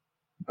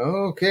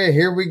Okay,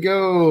 here we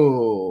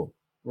go.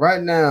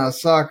 Right now,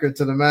 soccer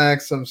to the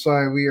max. I'm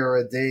sorry we are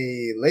a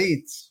day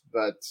late,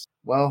 but,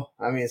 well,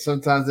 I mean,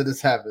 sometimes it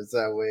just happens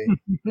that way.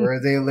 We're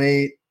a day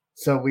late,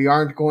 so we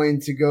aren't going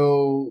to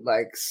go,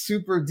 like,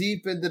 super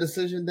deep into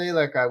Decision Day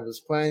like I was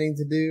planning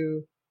to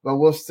do, but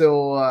we'll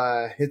still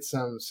hit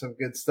some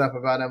good stuff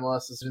about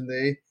MLS Decision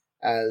Day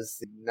as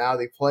now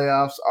the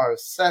playoffs are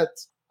set.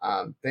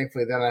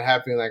 Thankfully, they're not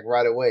happening, like,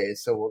 right away,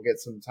 so we'll get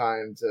some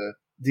time to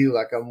do,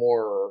 like, a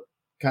more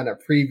kind of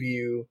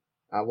preview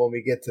when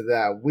we get to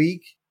that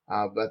week.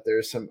 But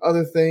there's some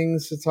other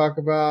things to talk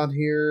about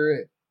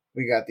here.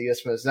 We got the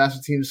USMNT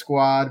national team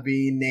squad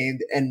being named.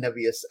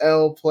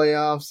 NWSL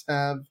playoffs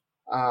have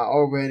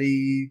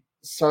already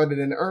started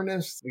in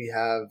earnest. We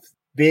have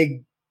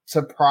big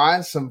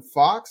surprise from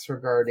Fox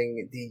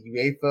regarding the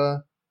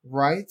UEFA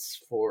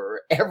rights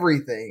for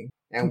everything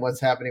and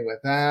what's happening with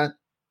that.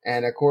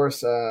 And of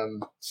course,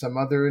 some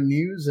other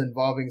news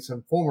involving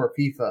some former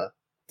FIFA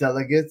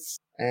delegates.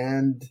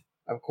 And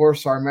of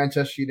course, our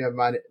Manchester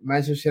United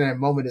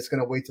moment is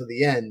going to wait till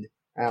the end.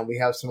 And we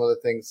have some other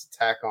things to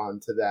tack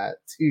on to that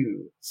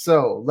too.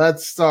 So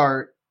let's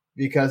start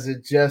because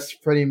it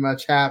just pretty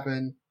much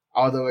happened.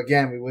 Although,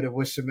 again, we would have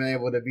wished to been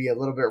able to be a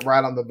little bit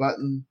right on the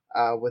button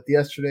with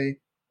yesterday,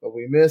 but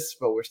we missed.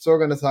 But we're still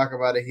going to talk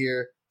about it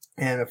here.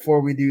 And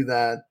before we do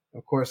that,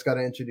 of course, got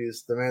to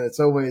introduce the man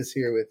that's always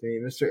here with me,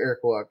 Mr.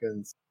 Eric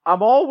Watkins.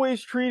 I'm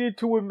always treated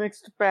to a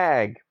mixed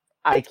bag.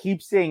 I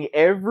keep saying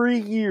every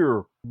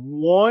year,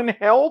 one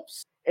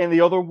helps and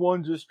the other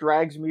one just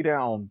drags me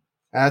down.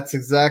 That's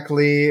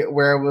exactly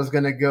where I was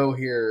going to go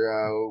here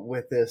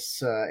with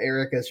this,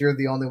 Eric, as you're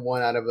the only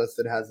one out of us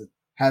that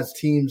has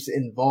teams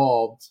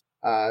involved,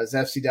 as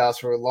FC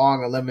Dallas were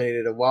long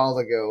eliminated a while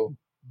ago.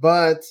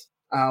 But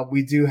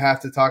we do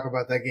have to talk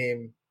about that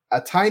game a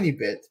tiny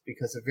bit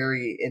because a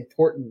very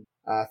important,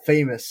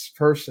 famous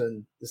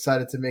person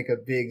decided to make a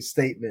big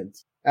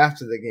statement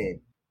after the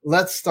game.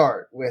 Let's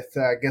start with,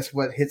 I guess,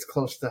 what hits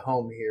close to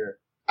home here.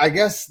 I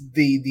guess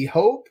the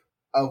hope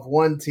of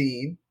one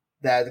team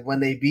that when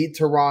they beat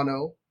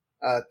Toronto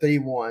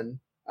 3-1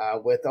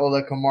 with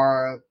Ola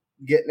Kamara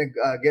getting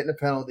a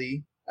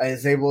penalty,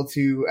 is able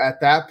to,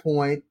 at that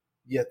point,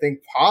 you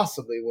think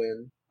possibly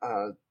win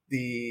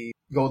the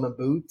Golden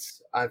Boot.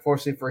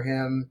 Unfortunately for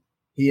him,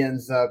 he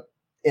ends up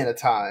in a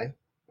tie.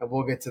 And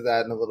we'll get to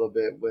that in a little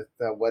bit with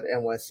what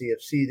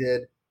NYCFC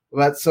did.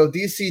 But so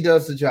DC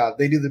does the job.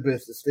 They do the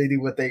business. They do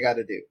what they got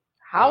to do.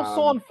 House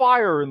on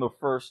fire in the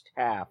first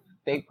half.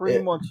 They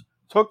pretty much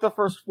took the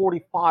first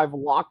 45,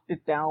 locked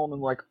it down,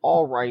 and like,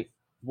 all right,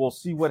 we'll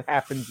see what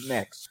happens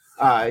next.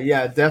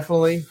 Yeah,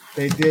 definitely.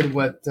 They did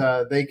what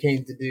they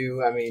came to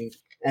do. I mean,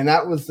 and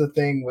that was the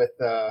thing with.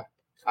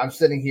 I'm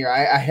sitting here.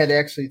 I had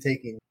actually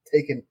taken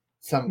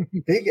some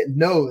big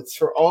notes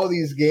for all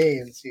these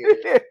games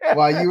here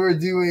while you were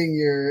doing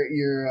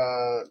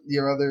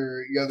your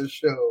other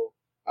show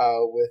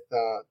with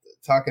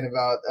talking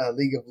about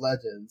League of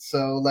Legends.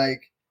 So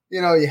like,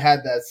 you know, you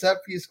had that set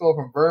piece goal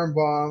from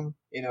Birnbaum.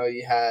 You know,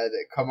 you had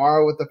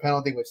Kamara with the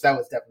penalty, which that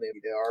was definitely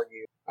to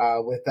argue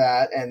with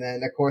that. And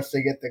then of course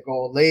they get the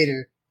goal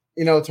later.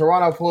 You know,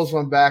 Toronto pulls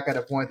one back at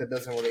a point that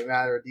doesn't really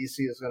matter. DC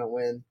is going to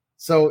win.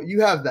 So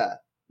you have that,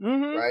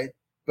 right?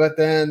 But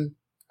then,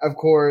 of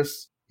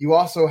course, you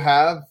also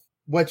have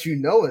what you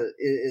know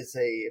is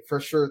a for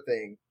sure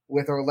thing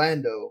with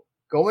Orlando.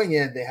 Going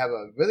in, they have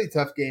a really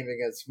tough game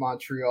against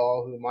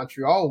Montreal, who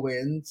Montreal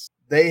wins.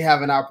 They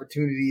have an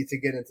opportunity to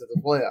get into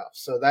the playoffs.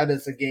 So that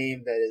is a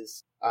game that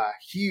is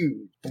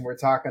huge when we're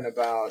talking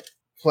about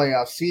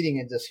playoff seeding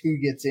and just who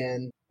gets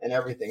in and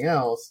everything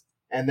else.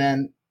 And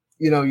then,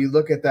 you know, you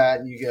look at that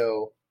and you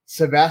go,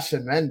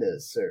 Sebastian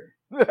Mendes, sir.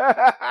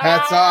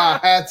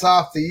 Hats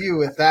off to you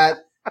with that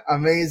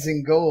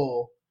amazing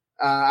goal.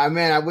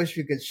 I wish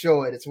we could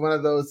show it. It's one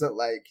of those that,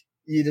 like,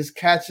 you just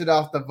catch it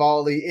off the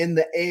volley in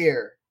the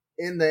air,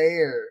 and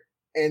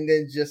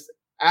then just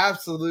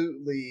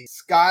absolutely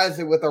skies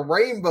it with a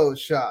rainbow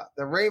shot.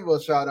 The rainbow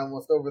shot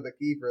almost over the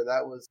keeper.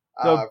 That was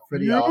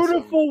pretty awesome.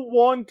 Beautiful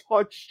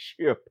one-touch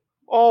chip.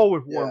 Oh,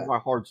 it warmed my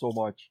heart so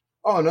much.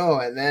 Oh, no,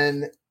 and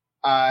then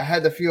I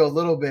had to feel a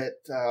little bit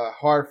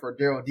hard for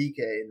Daryl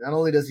DK. Not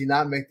only does he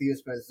not make the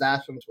USMNT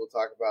national, which we'll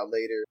talk about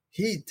later,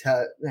 he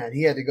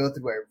had to go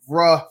through a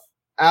rough,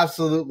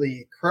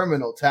 absolutely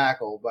criminal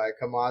tackle by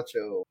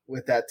Camacho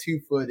with that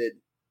 2-footed.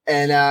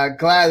 And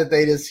glad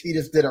that he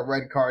just did a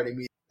red card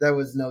immediately. There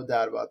was no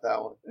doubt about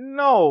that one.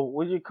 No,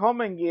 when you're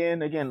coming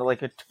in, again,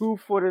 like a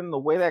 2-foot in the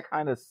way that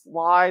kind of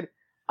slide,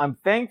 I'm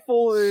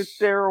thankful that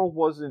Daryl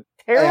wasn't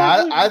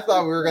terrible. I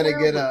thought we were going to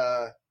get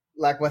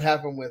like what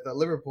happened with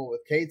Liverpool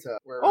with Keita,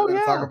 where we're going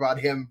to talk about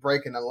him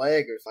breaking a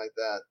leg or something like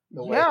that,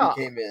 the way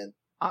he came in.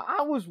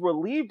 I was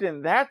relieved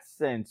in that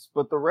sense,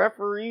 but the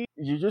referee,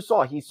 you just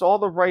saw, he saw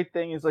the right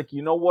thing. He's like,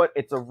 you know what?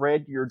 It's a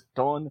red. You're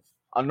done.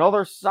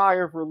 Another sigh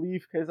of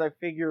relief because I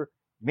figure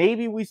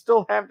maybe we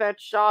still have that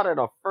shot at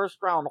a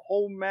first-round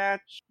home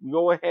match. We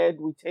go ahead.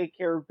 We take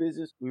care of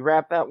business. We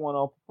wrap that one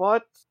up.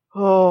 But,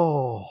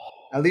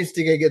 at least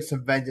you can get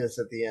some vengeance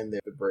at the end there,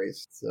 the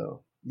brace.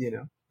 So, you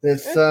know.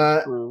 This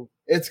True.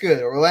 it's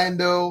good.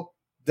 Orlando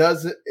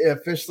does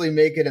officially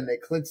make it, and they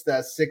clinch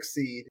that 6th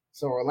seed.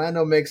 So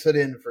Orlando makes it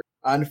in for.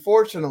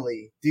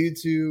 Unfortunately, due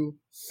to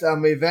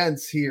some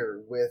events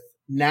here with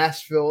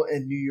Nashville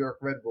and New York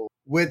Red Bull,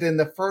 within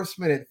the first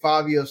minute,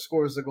 Fabio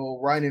scores a goal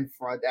right in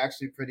front.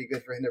 Actually, pretty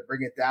good for him to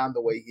bring it down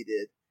the way he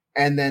did.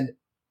 And then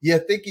you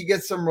think you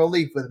get some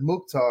relief with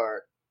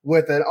Mukhtar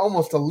with an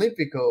almost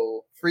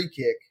Olympico free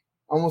kick,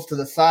 almost to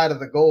the side of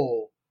the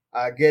goal,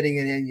 getting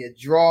it in. You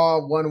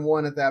draw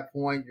 1-1 at that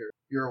point.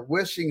 You're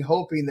wishing,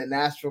 hoping that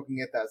Nashville can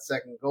get that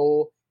second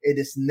goal. It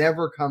just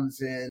never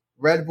comes in.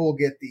 Red Bull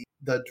get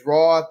the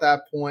draw at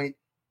that point,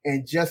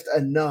 and just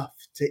enough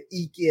to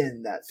eke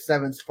in that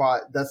 7th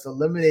spot, thus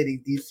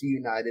eliminating DC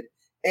United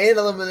and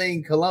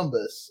eliminating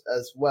Columbus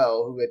as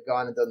well, who had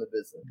gone and done the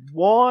business.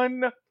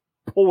 1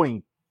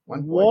 point. 1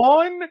 point.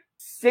 One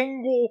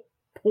single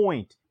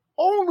point.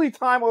 Only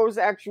time I was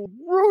actually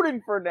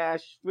rooting for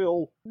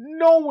Nashville,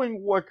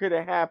 knowing what could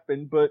have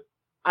happened. But,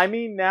 I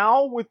mean,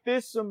 now with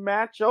this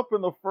matchup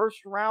in the first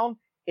round,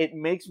 it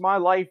makes my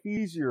life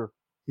easier.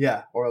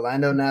 Yeah,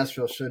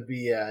 Orlando-Nashville should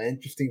be an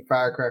interesting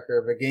firecracker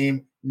of a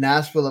game.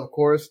 Nashville, of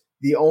course,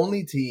 the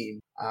only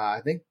team,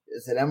 I think,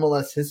 is it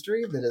MLS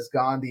history that has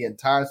gone the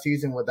entire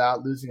season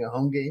without losing a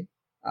home game.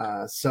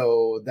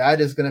 So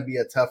that is going to be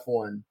a tough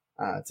one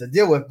to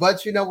deal with.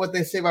 But you know what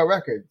they say about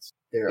records.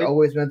 They're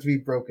always meant to be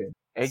broken.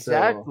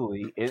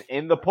 Exactly. So,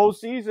 in the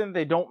postseason,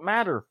 they don't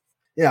matter.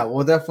 Yeah,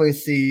 we'll definitely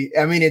see.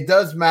 I mean, it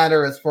does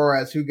matter as far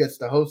as who gets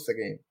to host the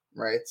game,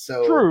 right?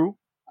 So true.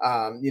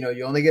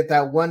 You only get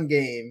that one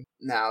game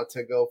now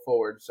to go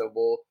forward. So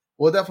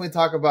we'll definitely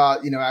talk about,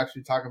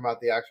 actually talking about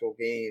the actual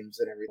games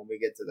and everything when we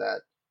get to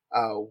that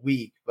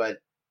week. But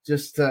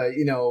just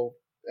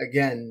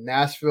again,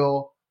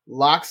 Nashville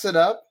locks it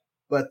up,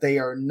 but they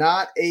are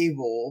not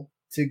able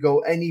to go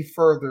any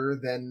further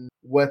than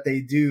what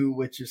they do,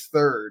 which is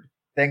third,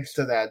 thanks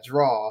to that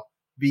draw.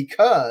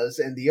 Because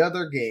in the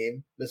other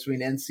game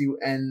between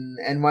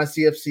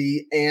NYCFC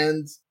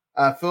and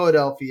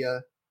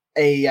Philadelphia,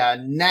 a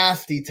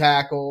nasty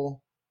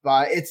tackle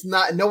by, it's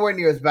not nowhere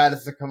near as bad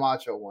as the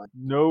Camacho one.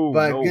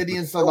 But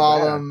Gideon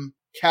Salalem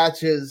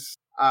catches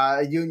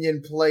a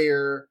Union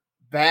player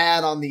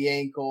bad on the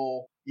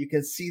ankle. You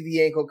can see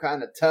the ankle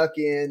kind of tuck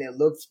in. It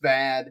looks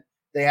bad.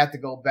 They have to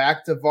go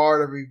back to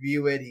VAR to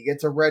review it. He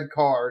gets a red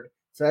card.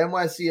 So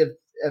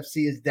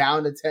NYCFC is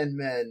down to 10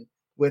 men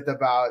with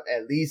about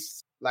at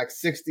least like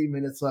 60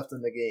 minutes left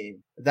in the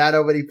game. That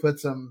already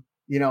puts them,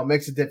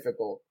 makes it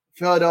difficult.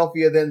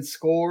 Philadelphia then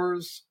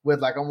scores with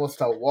like almost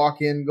a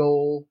walk-in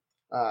goal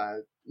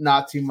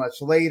not too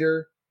much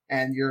later.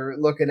 And you're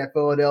looking at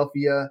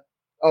Philadelphia.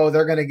 Oh,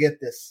 they're going to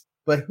get this.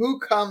 But who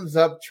comes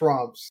up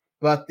trumps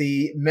but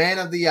the man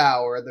of the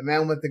hour, the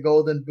man with the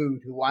golden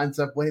boot, who winds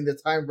up winning the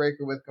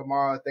tiebreaker with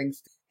Kamara,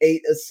 thanks to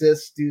 8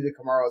 assists due to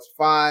Kamara's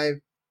 5,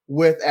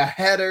 with a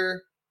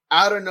header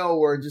out of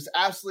nowhere, just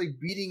absolutely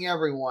beating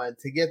everyone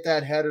to get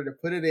that header, to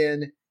put it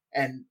in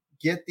and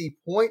get the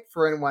point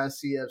for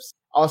NYCFC.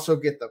 Also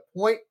get the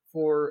point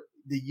for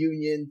the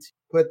Union to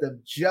put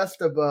them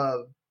just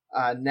above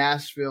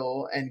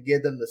Nashville and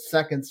give them the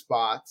second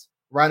spot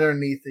right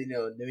underneath,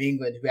 New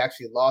England, who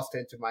actually lost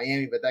into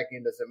Miami, but that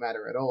game doesn't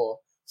matter at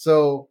all.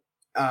 So,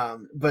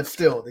 but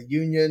still, the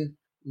Union,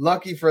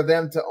 lucky for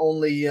them to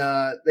only,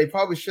 they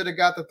probably should have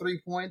got the 3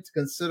 points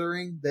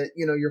considering that,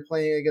 you're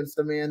playing against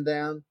a man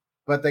down,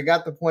 but they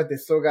got the point. They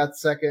still got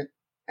second.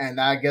 And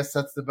I guess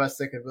that's the best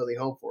they could really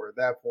hope for at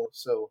that point.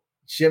 So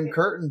Jim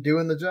Curtin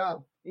doing the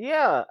job.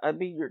 Yeah. I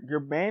mean, you're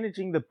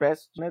managing the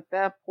best at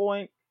that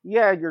point.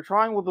 Yeah. You're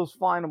trying with those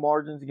fine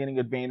margins, getting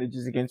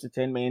advantages against a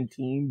 10-man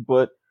team.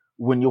 But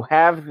when you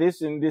have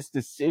this in this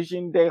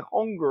decision day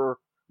hunger,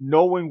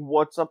 knowing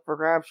what's up for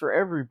grabs for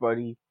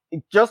everybody,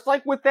 just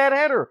like with that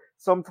header,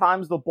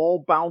 sometimes the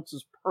ball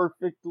bounces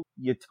perfectly.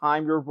 You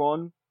time your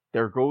run.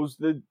 There goes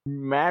the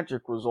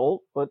magic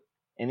result. But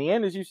in the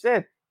end, as you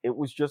said, it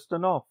was just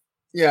enough.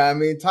 Yeah, I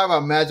mean, talk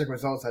about magic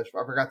results. I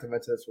forgot to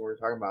mention this when we were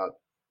talking about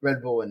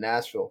Red Bull and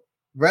Nashville.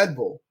 Red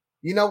Bull,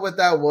 you know what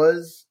that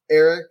was,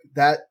 Eric?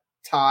 That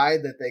tie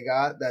that they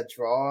got, that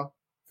draw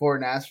for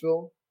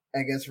Nashville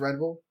against Red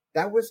Bull,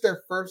 that was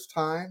their first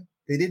time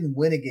they didn't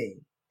win a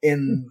game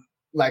in,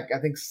 I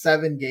think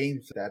 7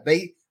 games for that.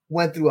 They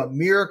went through a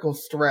miracle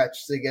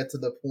stretch to get to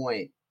the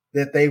point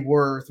that they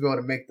were to be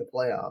able to make the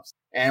playoffs.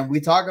 And we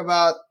talk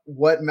about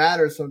what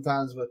matters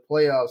sometimes with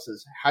playoffs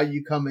is how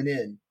you coming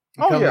in.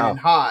 You coming in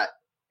hot.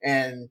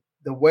 And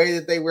the way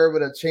that they were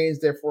able to change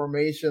their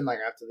formation, like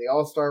after the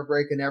All-Star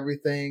break and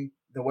everything,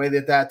 the way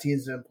that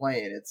team's been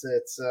playing, it's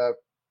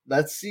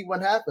let's see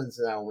what happens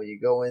now when you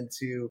go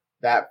into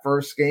that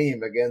first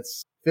game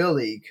against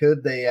Philly.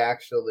 Could they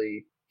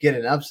actually get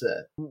an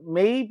upset?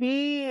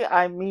 Maybe.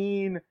 I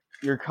mean,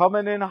 you're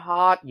coming in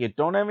hot. You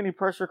don't have any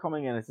pressure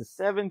coming in. It's a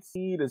 7th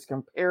seed as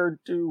compared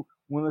to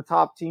one of the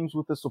top teams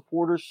with the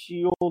Supporters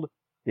Shield.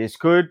 This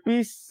could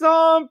be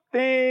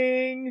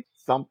something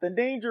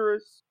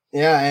dangerous.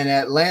 Yeah, and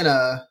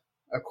Atlanta,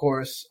 of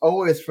course,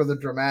 always for the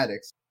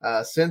dramatics.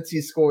 Since he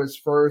scores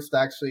first,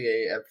 actually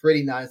a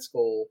pretty nice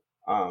goal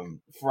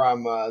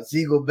from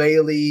Ziegler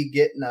Bailey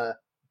getting a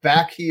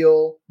back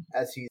heel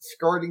as he's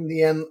skirting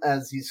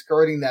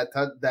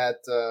that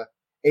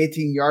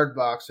 18-yard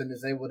box and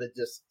is able to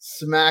just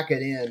smack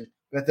it in.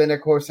 But then,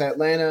 of course,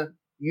 Atlanta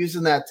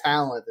using that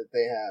talent that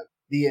they have,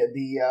 the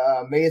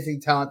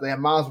amazing talent they have.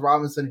 Miles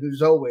Robinson,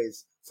 who's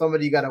always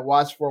somebody you got to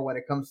watch for when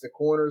it comes to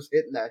corners,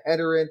 hitting that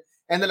header in.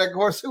 And then, of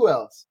course, who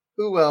else?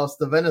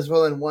 The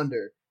Venezuelan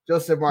wonder,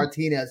 Joseph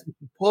Martinez,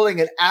 pulling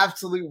an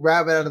absolute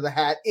rabbit out of the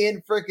hat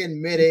in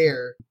freaking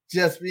midair,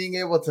 just being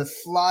able to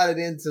slot it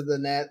into the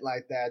net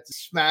like that, to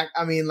smack.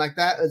 I mean, like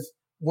that is,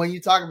 when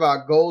you talk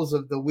about goals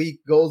of the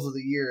week, goals of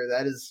the year,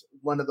 that is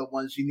one of the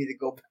ones you need to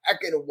go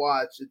back and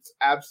watch. It's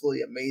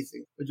absolutely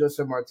amazing what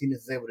Joseph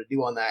Martinez is able to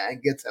do on that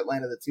and gets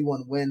Atlanta the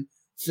 2-1 win,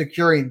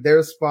 securing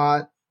their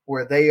spot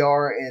where they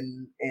are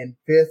in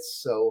fifth.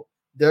 So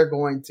they're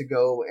going to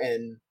go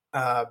and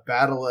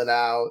battle it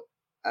out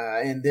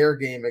in their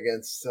game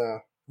against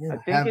I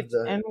think it's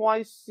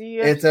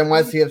NYCFC. It's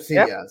NYCFC,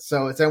 yep. Yeah.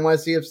 So it's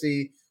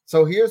NYCFC.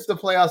 So here's the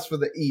playoffs for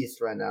the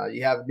East right now.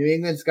 You have New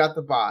England's got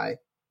the bye,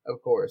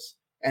 of course.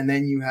 And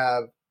then you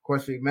have, of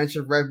course, we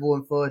mentioned Red Bull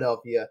in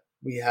Philadelphia.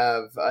 We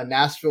have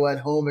Nashville at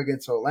home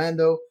against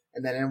Orlando,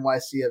 and then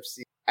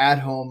NYCFC at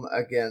home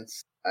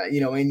against,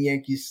 in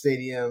Yankee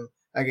Stadium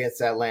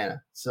against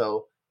Atlanta.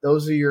 So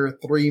those are your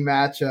three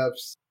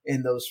matchups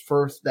in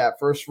that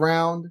first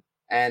round.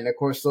 And, of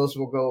course, those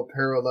will go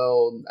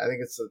parallel. I think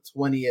it's the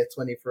 20th,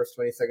 21st,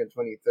 22nd,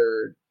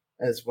 23rd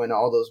is when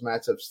all those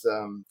matchups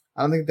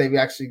I don't think they've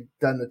actually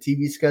done the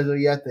TV schedule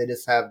yet. They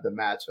just have the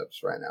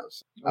matchups right now.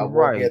 So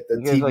we'll get the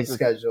TV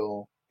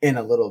schedule in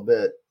a little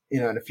bit,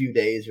 in a few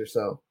days or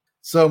so.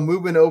 So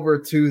moving over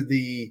to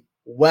the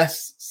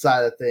West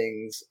side of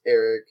things,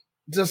 Eric,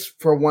 just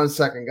for 1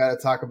 second, got to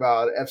talk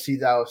about FC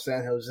Dallas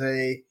San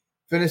Jose.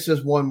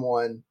 Finishes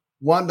 1-1.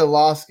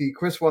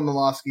 Chris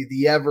Wondolowski,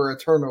 the ever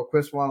eternal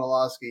Chris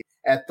Wondolowski,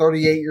 at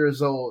 38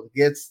 years old,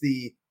 gets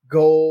the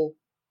goal.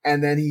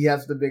 And then he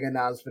has the big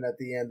announcement at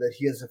the end that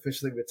he is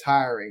officially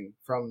retiring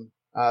from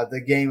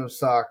the game of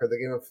soccer, the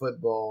game of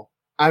football.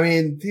 I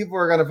mean, people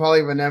are going to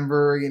probably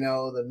remember,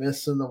 the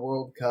miss in the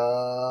World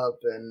Cup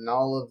and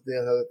all of the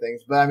other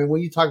things. But, I mean,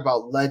 when you talk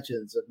about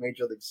legends of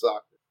Major League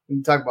Soccer, when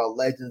you talk about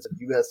legends of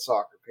U.S.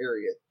 soccer,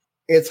 period,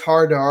 it's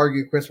hard to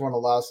argue Chris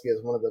Wondolowski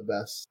is one of the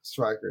best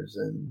strikers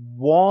in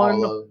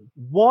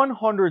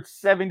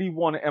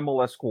 171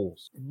 MLS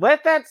goals.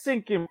 Let that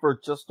sink in for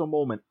just a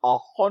moment.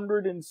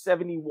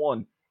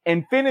 171.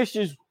 And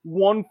finishes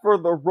one for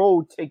the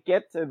road to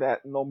get to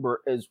that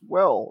number as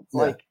well.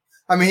 It's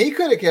I mean, he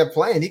could have kept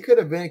playing. He could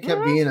have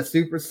kept being a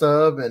super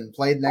sub and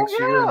played next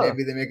year, and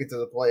maybe they make it to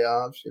the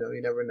playoffs.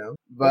 You never know.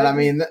 But I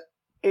mean,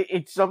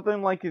 it's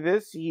something like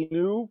this. He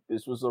knew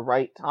this was the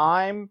right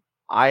time.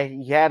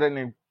 He had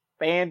a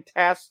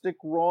fantastic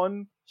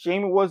run.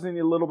 Shame it wasn't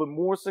a little bit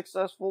more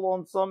successful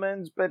on some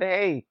ends, but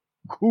hey,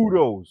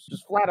 kudos,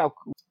 just flat out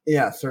kudos.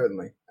 Yeah,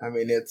 certainly. I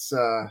mean, it's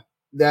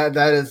that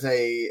is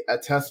a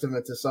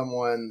testament to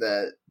someone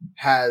that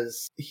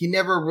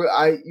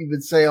you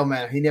would say, oh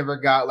man, he never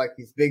got like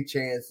these big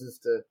chances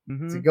to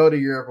go to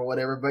Europe or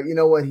whatever. But you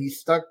know what? He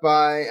stuck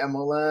by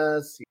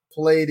MLS. He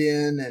played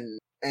in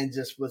and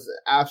just was an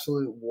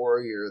absolute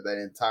warrior that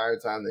entire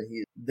time that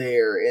he's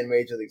there in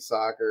Major League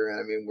Soccer. And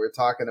I mean, we're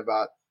talking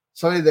about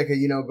somebody that could,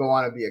 go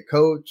on and be a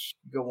coach,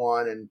 go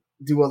on and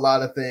do a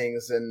lot of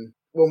things. And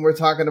when we're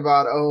talking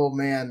about, oh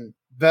man,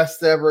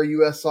 best ever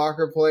U.S.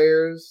 soccer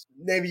players,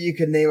 maybe you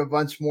could name a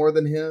bunch more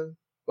than him.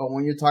 But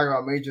when you're talking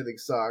about Major League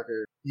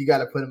Soccer, you got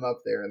to put him up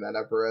there in that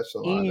upper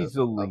echelon of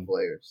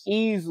players.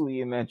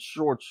 Easily in that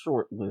short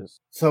list.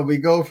 So we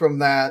go from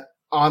that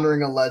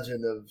honoring a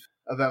legend of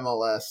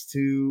MLS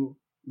to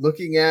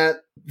looking at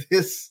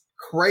this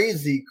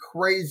crazy,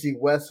 crazy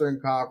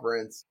Western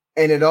Conference.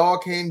 And it all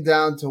came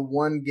down to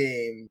one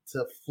game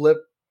to flip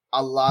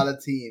a lot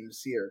of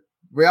teams here.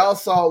 Real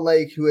Salt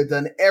Lake, who had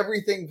done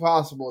everything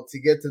possible to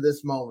get to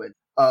this moment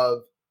of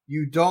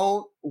you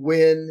don't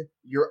win,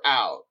 you're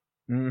out.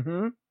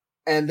 Mm-hmm.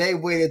 And they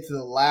waited to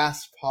the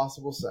last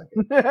possible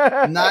second.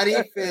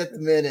 95th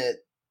minute.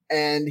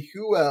 And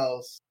who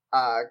else?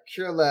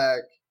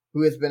 Kirlek,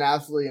 who has been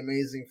absolutely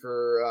amazing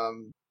for,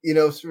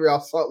 Real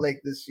Salt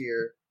Lake this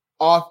year,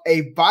 off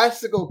a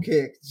bicycle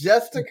kick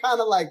just to kind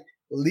of like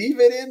leave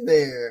it in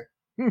there.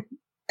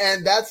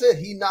 And that's it.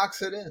 He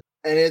knocks it in.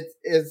 And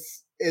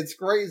it's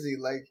crazy.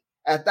 Like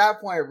at that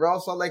point, Real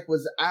Salt Lake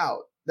was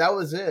out. That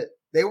was it.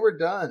 They were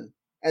done.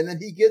 And then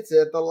he gets it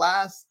at the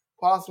last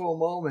possible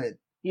moment.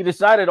 He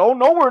decided, oh,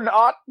 no, we're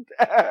not.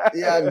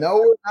 Yeah, no,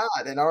 we're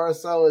not. And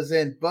RSL is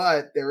in.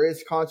 But there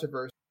is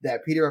controversy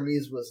that Peter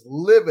Ramirez was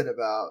livid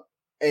about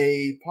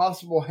a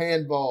possible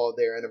handball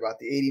there in about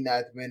the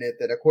 89th minute.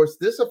 That, of course,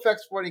 this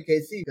affects Sporting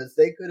KC because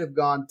they could have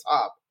gone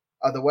top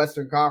of the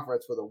Western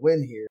Conference with a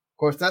win here. Of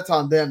course, that's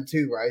on them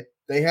too, right?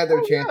 They had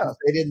their chances. Yeah.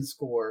 They didn't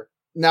score.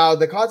 Now,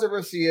 the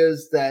controversy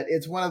is that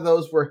it's one of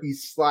those where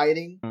he's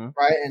sliding,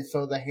 right? And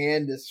so the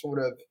hand is sort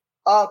of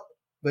up,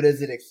 but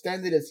is it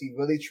extended? Is he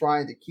really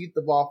trying to keep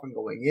the ball from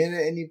going in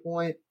at any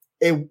point?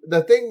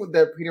 The thing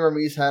that Peter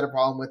Ramirez had a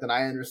problem with, and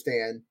I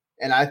understand,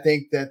 And I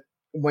think that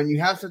when you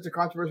have such a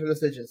controversial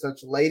decision,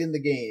 such late in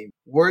the game,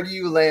 where do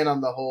you land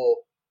on the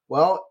whole,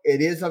 well,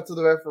 it is up to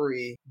the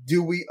referee.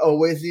 Do we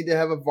always need to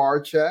have a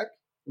VAR check?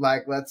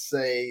 Like, let's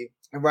say,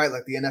 right,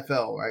 like the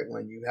NFL, right?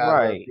 When you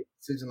have a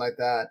decision like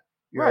that,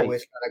 you're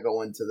always trying to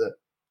go into the,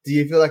 do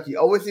you feel like you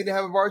always need to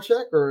have a VAR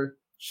check, or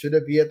should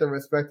it be at the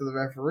respect of the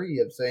referee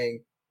of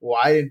saying, well,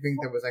 I didn't think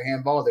there was a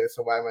handball there,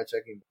 so why am I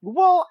checking?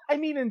 Well, I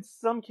mean, in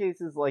some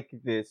cases like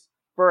this,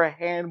 for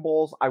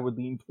handballs, I would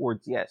lean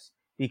towards yes.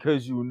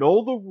 Because you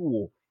know the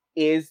rule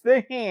is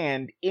the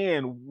hand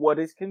in what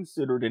is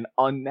considered an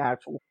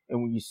unnatural.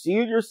 And when you see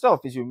it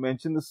yourself, as you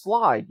mentioned the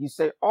slide, you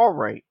say, all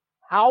right,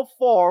 how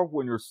far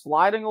when you're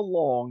sliding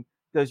along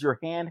does your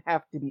hand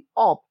have to be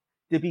up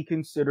to be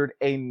considered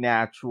a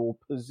natural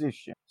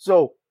position?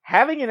 So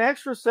having an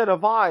extra set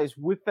of eyes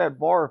with that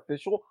VAR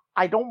official,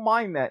 I don't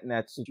mind that in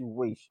that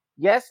situation.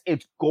 Yes,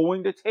 it's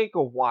going to take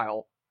a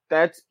while.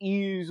 That's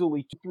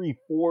easily 2, 3,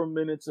 4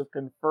 minutes of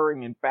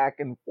conferring and back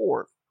and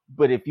forth.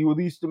 But if you at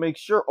least to make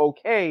sure,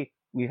 okay,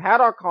 we've had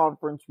our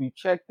conference, we've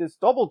checked this,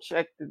 double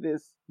checked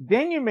this,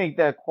 then you make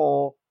that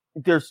call.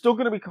 There's still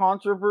going to be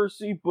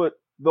controversy, but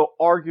the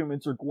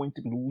arguments are going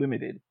to be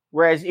limited.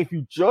 Whereas if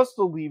you just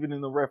leave it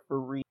in the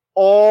referee,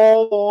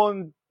 all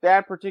on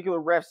that particular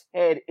ref's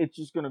head, it's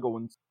just going to go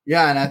in.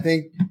 Yeah, and I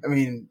think, I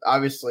mean,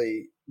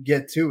 obviously,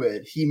 get to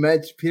it.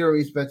 Peter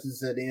Reese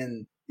mentions it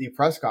in the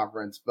press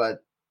conference,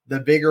 but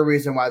the bigger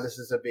reason why this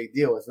is a big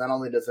deal is not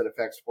only does it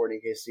affect Sporting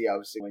KC,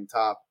 obviously going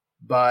top,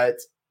 but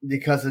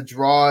because the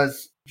draw,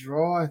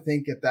 I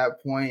think at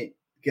that point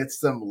gets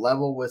them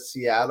level with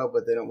Seattle,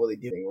 but they don't really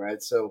do anything,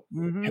 right? So,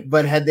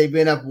 but had they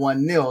been up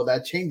 1-0,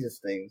 that changes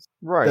things.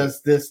 Right.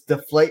 Does this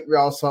deflate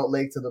Real Salt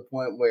Lake to the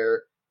point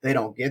where they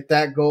don't get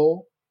that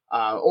goal?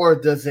 Or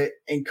does it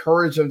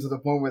encourage them to the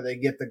point where they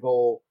get the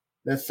goal,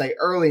 let's say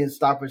early in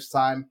stoppage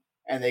time,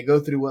 and they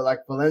go through what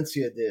like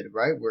Valencia did,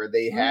 right? Where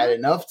they had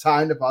enough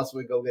time to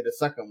possibly go get a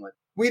second one.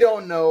 We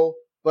don't know.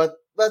 But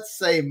let's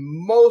say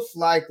most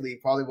likely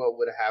probably what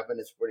would happen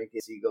is Sporting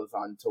KC goes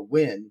on to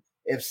win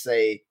if,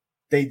 say,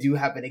 they do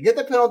happen to get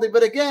the penalty.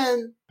 But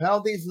again,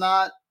 penalty is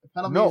like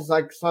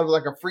sort of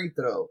like a free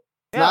throw.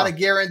 It's not a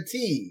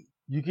guarantee.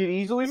 You could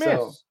easily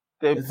miss.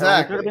 The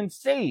penalty could have been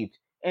saved.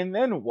 And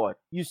then what?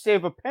 You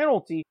save a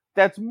penalty.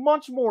 That's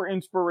much more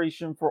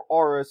inspiration for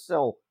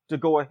RSL to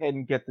go ahead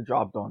and get the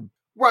job done.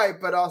 Right,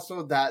 but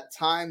also that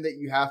time that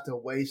you have to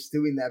waste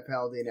doing that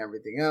penalty and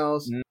everything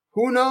else.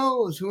 Who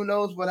knows? Who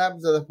knows what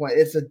happens at that point?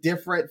 It's a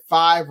different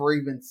 5 or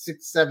even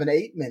 6, 7,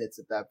 8 minutes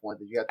at that point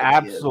that you have to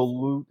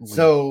Absolutely. Give.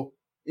 So,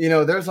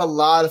 there's a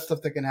lot of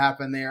stuff that can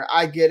happen there.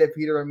 I get it.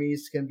 Peter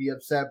Amis can be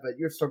upset, but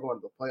you're still going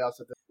to the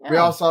playoffs.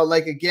 Real Salt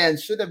Lake, again,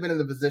 should have been in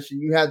the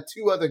position. You had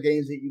 2 other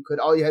games that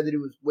all you had to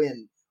do was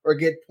win or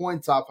get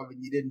points off of it.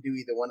 You didn't do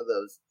either one of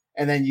those.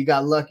 And then you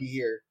got lucky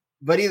here.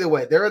 But either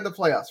way, they're in the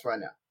playoffs right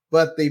now.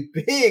 But the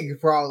big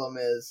problem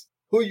is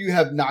who you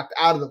have knocked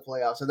out of the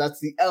playoffs, and that's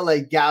the LA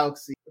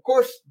Galaxy. Of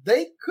course,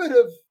 they could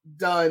have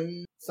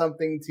done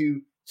something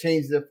to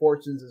change their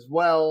fortunes as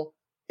well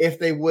if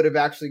they would have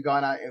actually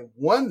gone out and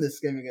won this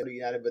game against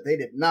United, but they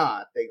did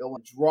not. They go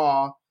and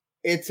draw.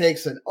 It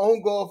takes an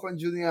own goal from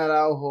Julian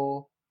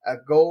Araujo, a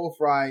goal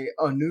from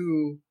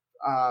Anu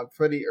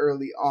pretty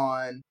early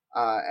on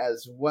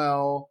as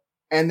well,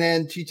 and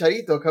then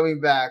Chicharito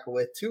coming back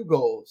with 2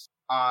 goals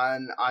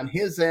on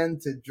his end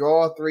to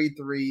draw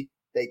 3-3.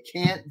 They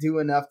can't do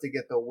enough to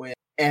get the win.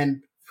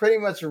 And pretty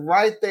much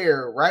right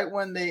there, right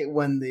when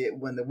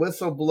the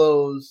whistle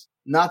blows,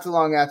 not too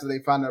long after they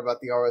found out about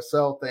the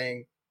RSL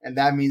thing, and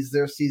that means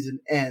their season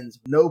ends.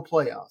 No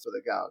playoffs for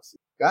the Galaxy.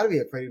 Got to be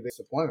a pretty big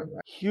disappointment,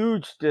 right?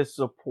 Huge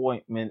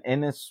disappointment,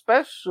 and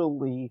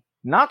especially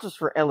not just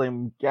for LA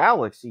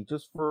Galaxy,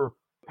 just for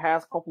the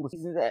past couple of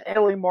seasons, the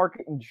LA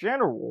market in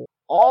general.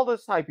 All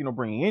this hype,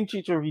 bringing in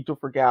Chicharito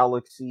for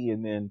Galaxy,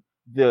 and then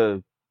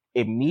the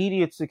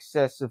immediate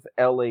success of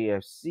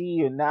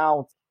LAFC, and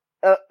now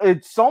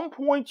at some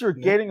point you're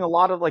getting a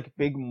lot of like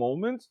big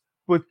moments,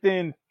 but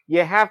then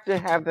you have to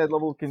have that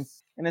level of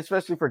and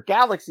especially for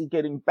Galaxy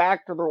getting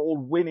back to their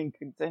old winning,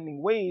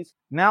 contending ways.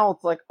 Now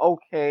it's like,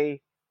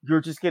 okay,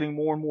 you're just getting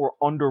more and more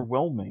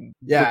underwhelming.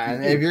 Yeah,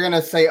 and if you're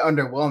gonna say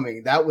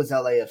underwhelming, that was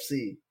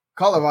LAFC.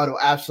 Colorado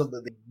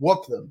absolutely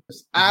whooped them,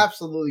 just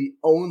absolutely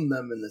owned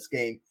them in this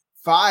game,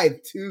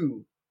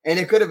 5-2, and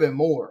it could have been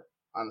more.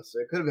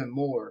 Honestly, it could have been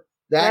more.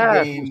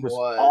 That game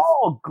was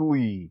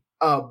ugly.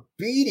 A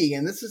beating,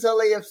 and this is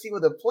LAFC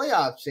with a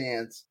playoff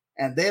chance,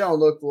 and they don't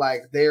look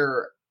like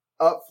they're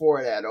up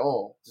for it at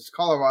all. Just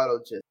Colorado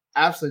just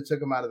absolutely took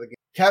them out of the game.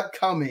 Kept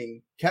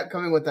coming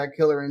with that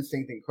killer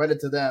instinct, and credit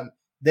to them.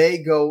 They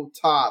go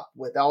top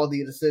with all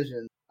the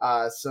decisions.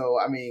 So,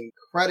 I mean,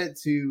 credit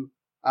to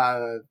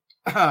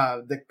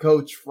the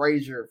coach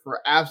Frazier for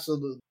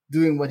absolutely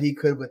doing what he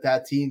could with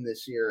that team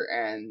this year.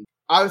 And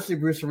obviously,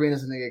 Bruce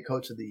Arena's going to get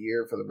Coach of the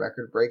Year for the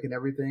record break and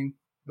everything.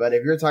 But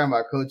if you're talking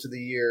about Coach of the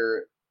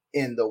Year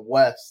in the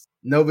West,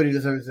 nobody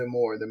deserves it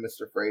more than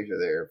Mr. Frazier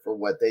there for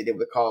what they did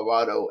with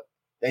Colorado.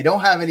 They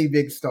don't have any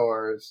big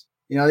stars.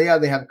 They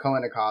have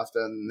Cohen Acosta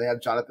and they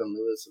have Jonathan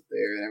Lewis up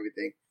there and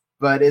everything.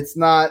 but it's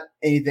not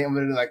anything I'm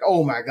going to be like,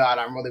 oh my God,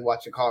 I'm really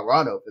watching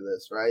Colorado for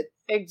this, right?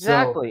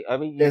 Exactly. So I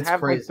mean, you it's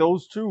have like crazy.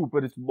 those two,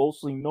 but it's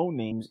mostly no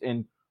names.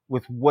 And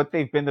with what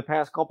they've been the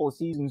past couple of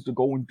seasons to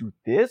go and do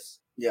this,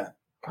 Yeah.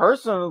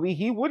 personally,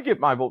 he would get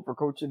my vote for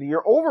Coach of the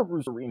Year over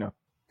Bruce Arena.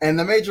 And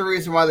the major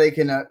reason why they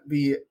can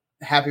be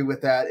happy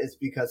with that is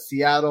because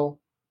Seattle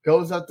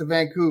goes up to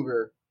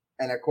Vancouver.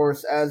 And of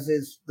course, as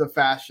is the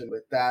fashion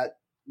with that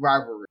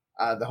rivalry,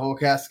 the whole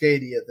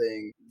Cascadia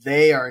thing,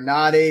 they are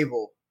not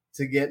able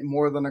to get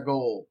more than a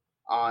goal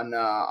on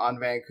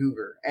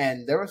Vancouver.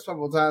 And there was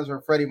several times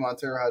where Freddie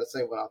Montero had to say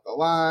went off the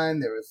line.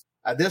 There was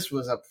this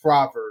was a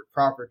proper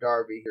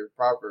derby here,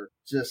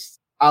 just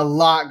a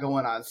lot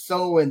going on,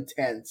 so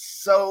intense,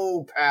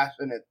 so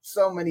passionate,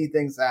 so many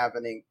things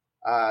happening.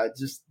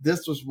 Just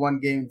this was one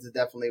game to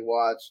definitely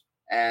watch,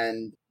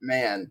 and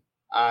man,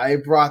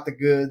 it brought the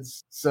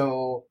goods.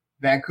 So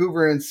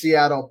Vancouver and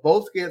Seattle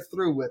both get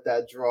through with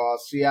that draw.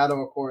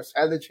 Seattle, of course,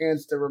 had the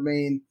chance to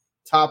remain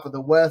top of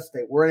the West.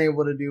 They weren't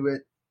able to do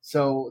it.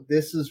 So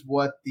this is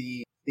what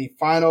the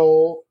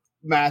final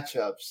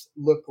matchups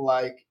look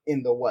like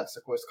in the West.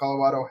 Of course,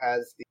 Colorado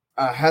has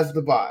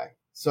the bye.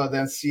 So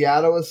then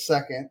Seattle is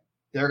second.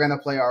 They're going to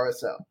play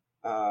RSL.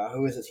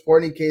 Who is it?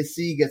 Sporting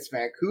KC gets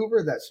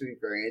Vancouver. That should be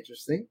very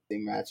interesting. The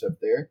matchup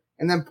there.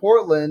 And then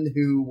Portland,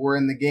 who were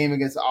in the game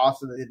against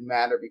Austin, that didn't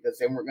matter because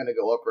they weren't going to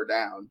go up or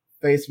down,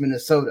 face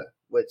Minnesota,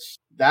 which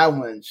that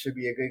one should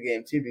be a good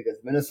game too because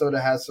Minnesota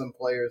has some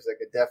players that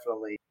could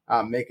definitely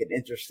make it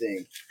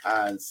interesting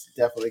and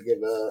definitely give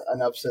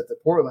an upset to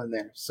Portland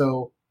there.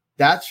 So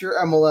that's your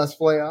MLS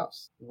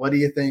playoffs. What do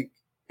you think,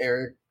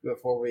 Eric,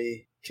 before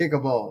we kick a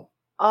ball?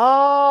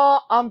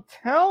 I'm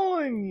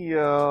telling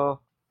you,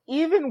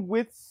 even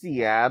with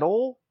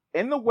Seattle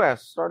in the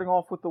West, starting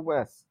off with the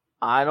West,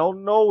 I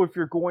don't know if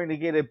you're going to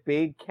get a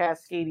big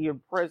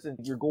Cascadian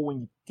presence. You're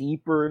going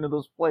deeper into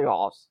those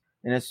playoffs.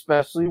 And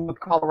especially with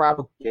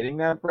Colorado getting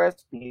that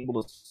rest, being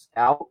able to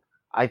scout,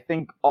 I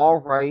think, all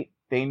right,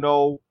 they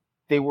know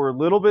they were a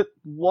little bit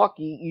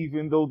lucky,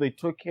 even though they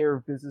took care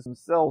of business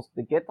themselves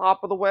to get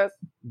top of the West.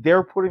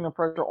 They're putting the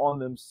pressure on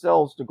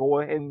themselves to go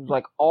ahead and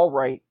like, all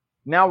right,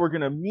 now we're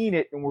going to mean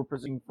it and we're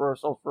positioning for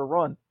ourselves for a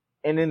run.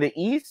 And in the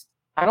East,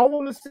 I don't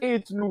want to say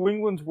it's New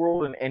England's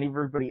world and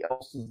everybody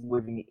else is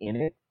living in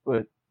it,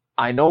 but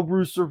I know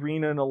Bruce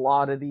Arena in a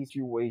lot of these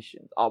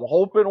situations. I'm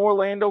hoping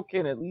Orlando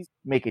can at least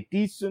make a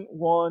decent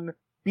run,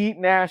 beat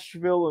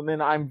Nashville, and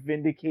then I'm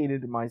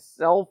vindicated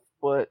myself.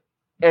 But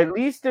at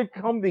least to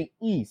come the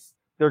East,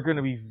 they're going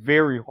to be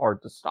very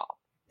hard to stop.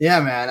 Yeah,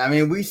 man. I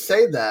mean, we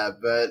say that,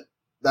 but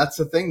that's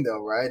the thing,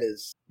 though, right?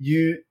 Is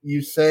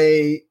you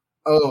say,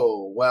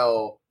 oh,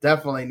 well,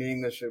 definitely New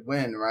England should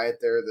win, right?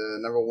 They're the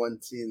number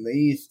one seed in the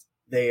East.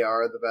 They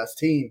are the best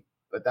team,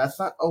 but that's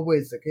not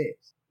always the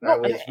case. No,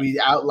 as we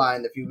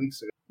outlined a few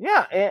weeks ago.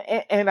 Yeah,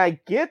 and I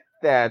get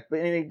that, but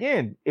and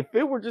again, if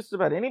it were just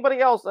about anybody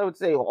else, I would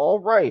say, all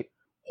right,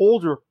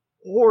 hold your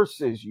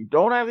horses. You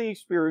don't have the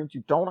experience.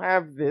 You don't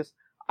have this.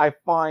 I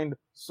find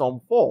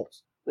some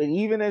faults. But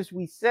even as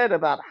we said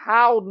about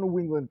how New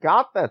England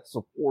got that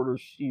supporter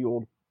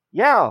shield,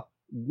 yeah,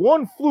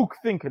 one fluke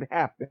thing could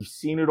happen. We've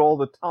seen it all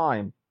the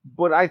time.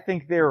 But I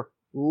think they're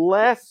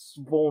less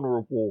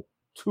vulnerable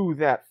to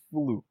that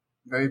fluke.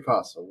 Very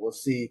possible. We'll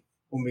see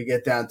when we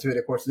get down to it.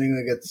 Of course, New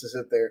England gets to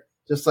sit there,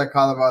 just like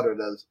Colorado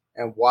does,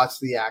 and watch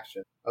the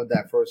action of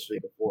that first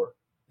week before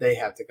they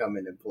have to come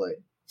in and play.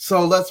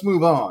 So let's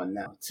move on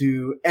now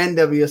to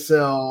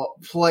NWSL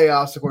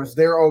playoffs. Of course,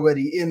 they're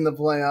already in the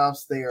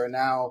playoffs. They are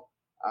now,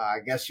 I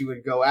guess you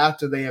would go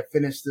after they have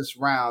finished this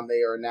round.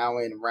 They are now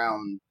in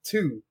round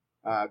 2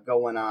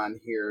 going on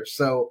here.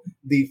 So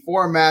the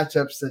 4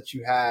 matchups that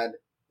you had,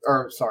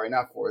 or sorry,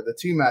 not 4, the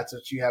 2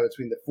 matchups you have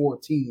between the 4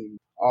 teams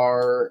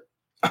are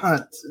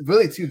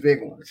really 2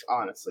 big ones,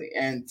 honestly,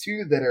 and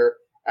 2 that are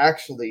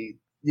actually,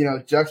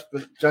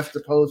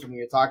 juxtaposed when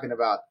you're talking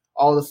about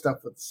all the stuff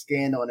with the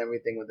scandal and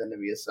everything with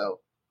NWSL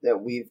that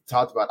we've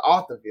talked about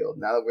off the field.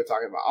 Now that we're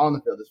talking about on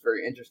the field, it's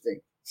very interesting.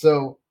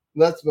 So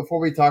before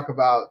we talk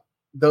about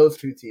those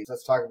 2 teams,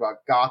 let's talk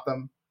about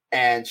Gotham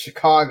and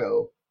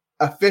Chicago.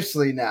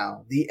 Officially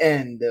now, the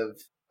end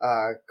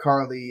of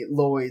Carly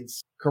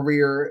Lloyd's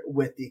career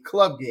with the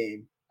club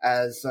game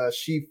as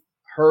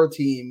her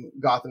team,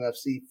 Gotham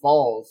FC,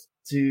 falls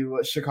to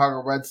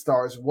Chicago Red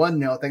Stars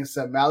 1-0 thanks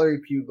to a Mallory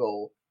Pugh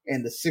goal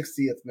in the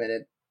 60th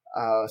minute.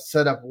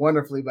 Set up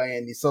wonderfully by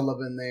Andy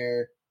Sullivan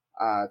there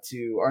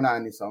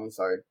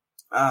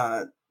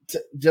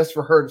just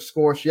for her to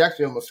score. She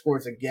actually almost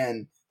scores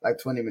again like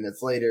 20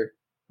 minutes later.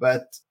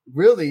 But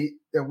really,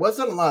 there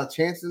wasn't a lot of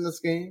chance in this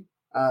game,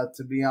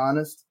 to be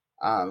honest.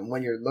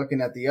 When you're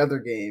looking at the other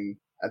game,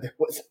 there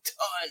was a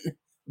ton.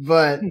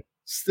 But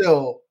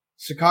still,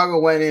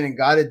 Chicago went in and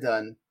got it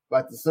done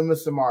by the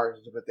slimmest of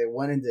margins, but they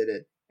went and did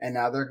it. And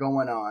now they're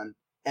going on,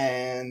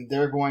 and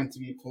they're going to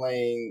be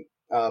playing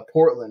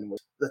Portland,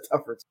 with the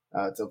tougher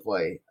to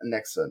play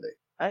next Sunday.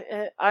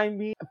 I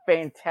mean,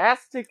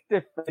 fantastic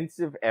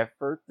defensive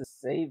effort to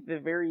save the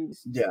very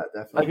least. Yeah,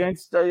 definitely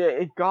against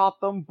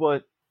Gotham,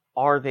 but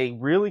are they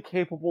really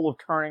capable of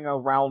turning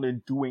around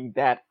and doing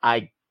that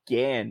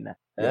again?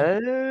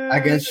 Yeah.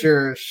 Against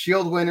your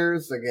Shield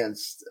winners,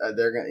 against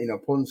they're gonna,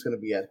 Portland's gonna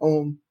be at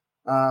home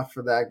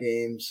for that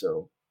game,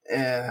 so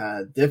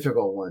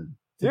difficult one.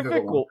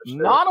 Difficult, for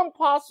sure. Not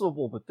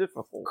impossible, but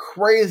difficult.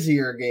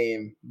 Crazier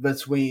game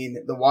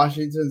between the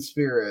Washington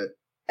Spirit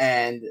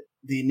and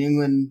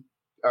the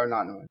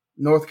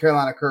North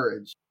Carolina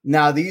Courage.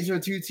 Now, these are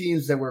two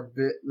teams that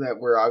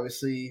were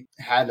obviously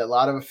had a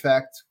lot of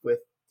effect with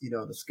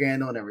the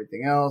scandal and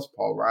everything else.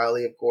 Paul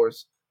Riley, of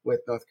course,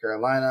 with North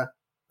Carolina,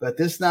 but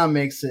this now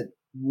makes it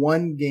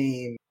one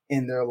game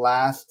in their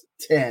last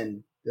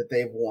 10 that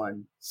they've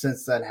won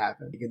since that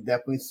happened. You can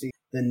definitely see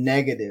the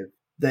negative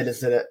that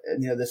is that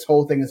this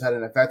whole thing has had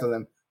an effect on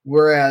them.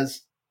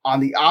 Whereas on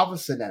the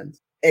opposite end,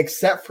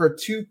 except for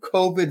 2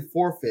 COVID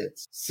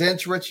forfeits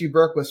since Richie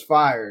Burke was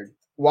fired,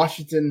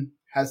 Washington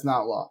has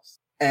not lost.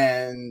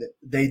 And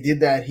they did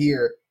that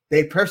here.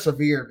 They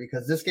persevered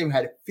because this game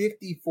had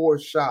 54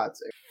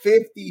 shots.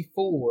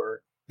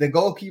 54. The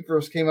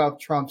goalkeepers came out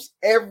trumps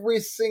every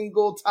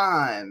single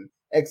time,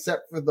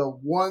 except for the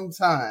one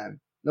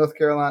time North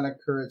Carolina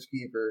Courage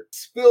keeper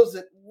spills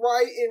it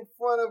right in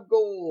front of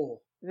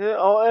goal.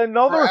 Yeah,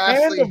 another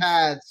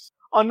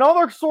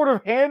sort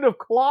of hand of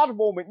Claude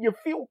moment. You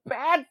feel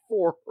bad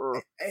for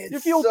her. You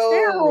feel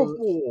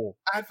terrible.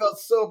 I felt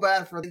so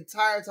bad for the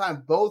entire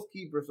time. Both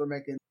keepers were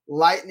making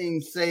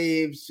lightning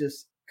saves,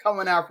 just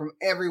coming out from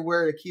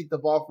everywhere to keep the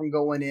ball from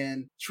going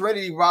in.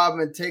 Trinity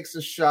Rodman takes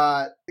a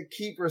shot. The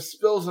keeper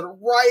spills it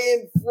right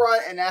in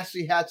front, and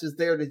Ashley Hatch is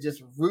there to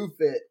just roof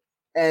it.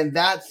 And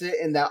that's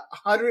it in the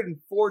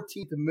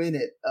 114th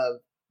minute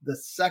of the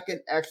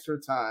second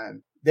extra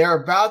time.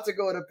 They're about to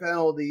go to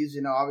penalties.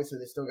 Obviously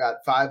they still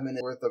got 5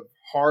 minutes worth of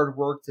hard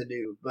work to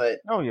do. But,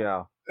 oh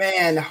yeah,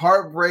 man,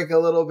 heartbreak a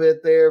little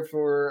bit there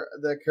for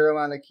the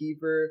Carolina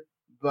keeper.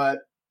 But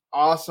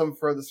awesome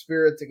for the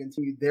Spirit to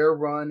continue their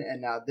run. And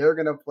now they're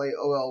going to play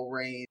OL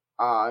Reign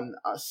on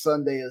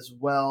Sunday as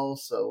well.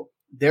 So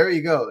there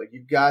you go.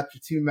 You've got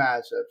your two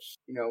matchups.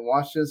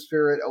 Washington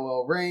Spirit,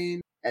 OL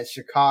Reign, and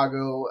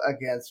Chicago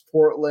against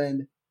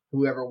Portland.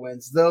 Whoever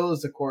wins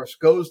those, of course,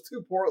 goes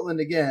to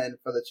Portland again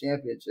for the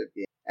championship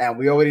game. And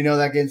we already know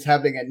that game's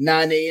happening at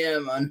 9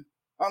 a.m. on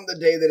the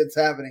day that it's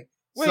happening.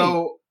 Wait,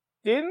 so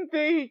didn't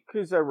they?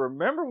 Because I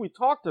remember we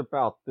talked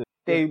about this.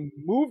 They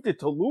moved it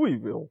to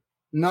Louisville.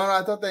 No,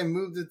 I thought they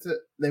moved it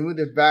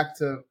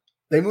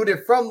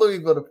from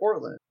Louisville to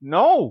Portland.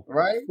 No.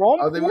 Right?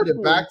 They moved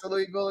it back to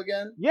Louisville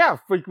again? Yeah,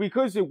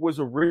 because it was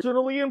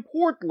originally in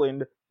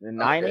Portland, at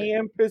 9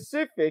 a.m.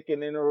 Pacific,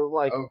 and then it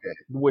was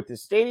with the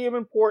stadium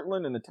in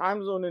Portland and the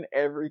time zone and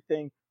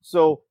everything.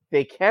 So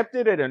they kept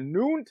it at a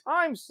noon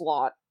time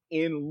slot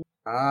in.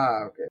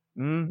 Okay.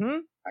 Mm-hmm.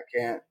 I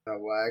can't know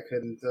why I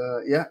couldn't.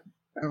 Yeah,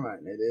 never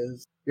mind. It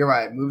is. You're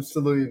right. Moves to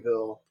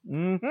Louisville.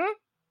 Mm-hmm.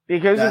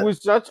 Because it was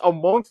just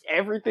amongst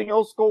everything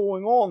else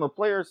going on, the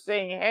players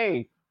saying,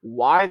 hey,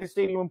 why the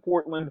stadium in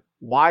Portland?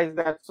 Why is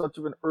that such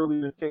of an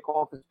early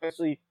kickoff,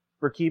 especially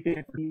for keeping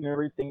it and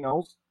everything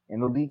else?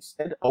 And the league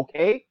said,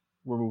 okay,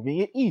 we're moving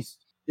it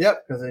east.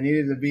 Yep, because it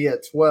needed to be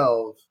at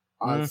 12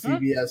 on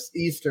CBS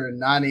Eastern,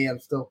 9 a.m.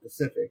 still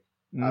Pacific,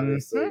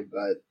 obviously.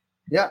 But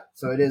yeah,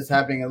 so it is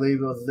happening at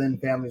Louisville's Lynn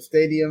Family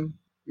Stadium.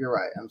 You're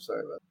right. I'm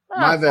sorry about that.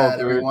 My bad,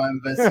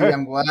 everyone. But see,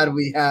 I'm glad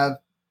we have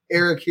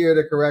Eric here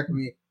to correct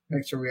me.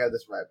 Make sure we have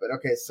this right. But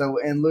okay, so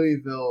in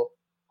Louisville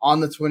on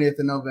the 20th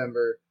of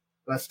November.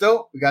 But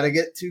still, we got to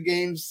get 2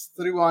 games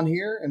through on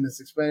here in this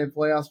expanded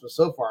playoffs. But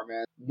so far,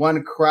 man,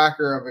 one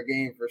cracker of a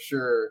game for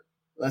sure.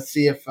 Let's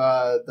see if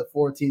the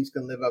 4 teams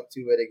can live up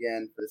to it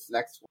again for this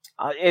next one.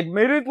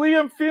 Admittedly,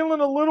 I'm feeling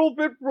a little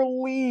bit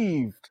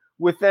relieved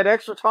with that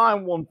extra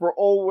time one for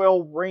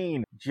OL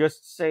Reign.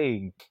 Just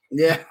saying.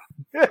 Yeah,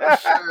 for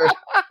sure.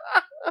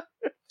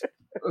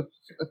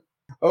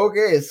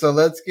 Okay, so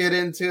let's get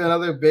into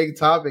another big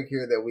topic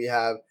here that we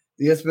have.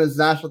 The U.S. men's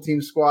national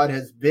team squad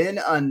has been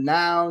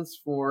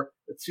announced for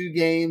the 2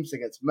 games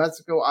against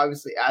Mexico,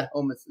 obviously at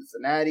home in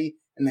Cincinnati,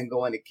 and then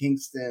going to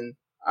Kingston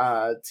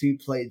to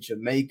play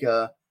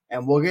Jamaica.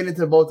 And we'll get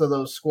into both of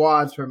those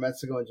squads for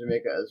Mexico and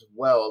Jamaica as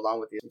well, along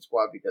with the U.S.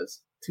 squad,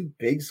 because 2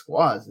 big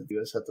squads that the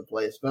U.S. have to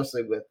play,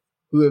 especially with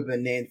who have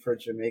been named for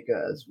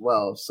Jamaica as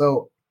well.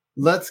 So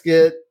let's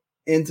get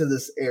into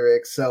this,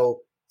 Eric.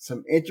 So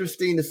some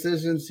interesting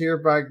decisions here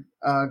by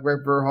Greg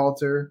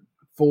Berhalter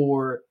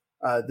for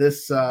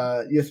this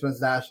U.S.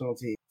 men's national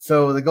team.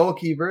 So the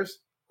goalkeepers,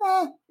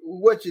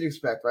 what you'd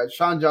expect, right?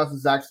 Sean Johnson,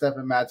 Zach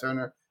Steffen, Matt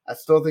Turner. I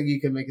still think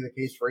you can make the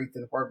case for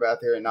Ethan Horvath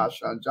here and not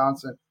Sean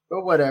Johnson,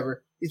 but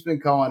whatever. He's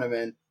been calling him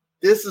in.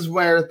 This is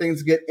where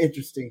things get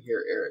interesting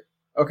here, Eric.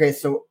 Okay,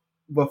 so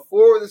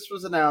before this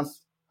was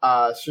announced,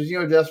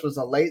 Sergiño Dest was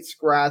a late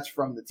scratch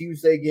from the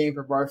Tuesday game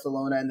for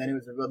Barcelona, and then it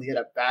was revealed he had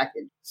a back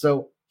injury.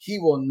 So he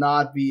will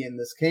not be in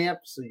this camp,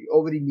 so you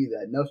already knew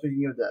that. No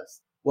Sergiño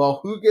Dest. Well,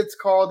 who gets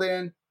called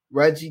in?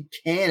 Reggie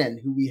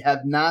Cannon, who we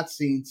have not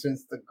seen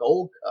since the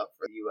Gold Cup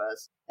for the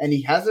U.S., and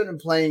he hasn't been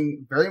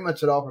playing very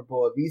much at all for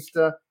Boa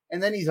Vista,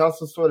 and then he's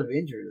also sort of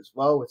injured as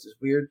well, which is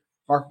weird.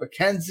 Mark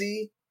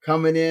McKenzie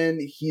coming in.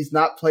 He's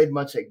not played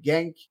much at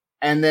Genk.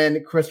 And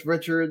then Chris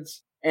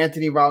Richards,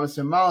 Anthony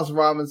Robinson, Miles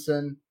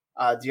Robinson,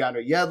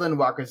 DeAndre Yedlin,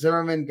 Walker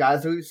Zimmerman,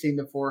 guys that we've seen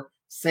before.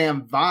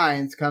 Sam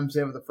Vines comes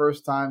in for the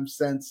first time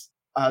since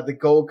the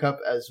Gold Cup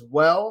as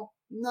well.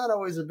 Not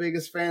always the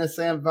biggest fan of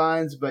Sam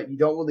Vines, but you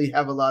don't really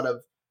have a lot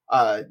of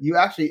you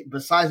actually,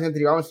 besides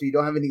Anthony Robinson, you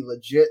don't have any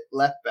legit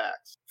left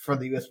backs for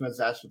the U.S. men's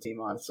national team,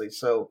 honestly.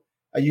 So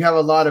you have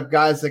a lot of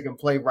guys that can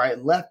play right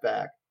and left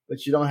back,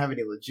 but you don't have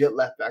any legit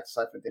left backs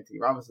aside from Anthony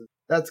Robinson.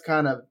 That's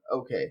kind of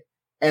okay.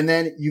 And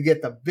then you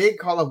get the big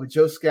call-up with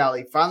Joe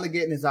Scally, finally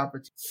getting his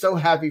opportunity. So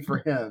happy for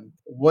him.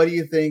 What do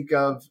you think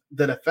of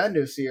the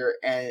defenders here?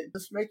 And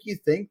just make you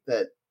think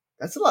that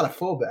that's a lot of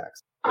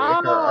fullbacks.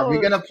 Are we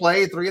going to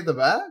play 3 at the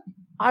back?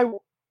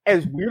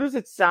 As weird as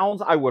it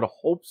sounds, I would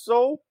hope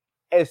so.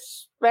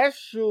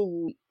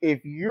 Especially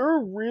if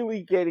you're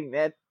really getting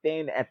that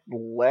thin at the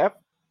left,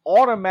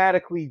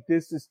 automatically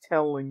this is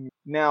telling you.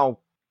 Now,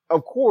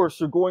 of course,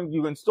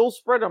 you can still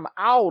spread them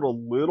out a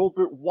little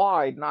bit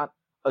wide, not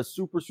a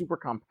super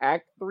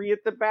compact 3 at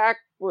the back,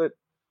 but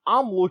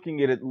I'm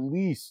looking at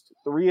least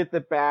 3 at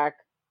the back.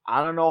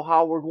 I don't know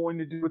how we're going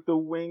to do with the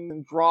wing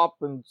and drop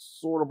and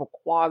sort of a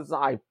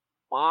quasi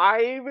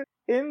 5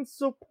 in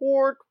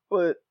support,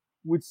 but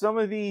with some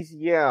of these,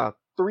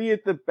 3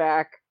 at the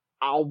back.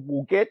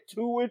 We'll get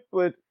to it,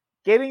 but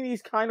getting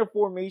these kind of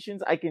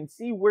formations, I can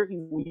see where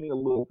he's leaning a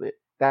little bit.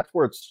 That's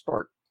where it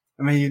starts.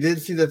 I mean, you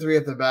did see the 3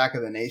 at the back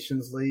of the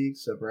Nations League,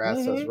 so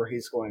perhaps that's where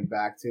he's going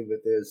back to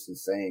with this,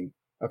 is saying,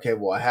 okay,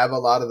 well, I have a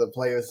lot of the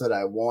players that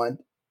I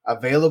want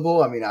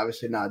available. I mean,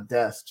 obviously not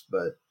Dest,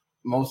 but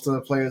most of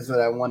the players that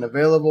I want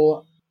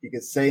available. You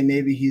could say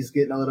maybe he's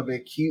getting a little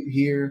bit cute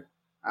here.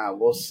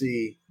 We'll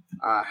see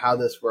how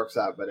this works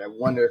out, but I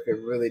wonder if it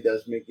really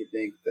does make you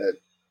think that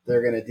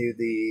they're going to do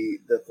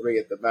the 3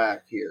 at the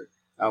back here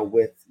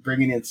with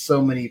bringing in so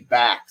many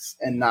backs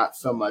and not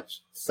so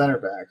much center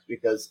backs,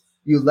 because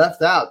you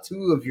left out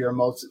 2 of your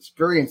most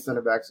experienced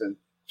center backs, and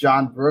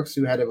John Brooks,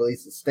 who had to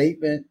release a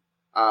statement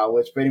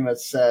which pretty much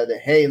said,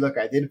 hey, look,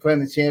 I did play in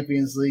the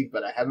Champions League,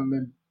 but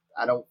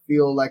I don't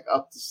feel like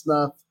up to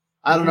snuff.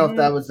 I don't know if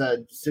that was a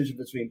decision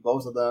between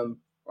both of them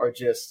or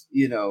just,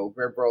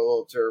 Greg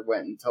Berhalter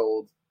went and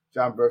told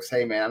John Brooks,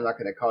 hey, man, I'm not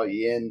going to call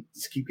you in.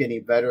 Just keep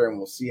getting better, and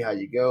we'll see how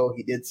you go.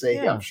 He did say,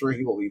 I'm sure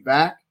he will be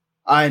back.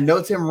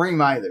 No Tim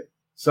Ream either.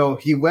 So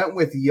he went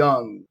with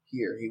Young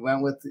here. He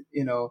went with,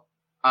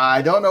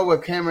 I don't know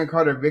what Cameron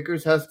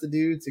Carter-Vickers has to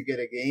do to get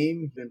a game.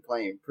 He's been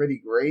playing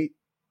pretty great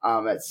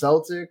at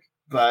Celtic.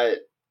 But,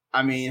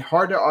 I mean,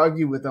 hard to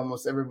argue with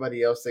almost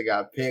everybody else that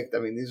got picked. I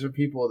mean, these are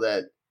people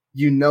that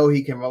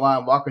he can rely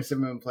on. Walker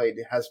Zimmerman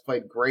has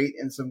played great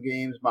in some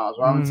games. Miles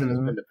Robinson has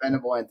been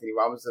dependable. Anthony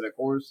Robinson, of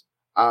course.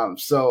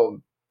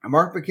 So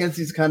Mark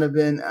McKenzie's kind of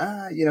been,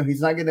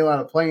 he's not getting a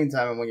lot of playing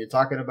time. And when you're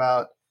talking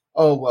about,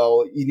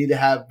 you need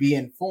to be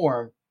in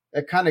form,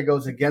 that kind of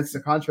goes against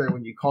the contrary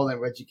when you call in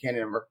Reggie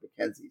Cannon and Mark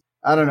McKenzie.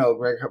 I don't know,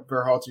 Greg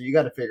Berhalter, you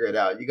got to figure it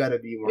out. You got to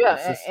be more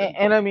consistent.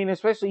 And I mean,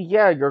 especially,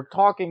 you're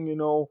talking, it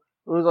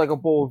was like a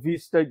Boa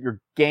Vista, your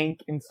Genk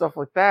and stuff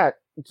like that.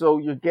 So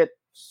you get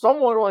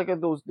somewhat like at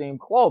those name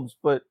clubs,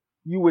 but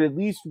you would at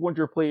least want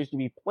your players to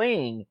be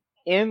playing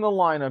in the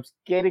lineups,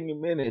 getting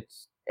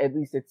minutes, at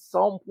least at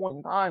some point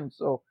in time.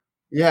 So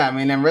yeah, I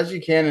mean, and Reggie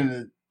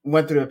Cannon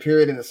went through a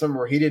period in the summer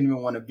where he didn't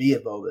even want to be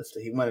at Boa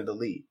Vista. He wanted to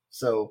leave.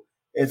 So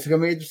it's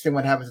going to be interesting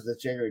what happens in the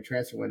January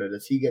transfer window.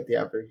 Does he get the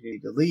opportunity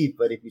to leave?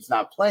 But if he's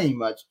not playing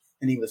much,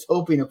 and he was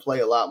hoping to play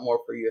a lot more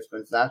for U.S.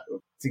 men's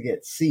national to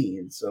get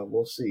seen. So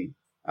we'll see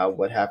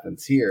what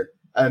happens here.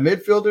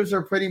 Midfielders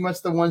are pretty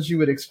much the ones you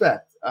would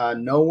expect.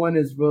 No one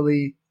is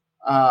really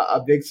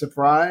a big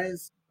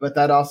surprise, but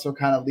that also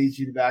kind of leads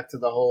you back to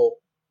the whole,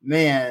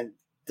 man,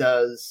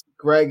 does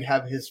Greg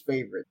have his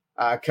favorite?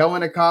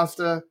 Kelvin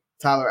Acosta,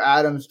 Tyler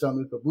Adams,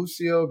 Gianluca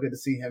Busio, good to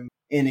see him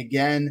in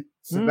again.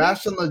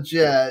 Sebastian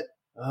Lletget,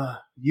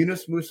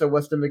 Yunus Musa,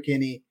 Weston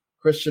McKennie,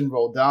 Christian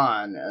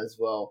Roldan as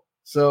well.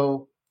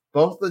 So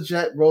both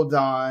Lletget,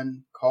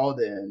 Roldan called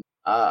in.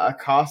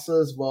 Acosta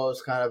as well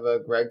is kind of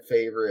a Greg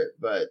favorite,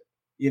 but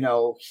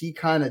he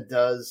kind of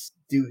does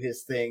do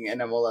his thing in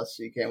MLS,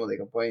 so you can't really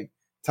complain.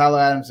 Tyler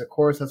Adams, of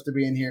course, has to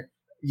be in here.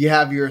 You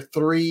have your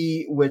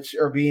 3, which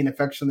are being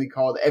affectionately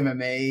called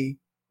MMA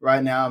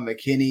right now,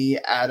 McKennie,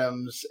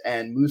 Adams,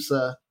 and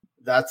Musa.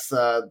 That's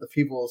the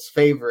people's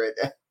favorite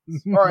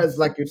as far as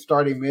like your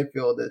starting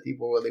midfield that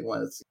people really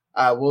want to see.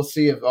 We'll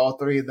see if all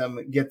 3 of them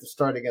get to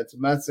start against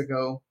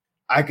Mexico.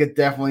 I could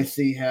definitely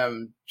see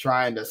him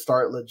trying to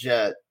start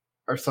Lletget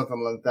or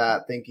something like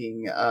that,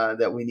 thinking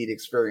that we need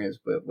experience,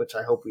 but which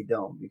I hope we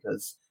don't,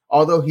 because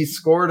although he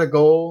scored a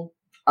goal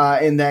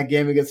in that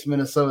game against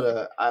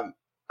Minnesota,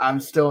 I'm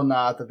still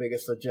not the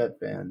biggest Lletget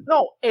fan.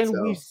 No, and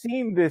we've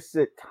seen this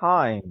at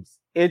times.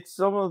 It's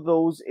some of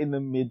those in the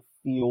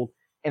midfield,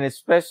 and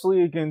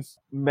especially against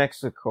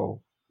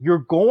Mexico.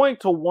 You're going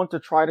to want to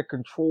try to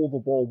control the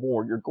ball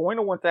more. You're going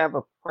to want to have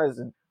a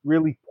presence,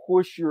 really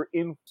push your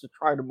in to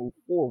try to move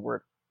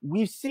forward.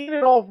 We've seen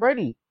it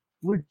already.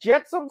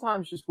 Leggett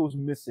sometimes just goes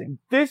missing.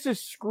 This is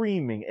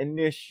screaming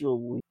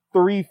initially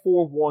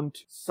 3-4-1,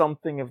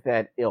 something of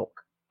that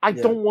ilk. I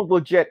don't want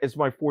Leggett as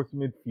my fourth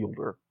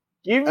midfielder.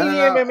 Give me the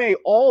MMA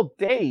all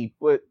day,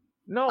 but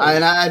no.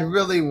 And I'd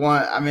really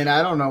want. I mean,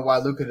 I don't know why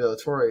Luca Del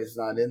Torre is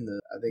not in this.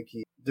 I think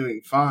he's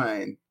doing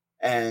fine,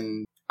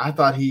 and I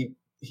thought he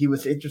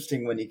was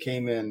interesting when he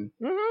came in.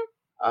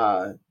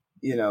 Mm-hmm.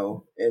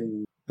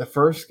 In the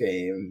first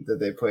game that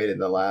they played in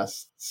the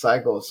last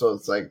cycle. So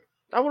it's like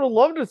I would have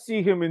loved to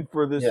see him in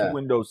for this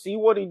window. See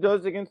what he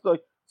does against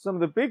some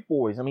of the big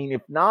boys. I mean,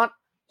 if not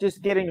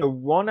just getting a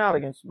run out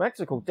against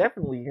Mexico,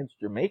 definitely against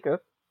Jamaica.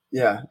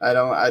 Yeah,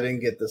 I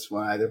didn't get this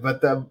one either.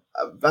 But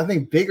I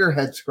think bigger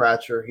head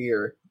scratcher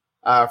here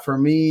for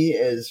me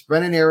is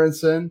Brennan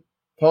Aronson,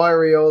 Paul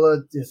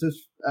Arriola,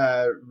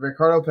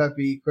 Ricardo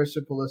Pepi,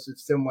 Christian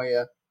Pulisic, Tim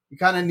Weah. You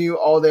kind of knew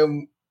all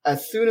them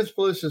as soon as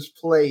Pulisic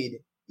played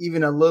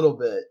even a little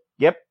bit.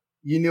 Yep,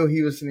 you knew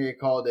he was going to get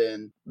called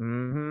in.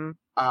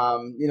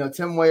 Mm-hmm.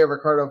 Tim Weah,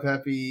 Ricardo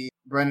Pepi,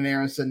 Brennan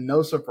Aronson,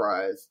 no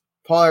surprise.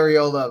 Paul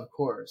Arriola, of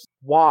course.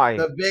 Why?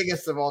 The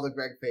biggest of all the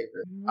Greg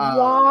favorites.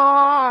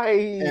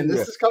 Why? And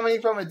this is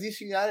coming from a DC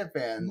United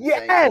fan.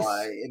 Yes!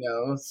 Saying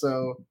why,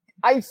 so...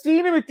 I've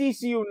seen him at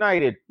DC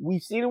United.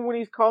 We've seen him when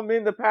he's come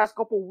in the past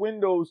couple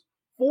windows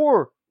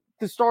for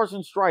the Stars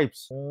and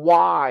Stripes.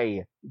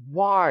 Why?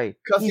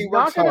 Because he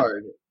works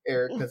hard,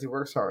 Eric. Because he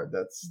works hard.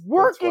 That's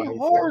working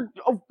hard.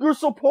 You're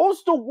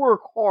supposed to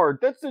work hard.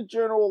 That's the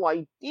general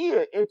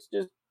idea. It's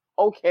just,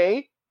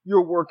 okay,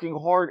 you're working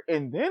hard,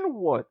 and then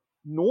what?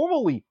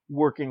 Normally,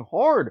 working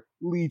hard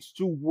leads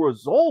to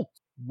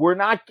results. We're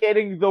not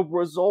getting the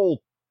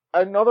result.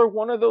 Another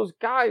one of those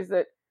guys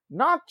that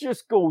not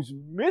just goes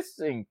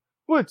missing,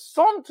 but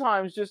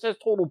sometimes just has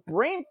total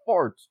brain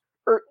farts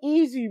or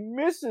easy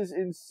misses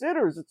in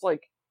sitters. It's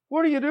like,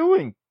 what are you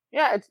doing?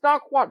 Yeah, it's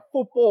not quite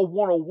football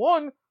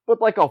 101,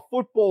 but like a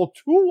football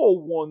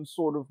 201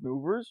 sort of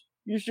maneuvers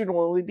you should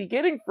normally be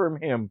getting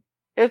from him.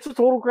 It's a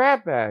total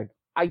grab bag.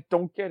 I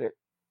don't get it.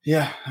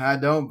 Yeah, I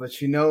don't, but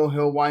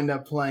he'll wind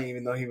up playing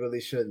even though he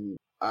really shouldn't.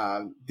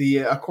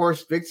 Of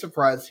course, big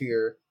surprise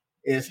here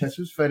is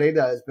Jesus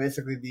Ferreira is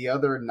basically the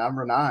other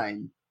number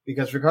 9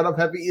 because Ricardo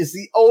Pepi is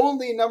the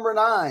only number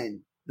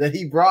 9 that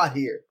he brought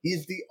here.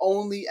 He's the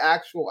only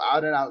actual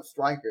out-and-out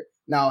striker.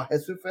 Now,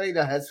 Jesus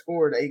Ferreira has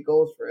scored 8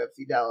 goals for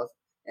FC Dallas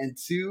and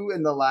 2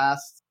 in the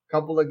last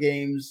couple of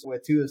games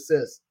with 2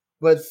 assists.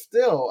 But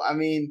still, I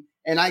mean,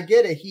 and I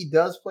get it, he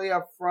does play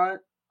up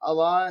front a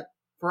lot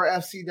for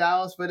FC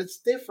Dallas, but it's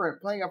different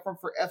playing up front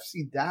for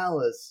FC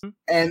Dallas.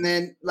 And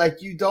then,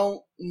 you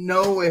don't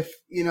know if,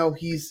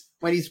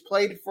 when he's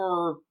played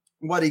for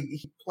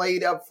he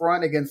played up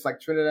front against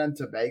Trinidad and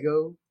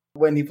Tobago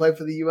when he played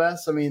for the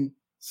US. I mean,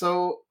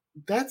 so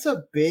that's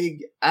a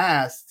big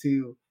ask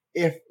to,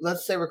 if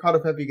let's say Ricardo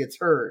Pepi gets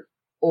hurt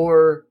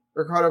or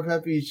Ricardo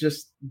Pepi is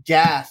just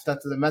gassed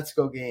after the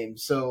Mexico game,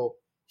 so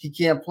he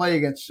can't play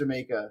against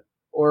Jamaica.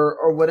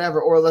 Or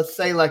whatever, or let's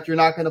say you're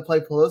not going to play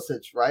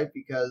Pulisic, right?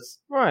 Because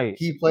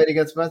he played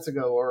against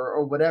Mexico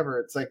or whatever.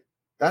 It's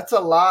that's a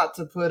lot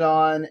to put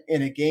on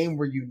in a game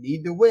where you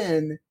need to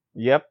win.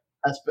 Yep.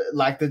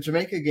 Like the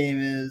Jamaica game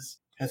is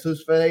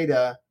Jesus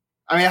Ferreira.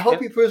 I mean, I hope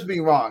he proves me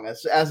wrong.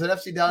 As an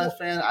FC Dallas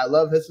fan, I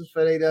love Jesus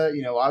Ferreira.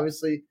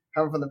 Obviously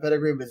coming from the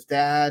pedigree of his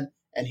dad,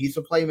 and he's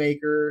a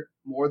playmaker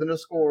more than a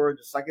scorer,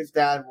 just like his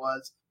dad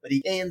was. But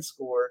he can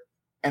score,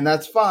 and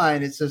that's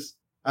fine. It's just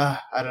I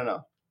don't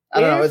know.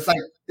 It's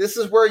this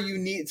is where you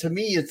need, to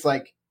me, it's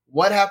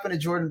what happened to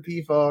Jordan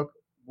P. Falk?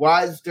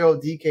 Why is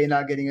Daryl DK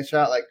not getting a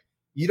shot?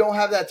 You don't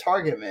have that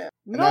target, man.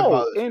 And that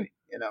bothers me,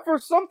 for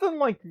something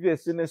like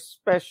this, and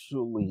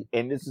especially,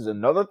 and this is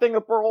another thing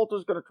that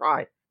Berhalter's going to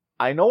try.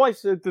 I know I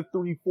said the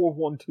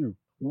 3-4-1-2.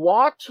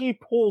 Watch he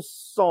pulls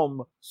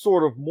some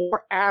sort of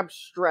more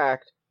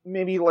abstract,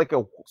 maybe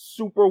a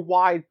super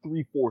wide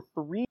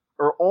 3-4-3,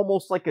 or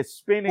almost a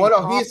spinning.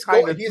 Well, no, he's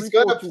going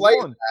to play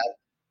that.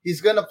 He's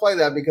going to play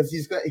that because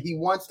he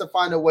wants to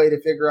find a way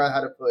to figure out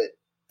how to put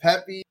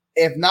Pepi,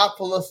 if not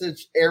Pulisic,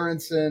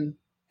 Aronson,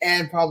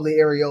 and probably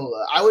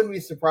Arriola. I wouldn't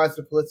be surprised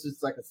if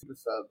Pulisic's a super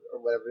sub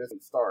or whatever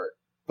doesn't start.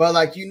 But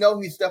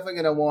he's definitely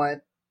going to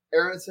want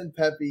Aronson,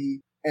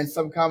 Pepi, and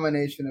some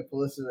combination of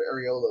Pulisic or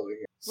Arriola over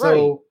here.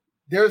 So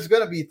there's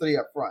going to be 3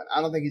 up front. I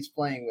don't think he's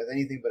playing with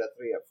anything but a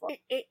 3 up front.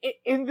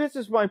 And this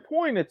is my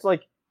point. It's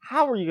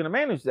how are you going to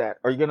manage that?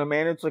 Are you going to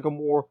manage a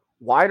more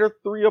wider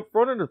 3 up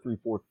front in a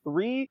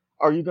 3-4-3?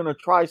 Are you going to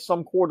try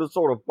some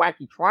sort of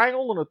wacky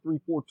triangle in a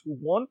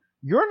 3-4-2-1?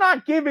 You're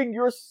not giving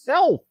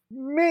yourself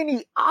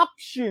many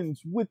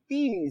options with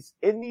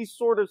in these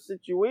sort of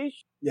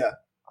situations. Yeah.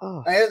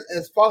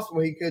 It's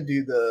possible he could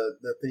do the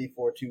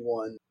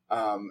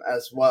 3-4-2-1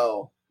 as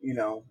well,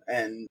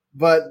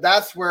 but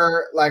that's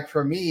where,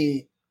 for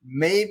me,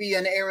 maybe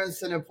an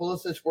Aronson and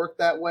Pulisic work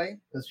that way,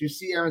 because you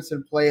see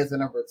Aronson play as a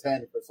number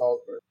 10 for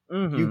Salzburg.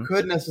 Mm-hmm. You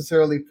could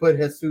necessarily put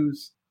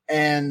Jesus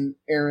and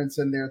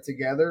Aronson there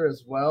together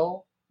as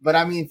well. But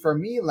I mean, for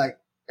me,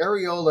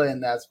 Arriola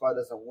in that spot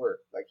doesn't work.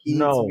 He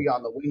needs to be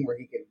on the wing where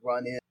he can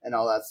run in and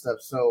all that stuff.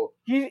 So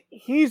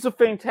he's a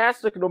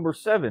fantastic number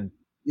 7,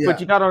 yeah, but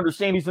you got to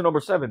understand he's a number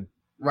 7.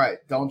 right.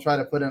 Don't try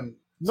to put him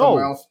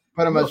somewhere else.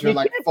 Put him as your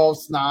like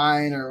false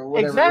 9 or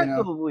whatever.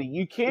 Exactly.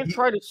 You can't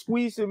try to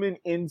squeeze him in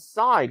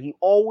inside. He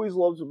always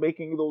loves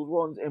making those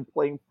runs and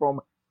playing from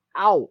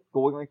out,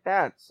 going like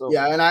that. So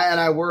yeah, and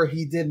I worry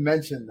he did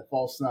mention the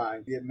false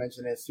 9. He did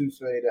mention Jesus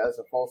Ferreira as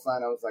a false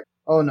 9. I was like,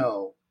 oh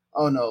no,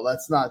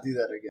 let's not do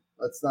that again.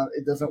 Let's not.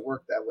 It doesn't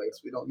work that way.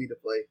 So we don't need to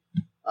play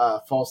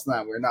false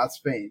 9. We're not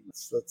Spain.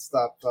 Let's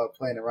stop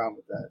playing around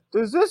with that.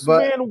 Does this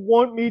man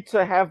want me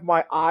to have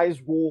my eyes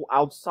roll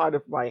outside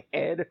of my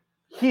head?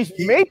 He's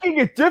making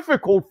it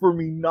difficult for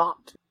me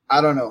not to. I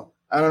don't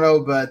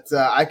know, but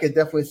I could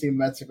definitely see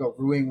Mexico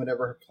ruining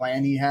whatever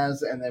plan he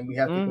has, and then we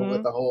have to go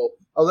with the whole,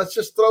 let's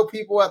just throw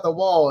people at the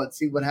wall and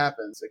see what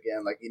happens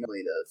again, like he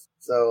normally does.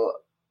 So,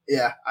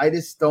 yeah, I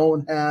just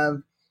don't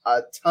have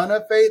a ton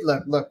of faith.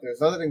 Look,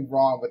 there's nothing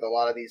wrong with a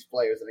lot of these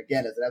players, and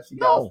again, as an FC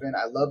Dallas fan,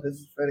 I love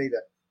his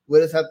Ferreira.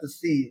 We'll just have to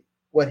see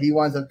what he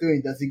winds up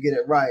doing. Does he get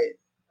it right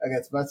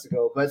against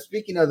Mexico? But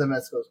speaking of the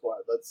Mexico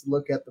squad, let's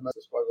look at the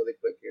Mexico squad really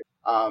quick here.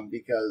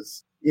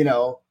 Because,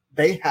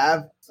 they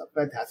have some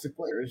fantastic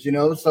players,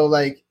 so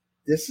like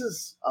this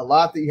is a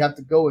lot that you have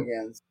to go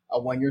against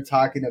when you're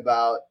talking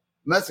about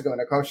Mexico.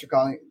 And of course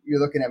you're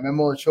looking at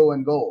Memo Ochoa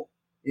in goal,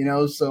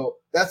 so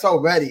that's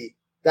already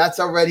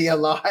a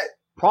lot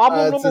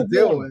to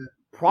deal with.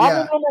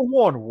 Problem number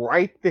 1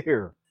 right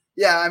there.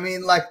 Yeah, I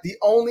mean, like the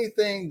only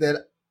thing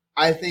that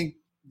I think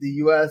the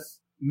U.S.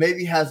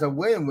 maybe has a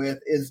win with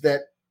is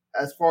that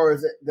as far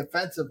as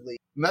defensively,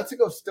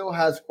 Mexico still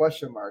has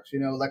question marks.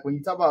 Like when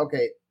you talk about,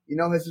 okay,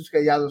 Jesus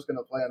Gallardo is going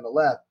to play on the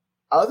left.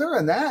 Other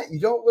than that, you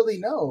don't really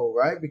know,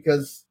 right?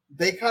 Because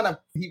he kind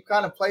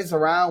of plays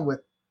around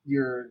with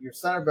your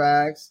center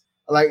backs.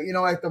 Like,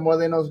 like the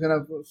Moreno is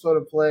going to sort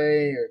of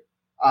play,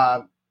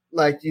 or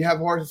like you have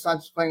Jorge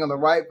Sanchez playing on the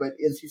right, but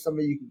is he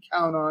somebody you can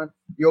count on?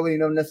 You already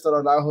know Nestor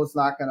Araujo's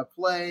not going to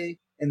play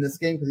in this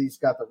game because he's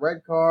got the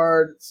red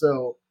card.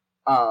 So,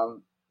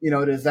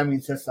 does that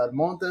mean Cesar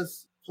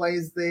Montes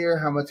plays there?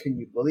 How much can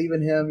you believe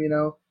in him?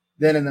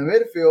 Then in the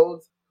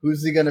midfield,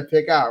 who's he going to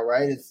pick out,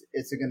 right? Is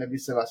it going to be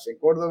Sebastian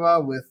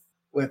Cordova with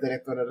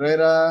Héctor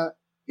Herrera?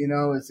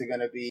 Is it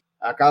going to be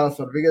Carlos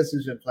Rodriguez,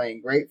 who's been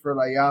playing great for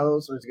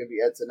Rayados, or is it going to be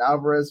Edson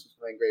Alvarez, who's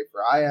playing great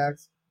for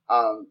Ajax?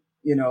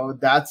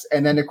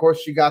 And then of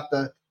course you got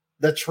the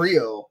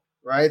trio,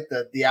 right?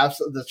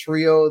 The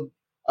trio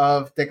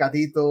of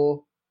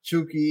Tecatito,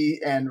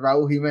 Chucky, and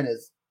Raúl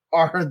Jiménez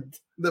are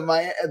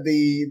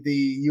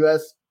the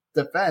U.S.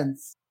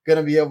 defense going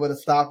to be able to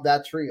stop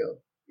that trio,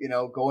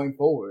 going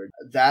forward.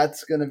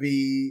 That's going to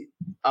be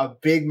a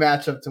big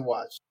matchup to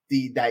watch.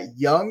 That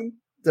young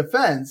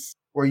defense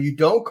where you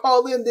don't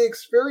call in the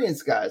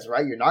experienced guys,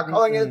 right? You're not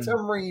calling in a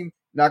Tim Ream,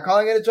 not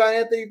calling in a John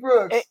Anthony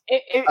Brooks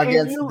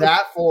against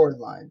that forward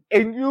line.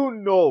 And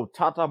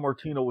Tata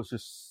Martino was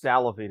just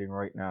salivating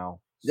right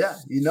now. Yeah,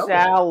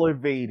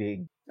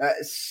 salivating.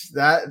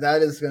 That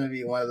is going to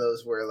be one of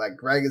those where like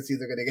Greg is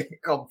either going to get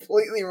it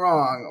completely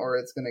wrong or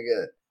it's going to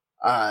get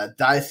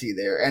dicey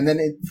there. And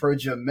then for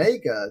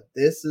Jamaica,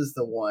 this is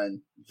the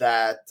one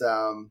that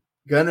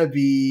gonna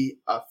be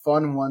a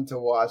fun one to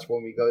watch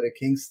when we go to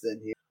Kingston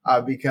here.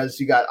 Because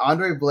you got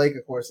Andre Blake,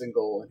 of course, in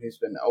goal, and who's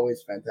been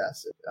always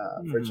fantastic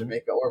for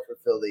Jamaica or for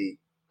Philly.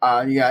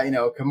 You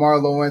got, Kamar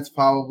Lawrence,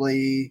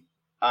 probably,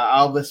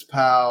 Alvis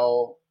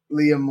Powell,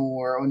 Liam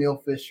Moore, O'Neal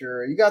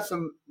Fisher. You got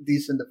some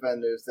decent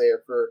defenders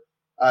there for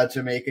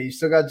Jamaica. You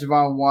still got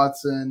Javon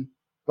Watson,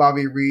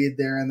 Bobby Reed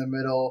there in the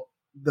middle.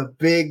 The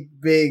big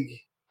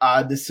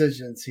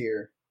decisions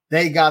here.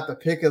 They got the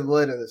pick of the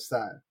litter this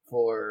time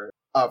for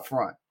up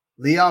front.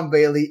 Leon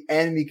Bailey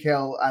and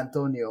Mikel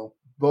Antonio,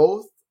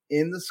 both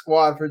in the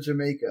squad for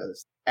Jamaica.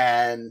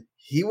 And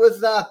he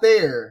was not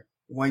there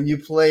when you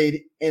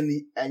played in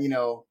the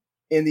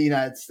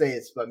United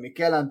States. But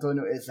Mikel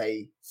Antonio is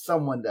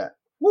someone that,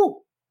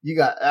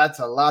 that's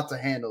a lot to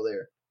handle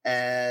there.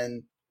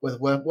 And with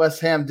what West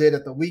Ham did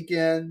at the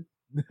weekend,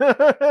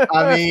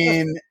 I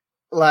mean,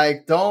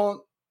 like,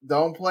 don't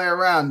play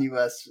around,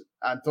 US.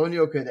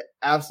 Antonio could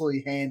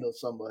absolutely handle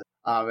somebody.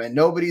 And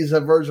nobody's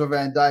a Virgil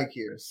van Dijk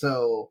here.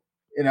 So,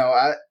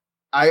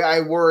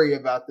 I worry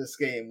about this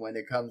game when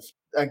it comes,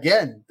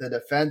 again, the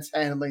defense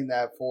handling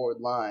that forward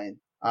line.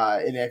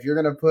 And if you're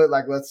going to put,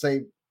 like, let's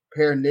say,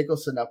 pair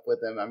Nicholson up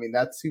with him, I mean,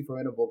 that's two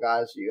formidable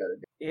guys you got to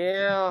do.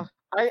 Yeah,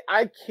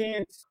 I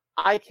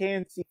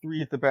can't see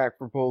 3 at the back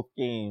for both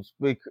games,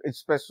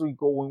 especially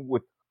going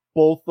with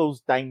both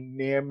those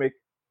dynamic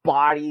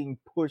bodying,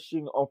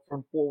 pushing up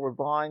from forward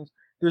lines.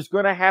 There's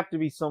going to have to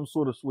be some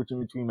sort of switch in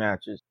between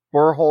matches.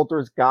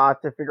 Berhalter's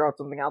got to figure out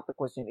something out. The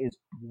question is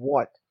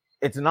what?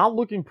 It's not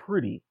looking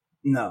pretty.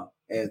 No,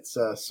 it's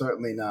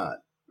certainly not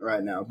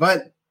right now.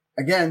 But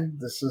again,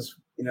 this is,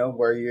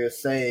 where you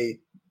say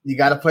you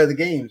got to play the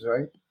games,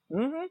 right?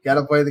 Mm-hmm. Got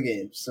to play the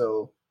games.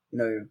 So,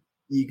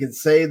 you can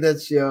say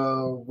that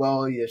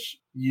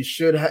you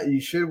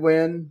should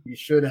win. You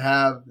should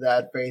have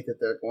that faith that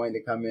they're going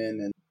to come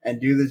in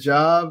and do the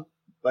job,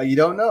 but you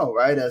don't know,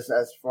 right? As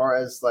far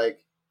as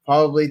like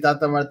Probably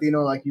Tata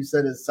Martino, like you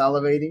said, is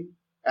salivating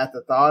at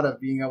the thought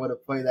of being able to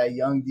play that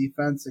young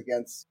defense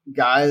against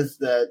guys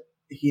that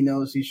he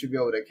knows he should be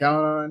able to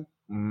count on.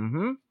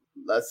 Mm-hmm.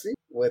 Let's see.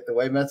 With the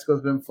way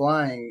Mexico's been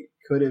flying,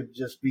 could it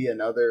just be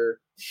another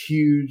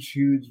huge,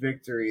 huge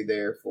victory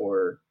there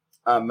for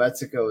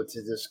Mexico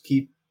to just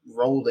keep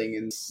rolling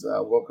in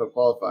World Cup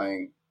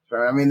qualifying?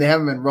 I mean, they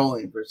haven't been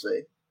rolling per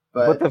se,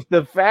 but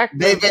the fact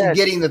they've been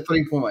getting the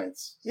 3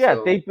 points. Yeah,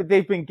 so.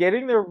 they've been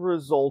getting their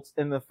results,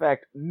 and the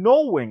fact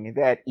knowing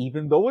that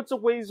even though it's a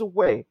ways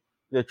away,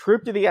 the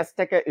trip to the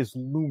Azteca is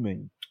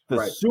looming.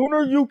 The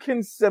sooner you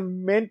can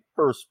cement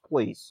first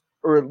place,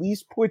 or at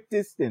least put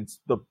distance,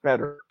 the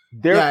better.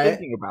 They're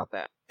thinking about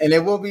that. And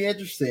it will be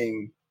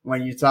interesting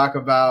when you talk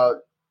about,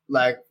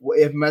 like,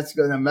 if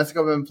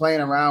Mexico been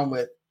playing around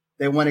with,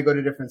 they want to go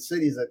to different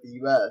cities like the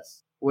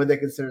U.S., would they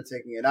consider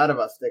taking it out of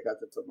Azteca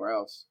to somewhere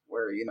else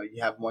where, you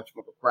have much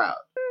more of a crowd?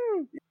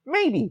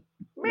 Maybe.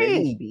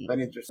 But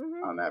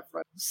interesting on that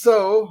front.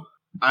 So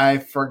I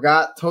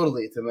forgot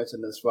totally to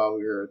mention this while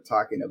we were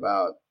talking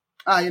about,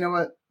 you know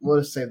what? We'll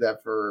just save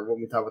that for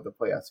when we talk about the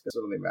playoffs, because it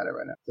doesn't really matter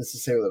right now. Just to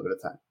save a little bit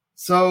of time.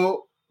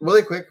 So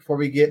really quick, before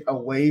we get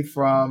away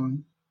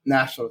from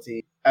national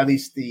team, at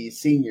least the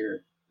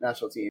senior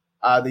national team,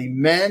 the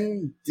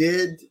men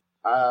did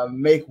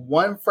make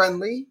one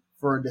friendly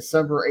for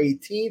December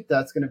 18th.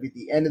 That's going to be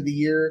the end of the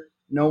year.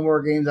 No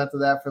more games after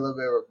that for a little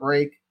bit of a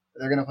break.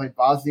 They're going to play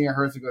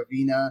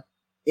Bosnia-Herzegovina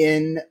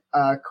in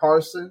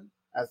Carson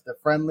as the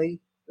friendly.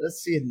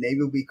 Let's see if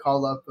maybe we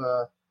call up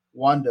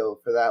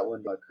Wando for that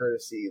one,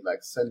 courtesy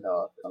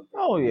send-off.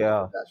 Oh,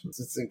 yeah.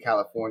 It's in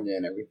California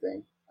and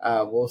everything.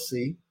 We'll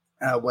see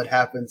what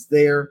happens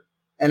there.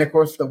 And, of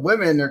course, the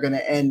women are going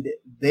to end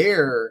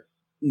their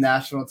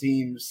national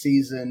team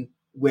season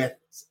with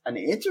an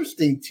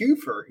interesting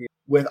twofer here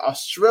with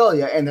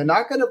Australia, and they're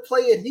not going to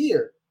play it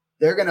here.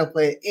 They're going to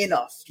play it in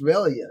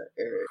Australia,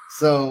 Eric.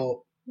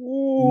 So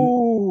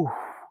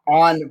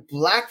on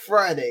Black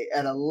Friday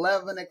at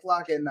 11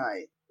 o'clock at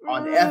night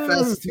on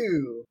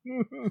FS2,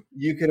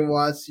 you can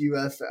watch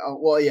USL.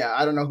 Well, yeah,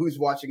 I don't know who's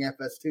watching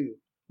FS2.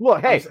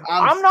 Look, hey,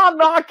 I'm not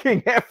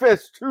knocking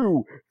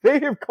FS2. They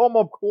have come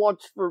up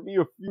clutch for me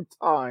a few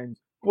times,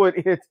 but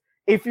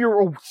if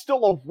you're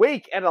still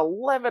awake at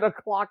 11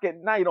 o'clock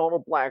at night on a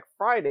Black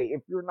Friday,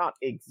 if you're not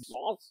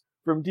exhausted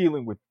from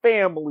dealing with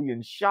family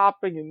and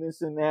shopping and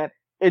this and that,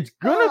 it's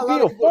gonna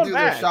be a fun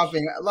match.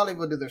 A lot of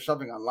people do their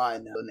shopping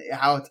online now, and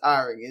how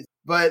tiring it is.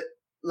 But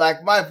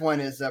my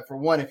point is that, for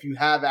one, if you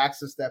have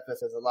access to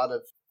FS, a lot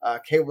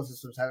of cable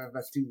systems have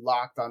FS2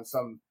 locked on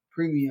some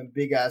premium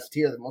big ass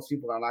tier that most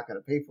people are not going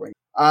to pay for.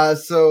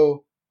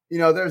 So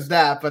there's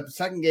that. But the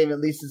second game at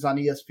least is on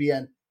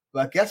ESPN.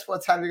 But guess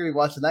what time you're going to be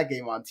watching that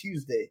game on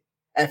Tuesday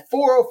at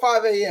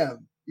 4:05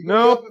 a.m. You can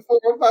go up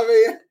at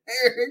 4:05 a.m.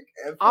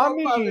 Eric. I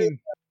mean,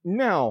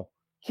 now,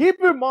 keep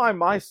in mind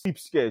my sleep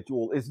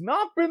schedule has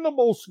not been the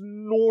most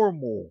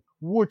normal,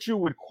 what you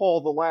would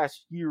call the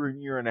last year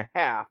and a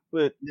half.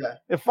 But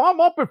if I'm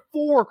up at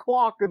 4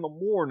 o'clock in the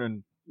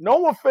morning,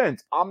 no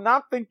offense, I'm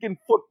not thinking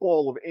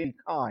football of any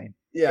kind.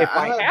 Yeah, if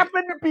I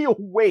happen to be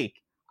awake,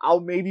 I'll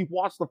maybe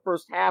watch the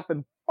first half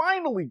and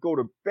finally go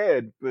to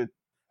bed. But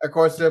of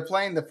course, they're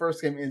playing the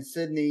first game in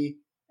Sydney,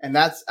 and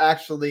that's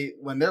actually,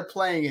 when they're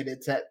playing it,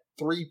 it's at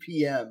 3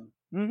 p.m.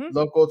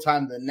 Local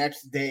time the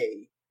next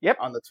day. Yep.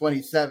 On the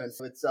 27th,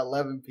 so it's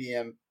 11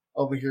 p.m.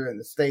 over here in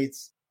the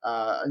States,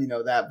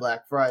 that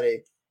Black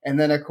Friday. And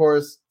then, of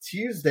course,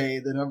 Tuesday,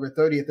 the November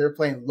 30th, they're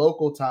playing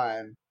local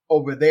time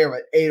over there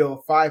at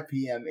 8:05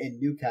 p.m. in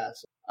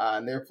Newcastle.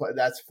 And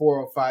that's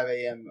 4:05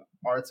 a.m.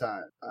 our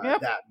time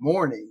that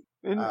morning.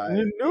 In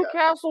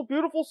Newcastle,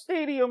 beautiful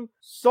stadium,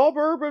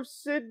 suburb of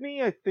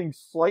Sydney, I think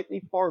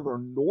slightly farther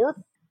north.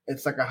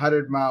 It's like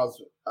 100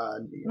 miles.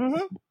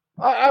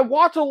 I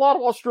watch a lot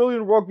of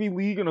Australian rugby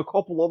league and a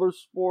couple other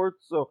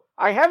sports, so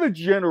I have a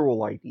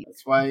general idea.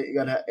 That's why you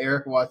gotta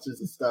Eric watches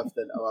the stuff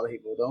that a lot of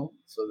people don't,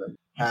 so that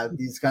have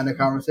these kind of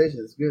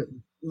conversations. Good.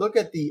 Look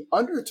at the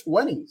under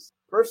 20s.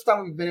 First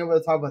time we've been able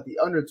to talk about the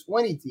under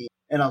 20 team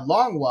in a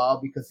long while,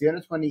 because the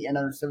under 20 and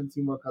under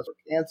 17 World Cups were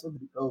canceled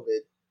due to COVID,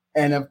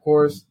 and of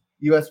course,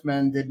 U.S.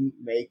 men didn't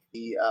make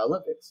the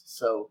Olympics.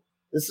 So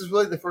this is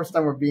really the first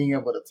time we're being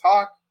able to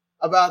talk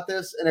about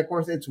this, and of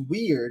course, it's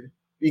weird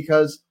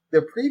because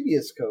the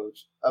previous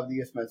coach of the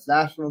U.S. men's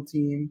national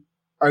team,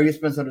 or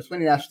U.S. men's under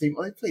 20 national team,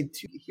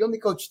 he only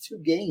coached 2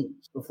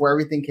 games before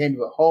everything came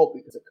to a halt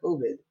because of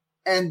COVID.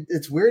 And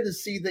it's weird to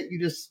see that you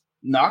just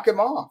knock him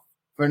off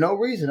for no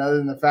reason other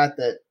than the fact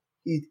that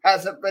he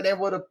hasn't been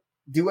able to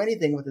do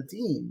anything with the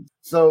team.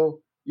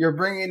 So you're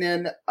bringing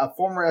in a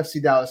former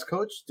FC Dallas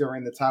coach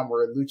during the time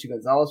where Luchi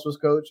Gonzalez was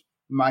coach,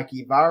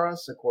 Mikey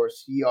Varas. Of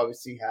course, he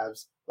obviously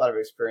has a lot of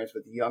experience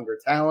with younger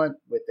talent.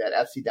 With that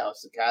FC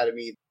Dallas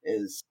Academy,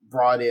 is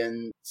brought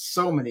in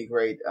so many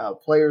great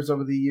players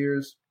over the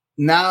years.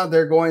 Now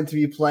they're going to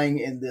be playing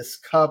in this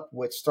cup,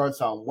 which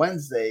starts on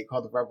Wednesday,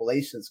 called the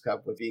Revelations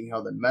Cup, which is being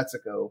held in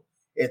Mexico.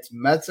 It's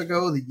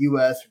Mexico, the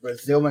U.S.,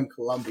 Brazil, and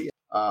Colombia,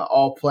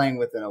 all playing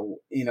within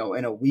in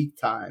a week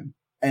time.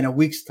 in a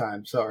week's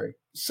time. Sorry,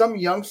 some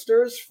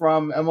youngsters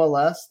from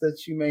MLS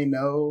that you may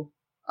know.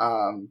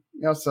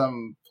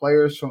 Some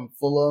players from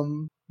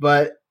Fulham,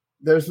 but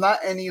there's not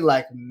any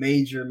like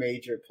major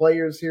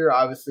players here.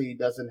 Obviously, it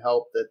doesn't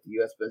help that the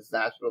U.S. men's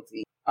national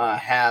team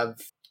have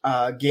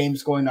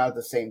games going on at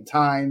the same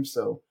time.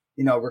 So,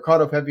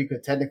 Ricardo Pepi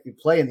could technically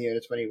play in the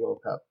Under-20 World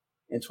Cup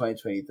in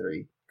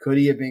 2023. Could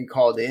he have been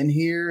called in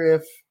here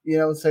if,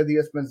 say the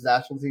U.S. men's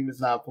national team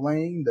is not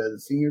playing, the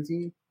senior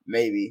team?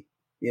 Maybe,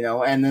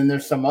 and then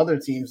there's some other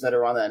teams that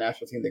are on that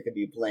national team that could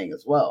be playing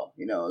as well,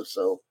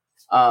 so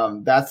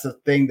that's the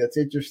thing that's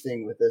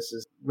interesting with this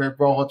is Red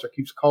Berhalter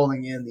keeps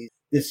calling in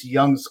this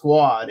young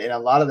squad, and a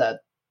lot of that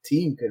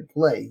team could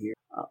play here.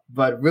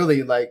 But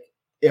really, like,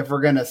 if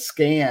we're going to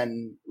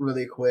scan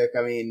really quick,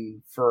 I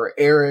mean, for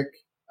Eric,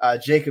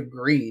 Jacob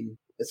Green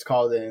is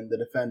called in, the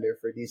defender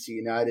for DC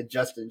United.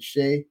 Justin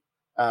Shea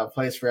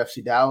plays for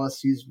FC Dallas.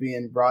 He's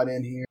being brought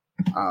in here.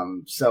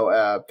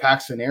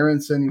 Paxton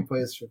Aronson, who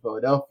plays for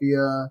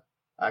Philadelphia.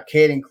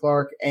 Caden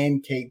Clark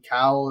and Kate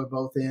Cowell are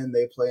both in.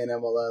 They play in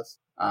MLS.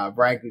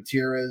 Brian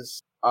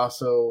Gutierrez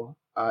also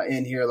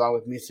in here along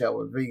with Misael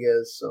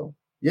Rodriguez. So,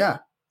 yeah,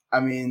 I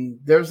mean,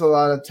 there's a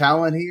lot of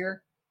talent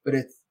here, but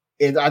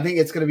I think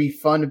it's going to be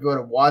fun to be able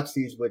to watch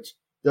these, which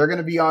they're going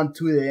to be on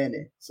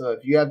TUDN. So if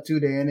you have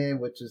TUDN,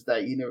 which is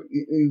that,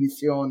 you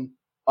see on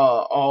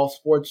All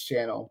Sports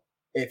Channel,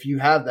 if you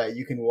have that,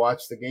 you can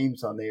watch the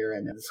games on there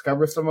and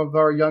discover some of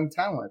our young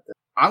talent.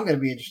 I'm going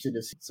to be interested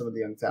to see some of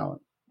the young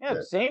talent. Yeah,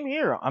 same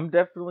here. I'm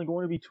definitely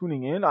going to be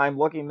tuning in. I'm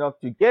lucky enough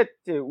to get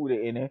to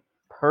UDN.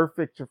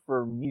 Perfect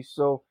for me.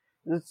 So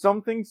there's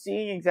something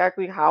seeing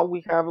exactly how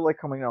we have it like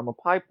coming down the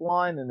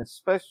pipeline, and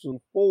especially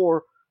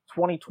for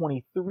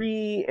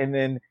 2023, and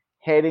then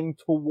heading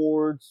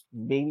towards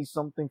maybe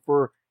something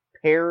for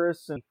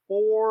Paris and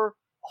for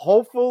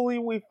hopefully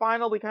we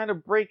finally kind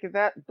of break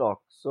that duck.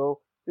 So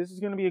this is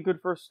going to be a good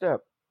first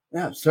step.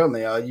 Yeah,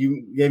 certainly.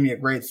 You gave me a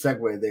great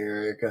segue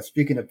there, Eric.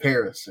 Speaking of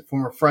Paris, a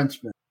former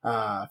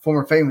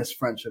famous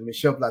Frenchman,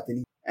 Michel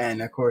Platini,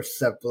 and of course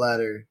Sepp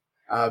Blatter,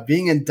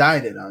 being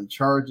indicted on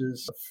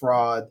charges of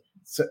fraud,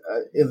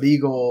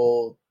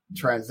 illegal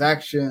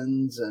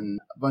transactions, and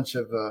a bunch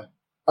of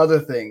other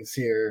things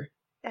here.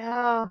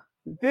 Yeah,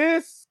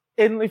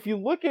 and if you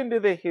look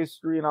into the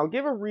history, and I'll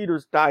give a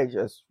Reader's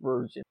Digest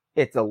version,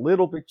 it's a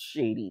little bit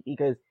shady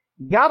because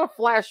you got a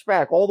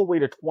flashback all the way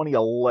to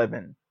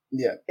 2011.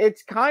 Yeah.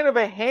 It's kind of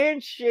a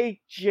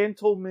handshake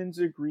gentleman's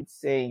agreement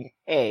saying,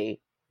 hey,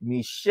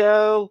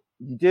 Michel,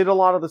 you did a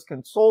lot of this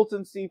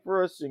consultancy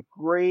for us, and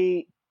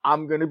great.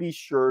 I'm going to be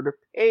sure to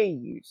pay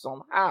you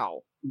somehow.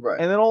 Right.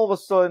 And then all of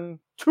a sudden,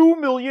 2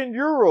 million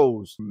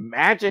euros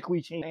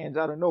magically change hands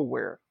out of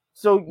nowhere.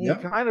 So you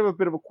kind of a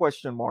bit of a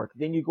question mark.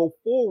 Then you go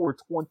forward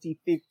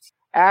 2015,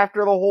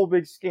 after the whole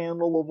big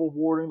scandal of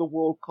awarding the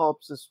World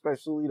Cups,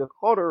 especially to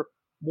Qatar,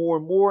 more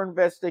and more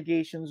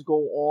investigations go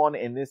on,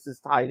 and this is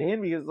tied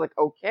in because, like,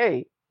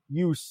 okay,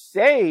 you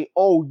say,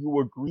 oh, you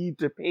agreed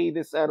to pay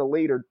this at a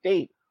later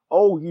date.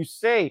 Oh, you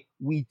say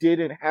we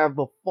didn't have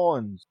the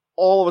funds.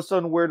 All of a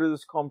sudden, where did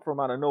this come from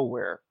out of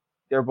nowhere?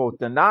 They're both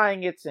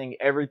denying it, saying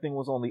everything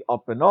was on the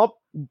up and up,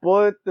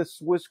 but the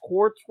Swiss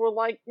courts were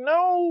like,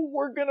 no,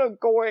 we're going to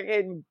go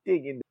ahead and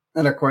dig in.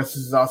 And of course,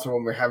 this is also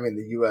when we're having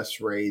the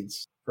U.S.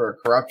 raids for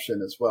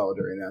corruption as well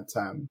during that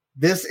time.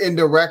 This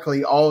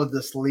indirectly, all of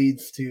this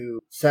leads to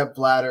Sepp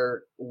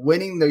Blatter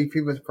winning the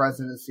previous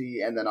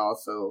presidency and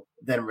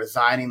then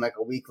resigning like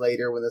a week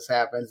later when this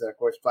happens. And of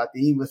course,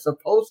 Platini was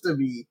supposed to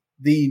be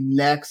the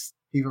next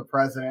FIFA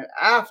president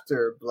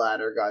after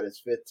Blatter got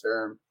his 5th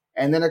term.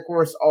 And then, of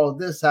course, all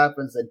this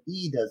happens and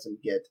he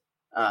doesn't get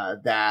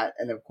that.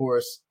 And, of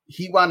course,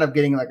 he wound up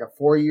getting like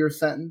a 4-year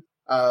sentence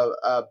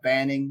of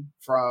banning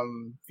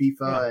from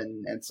FIFA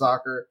and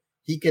soccer.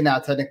 He can now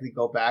technically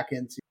go back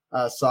into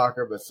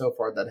soccer, but so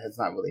far that has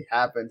not really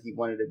happened. He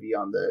wanted to be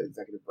on the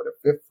executive board of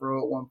 5th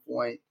row at one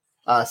point.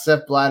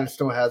 Sepp Blatter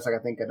still has, I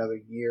think, another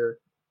year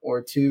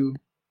or two.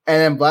 And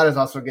then Blatter's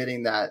also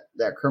getting that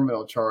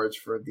criminal charge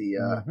for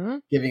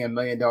the giving $1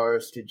 million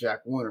to Jack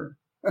Warner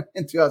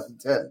in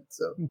 2010.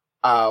 So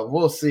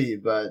we'll see,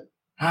 but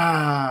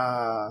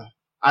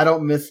I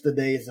don't miss the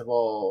days of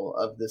all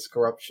of this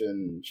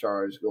corruption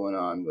charge going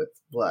on with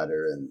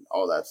Blatter and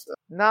all that stuff.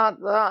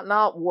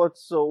 Not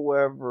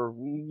whatsoever.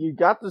 You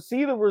got to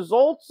see the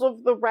results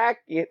of the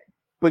racket,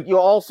 but you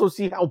also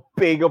see how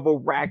big of a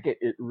racket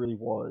it really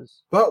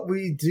was. But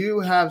we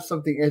do have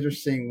something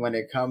interesting when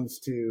it comes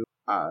to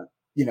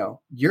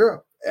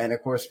Europe. And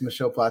of course,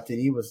 Michel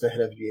Platini was the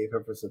head of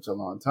UEFA for such a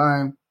long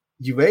time.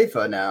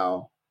 UEFA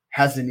now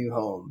has a new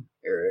home,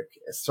 Eric,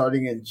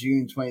 starting in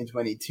June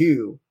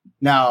 2022.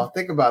 Now,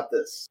 think about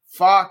this.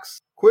 Fox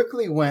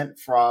quickly went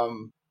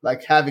from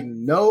like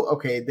having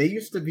they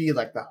used to be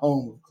like the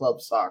home of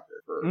club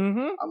soccer for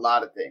a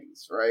lot of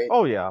things, right?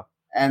 Oh, yeah.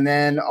 And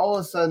then all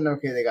of a sudden,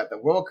 they got the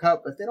World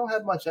Cup, but they don't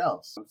have much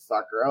else. Some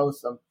soccer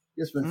else, some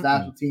just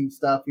national team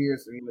stuff here,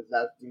 some women's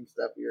national team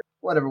stuff here,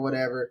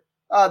 whatever.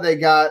 They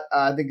got,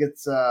 I think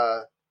it's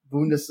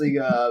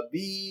Bundesliga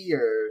B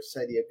or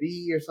Serie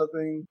B or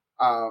something.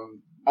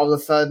 all of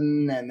a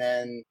sudden,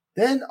 and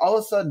then all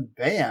of a sudden,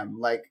 bam!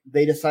 Like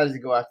they decided to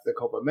go after the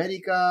Copa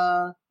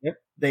America. Yep.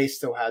 They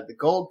still had the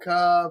Gold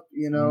Cup,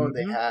 they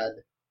Mhm. had,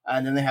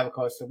 and then they have, of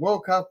course, the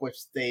World Cup, which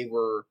they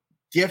were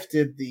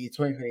gifted the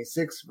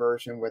 2026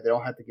 version where they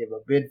don't have to give a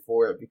bid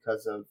for it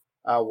because of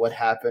what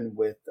happened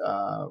with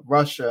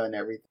Russia and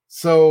everything.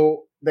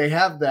 So they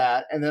have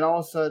that, and then all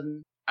of a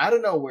sudden, out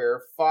of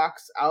nowhere,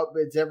 Fox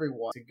outbids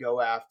everyone to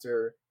go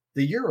after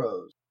the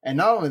Euros. And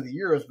not only the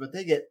Euros, but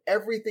they get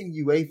everything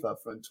UEFA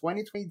from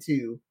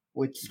 2022,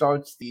 which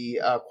starts the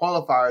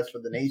qualifiers for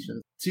the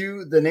nations,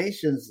 to the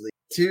Nations League,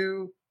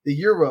 to the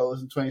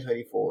Euros in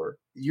 2024,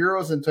 the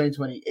Euros in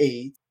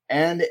 2028,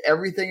 and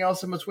everything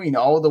else in between.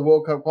 All the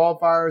World Cup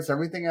qualifiers,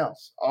 everything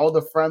else. All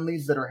the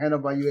friendlies that are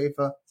handled by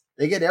UEFA,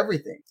 they get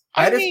everything.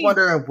 I just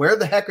wonder, where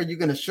the heck are you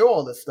going to show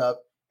all this stuff?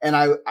 And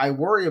I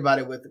worry about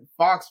it with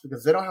Fox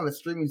because they don't have a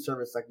streaming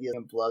service like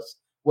ESPN Plus,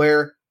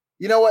 where,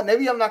 you know what,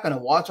 maybe I'm not going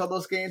to watch all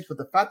those games, but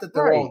the fact that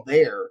they're all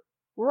there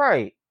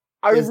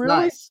is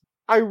nice.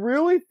 I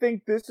really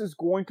think this is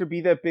going to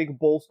be that big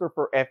bolster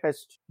for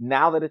FS2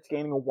 now that it's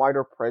gaining a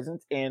wider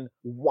presence. And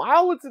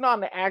while it's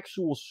not an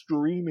actual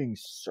streaming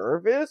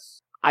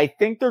service, I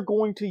think they're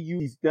going to use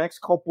these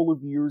next couple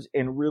of years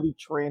and really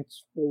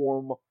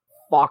transform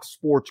Fox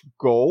Sports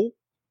Go.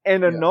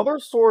 And another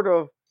sort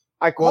of,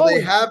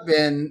 they have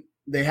been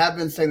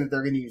saying that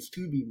they're going to use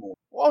Tubi more.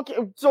 Okay,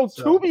 so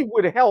Tubi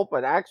would help,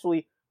 but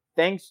actually,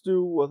 thanks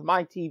to with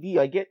my TV,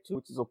 I get to,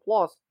 which is a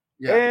plus.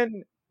 Yeah.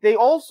 And they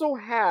also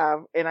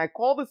have, and I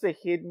call this a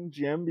hidden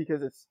gem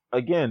because it's,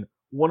 again,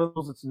 one of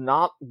those that's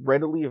not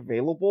readily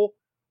available,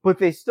 but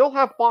they still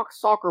have Fox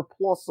Soccer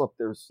Plus up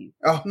there, Steve.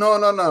 Oh, no.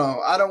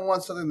 I don't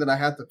want something that I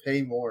have to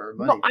pay more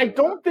money for. I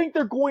don't think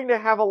they're going to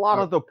have a lot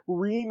of the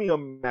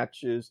premium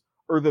matches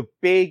or the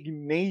big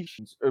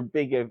nations or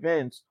big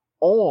events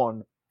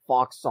on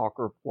Fox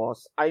Soccer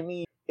Plus. I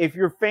mean, if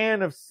you're a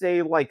fan of,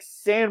 say, like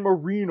San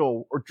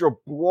Marino or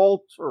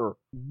Gibraltar,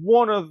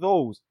 one of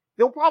those,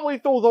 they'll probably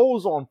throw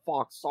those on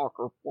Fox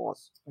Soccer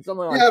Plus.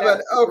 Something like that.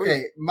 But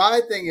okay, my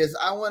thing is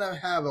I want to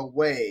have a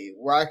way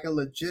where I can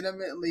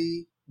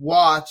legitimately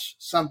watch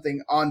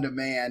something on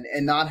demand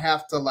and not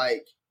have to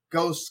like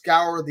go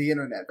scour the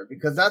internet,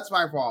 because that's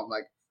my problem.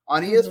 Like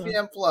on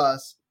ESPN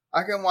Plus,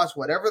 I can watch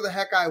whatever the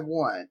heck I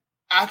want.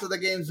 After the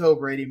game's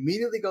over, it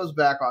immediately goes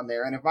back on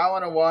there. And if I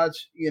want to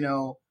watch,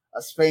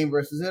 a Spain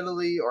versus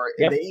Italy or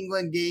the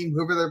England game,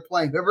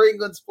 whoever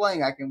England's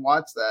playing, I can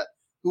watch that.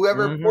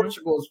 Whoever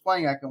Portugal is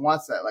playing, I can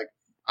watch that. Like,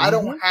 I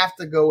don't have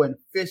to go and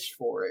fish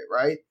for it,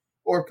 right?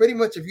 Or pretty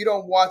much if you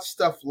don't watch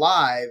stuff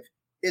live,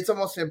 it's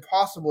almost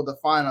impossible to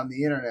find on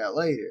the internet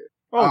later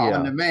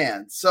on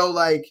demand. So,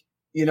 like,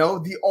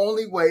 the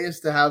only way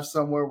is to have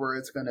somewhere where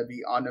it's going to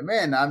be on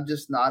demand. I'm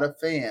just not a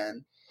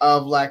fan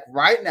of, like,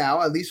 right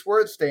now, at least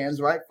where it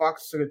stands, right?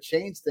 Fox sort of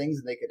changed things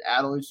and they could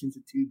add all these things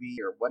to Tubi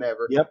or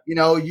whatever. Yep.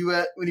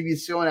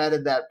 Univision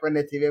added that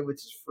Prende TV, which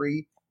is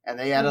free, and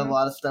they added a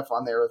lot of stuff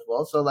on there as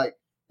well. So, like,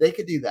 they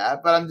could do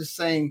that, but I'm just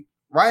saying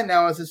right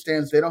now as it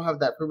stands, they don't have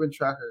that proven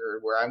track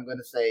record where I'm going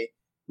to say,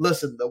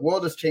 listen, the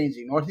world is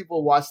changing. More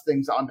people watch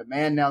things on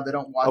demand now. They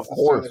don't watch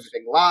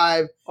everything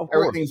live.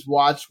 Everything's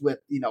watched with,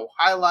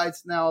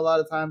 highlights now a lot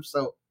of times.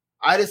 So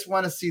I just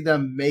want to see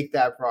them make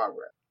that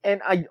progress.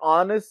 And I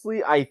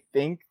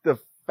think the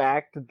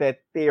fact that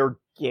they are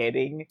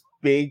getting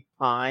big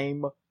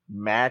time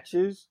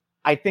matches,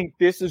 I think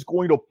this is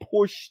going to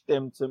push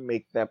them to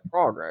make that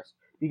progress.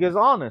 Because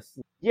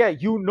honestly,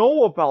 you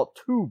know about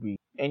Tubi,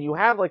 and you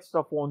have like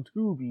stuff on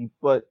Tubi,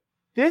 but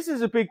this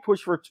is a big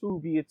push for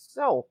Tubi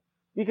itself.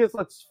 Because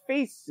let's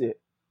face it,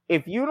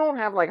 if you don't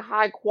have like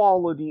high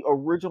quality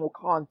original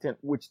content,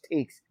 which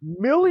takes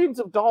millions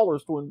of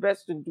dollars to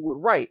invest into it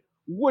right,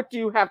 what do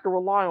you have to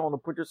rely on to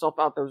put yourself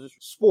out there as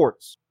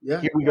sports?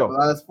 Yeah, here we go. A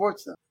lot of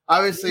sports stuff.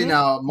 Obviously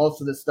now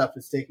most of this stuff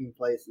is taking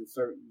place in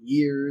certain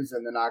years,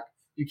 and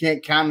you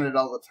can't count it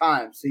all the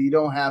time. So you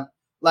don't have,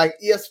 like,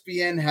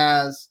 ESPN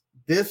has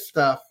this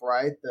stuff,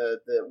 right? The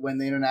when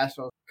the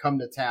internationals come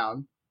to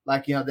town,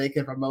 like, they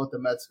can promote the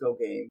Mexico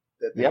game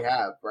that they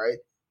have, right?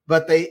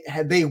 But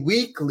they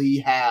weekly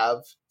have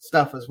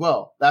stuff as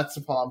well. That's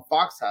the problem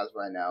Fox has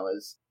right now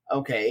is,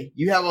 okay,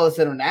 you have all this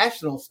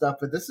international stuff,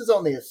 but this is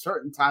only at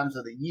certain times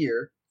of the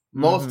year,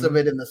 most of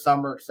it in the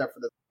summer except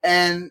for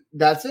and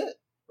that's it,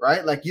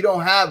 right? Like, you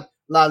don't have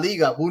La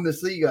Liga,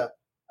 Bundesliga,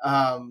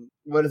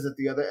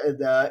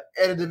 the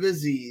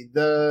Eredivisie,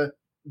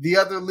 the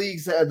other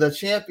leagues, the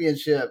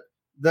championship,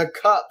 the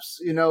cups,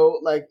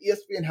 like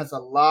ESPN has a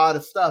lot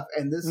of stuff.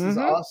 And this is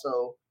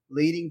also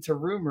leading to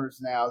rumors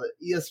now that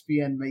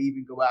ESPN may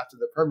even go after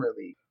the Premier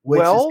League,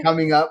 which is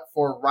coming up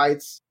for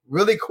rights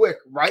really quick.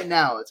 Right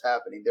now it's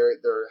happening. They're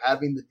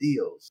having the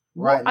deals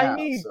right now. I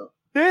mean,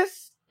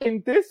 this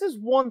is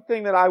one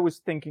thing that I was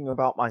thinking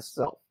about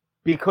myself,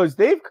 because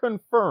they've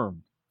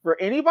confirmed for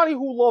anybody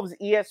who loves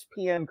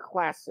ESPN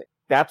Classic,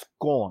 that's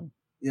gone.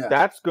 Yeah.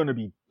 That's going to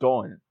be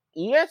done.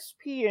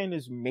 ESPN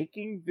is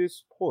making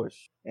this push,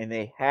 and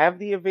they have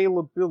the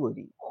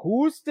availability.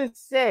 Who's to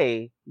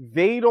say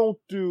they don't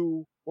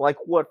do like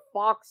what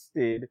Fox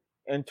did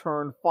and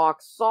turned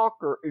Fox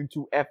Soccer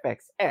into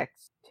FXX,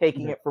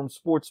 taking it from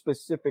sports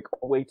specific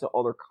away to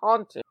other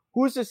content.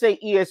 Who's to say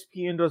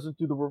ESPN doesn't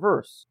do the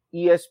reverse?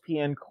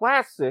 ESPN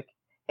Classic,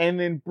 and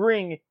then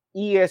bring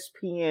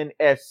ESPN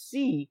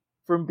FC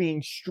from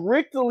being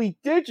strictly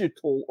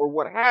digital or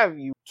what have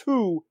you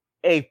to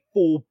a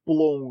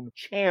full-blown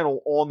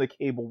channel on the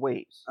cable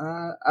waves.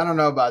 I don't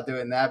know about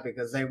doing that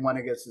because they want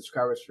to get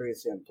subscribers for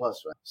ESPN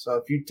Plus, right? So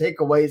if you take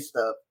away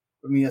stuff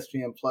from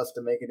ESPN Plus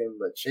to make it into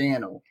a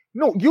channel.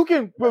 No, you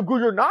can, but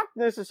you're not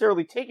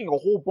necessarily taking a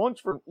whole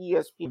bunch from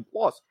ESPN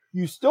Plus.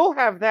 You still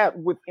have that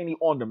with any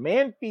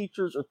on-demand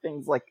features or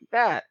things like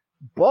that.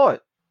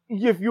 But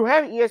if you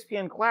have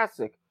ESPN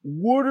Classic,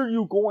 what are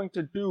you going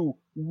to do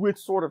with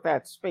sort of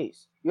that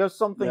space? You have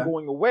something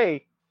going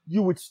away.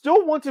 You would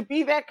still want to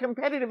be that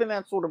competitive in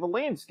that sort of a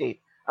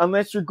landscape,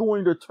 unless you're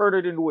going to turn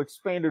it into an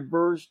expanded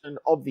version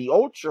of the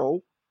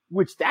Ocho,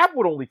 which that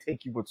would only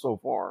take you but so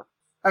far.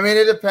 I mean,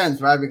 it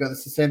depends, right? Because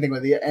it's the same thing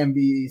with the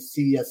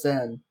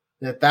NBCSN,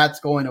 that's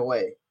going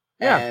away.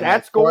 Yeah, and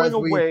that's going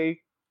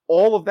away.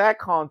 All of that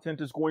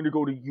content is going to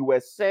go to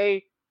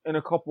USA and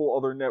a couple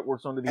other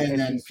networks under the NBC. And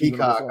then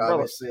Peacock,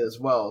 obviously, as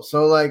well.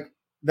 So, like,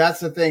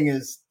 that's the thing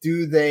is,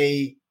 do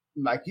they,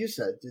 like you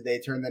said, do they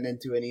turn that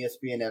into an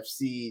ESPN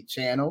FC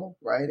channel,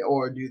 right?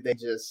 Or do they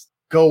just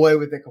go away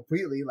with it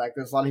completely? Like,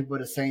 there's a lot of people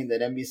that are saying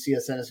that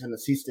NBCSN is going to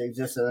cease to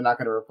exist and they're not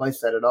going to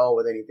replace that at all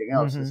with anything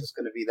else. It's just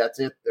going to be, that's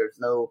it. There's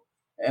no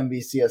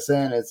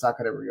NBCSN. It's not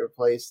going to be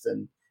replaced.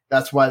 And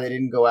that's why they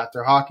didn't go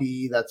after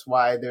hockey. That's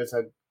why there's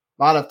a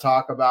lot of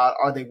talk about,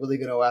 are they really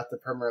going to go after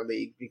Premier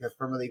League? Because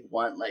Premier League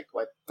want like,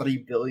 what,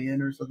 $3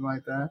 billion or something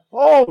like that?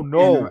 Oh,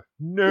 no.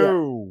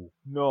 No.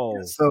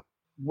 Yeah, so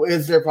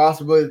is there a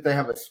possibility that they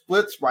have a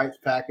splits rights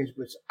package,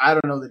 which I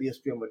don't know that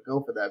ESPN would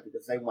go for that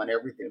because they want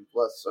everything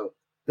plus. So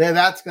then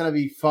that's going to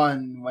be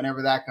fun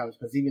whenever that comes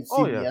because even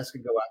CBS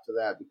could go after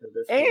that because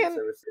there's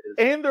services.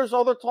 And there's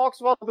other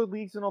talks about other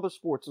leagues and other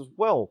sports as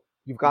well.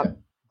 You've got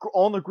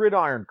on the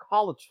gridiron,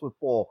 college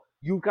football.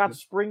 You've got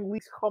spring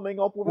leagues coming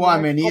up. Well, I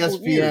mean,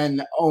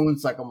 ESPN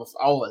owns like almost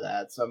all of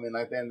that. So I mean,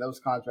 like then those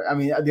contracts. I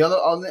mean,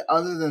 the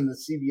other than the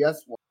CBS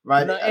one,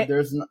 right?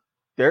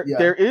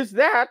 There is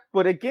that,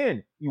 but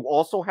again, you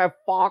also have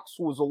Fox,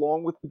 who is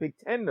along with the Big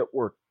Ten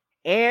Network,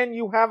 and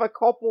you have a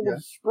couple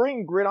of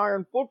spring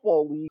gridiron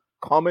football leagues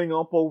coming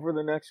up over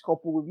the next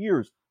couple of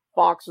years.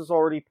 Fox has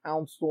already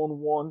pounced on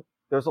one.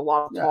 There's a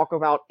lot of talk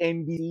about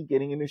NBC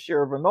getting in a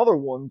share of another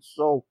one.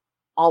 So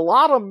a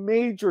lot of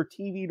major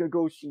TV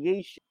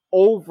negotiation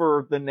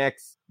over the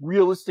next,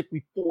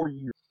 realistically, 4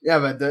 years. Yeah,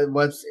 but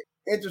what's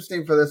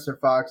interesting for this for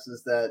Fox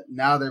is that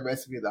now they're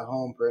basically the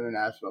home for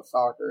international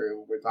soccer.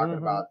 We're talking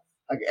about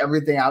like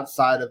everything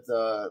outside of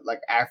the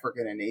like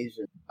African and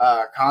Asian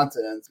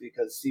continents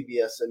because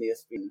CBS and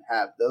ESPN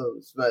have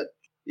those. But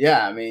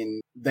yeah, I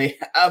mean, they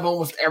have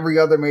almost every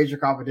other major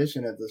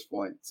competition at this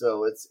point.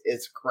 So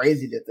it's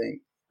crazy to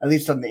think, at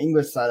least on the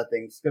English side of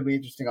things. It's going to be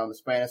interesting on the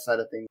Spanish side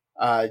of things.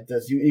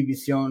 Does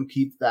Univision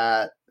keep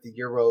that, the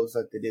Euros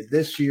like they did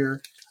this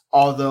year?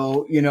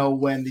 Although, you know,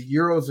 when the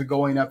Euros are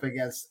going up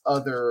against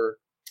other,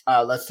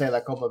 let's say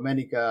like Copa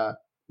America,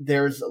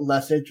 there's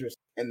less interest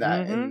in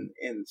that in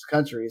this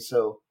country.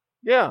 So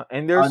yeah,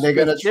 and they're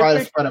going to try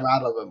to spread them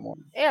out a little bit more.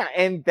 Yeah,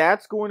 and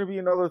that's going to be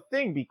another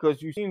thing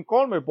because you see in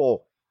CONMEBOL,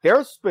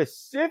 they're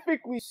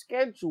specifically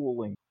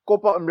scheduling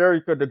Copa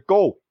America to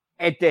go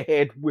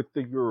head-to-head with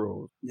the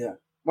Euros. Yeah.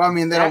 Well, I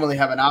mean, they don't really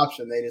have an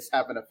option. They just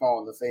happen to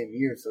fall in the same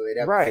year, so they'd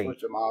have to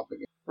switch them off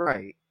again.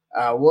 Right.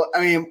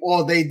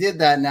 Well, they did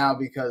that now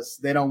because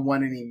they don't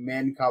want any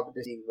men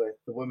competition with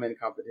the women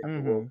competition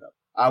in the World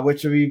Cup,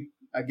 which would be,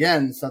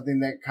 again, something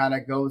that kind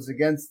of goes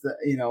against the,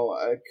 you know,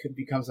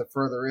 becomes a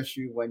further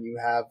issue when you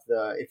have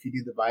if you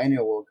do the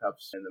biennial World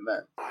Cups in the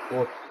men.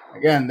 Well,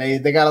 again,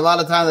 they got a lot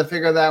of time to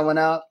figure that one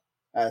out.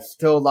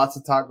 Still lots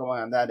of talk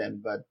going on that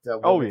end, but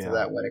we'll get to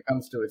that when it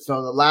comes to it.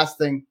 So the last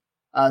thing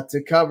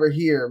to cover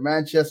here,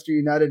 Manchester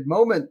United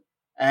moment.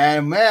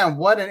 And man,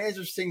 what an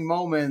interesting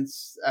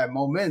moments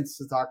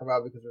to talk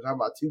about because we're talking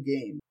about two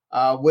games,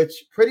 which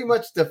pretty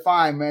much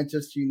define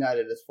Manchester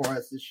United as far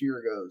as this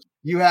year goes.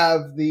 You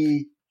have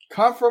the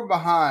come from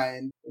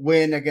behind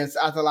win against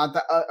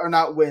Atalanta,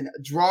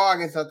 draw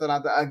against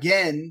Atalanta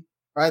again,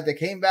 right? They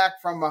came back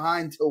from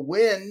behind to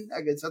win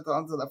against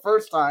Atalanta the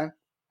first time.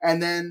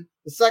 And then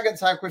the second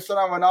time,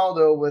 Cristiano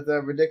Ronaldo with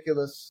a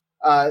ridiculous,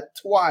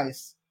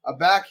 twice, a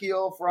back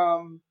heel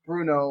from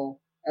Bruno,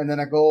 and then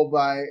a goal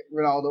by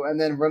Ronaldo. And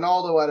then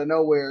Ronaldo out of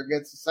nowhere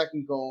gets a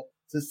second goal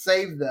to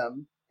save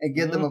them and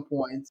get them a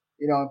point,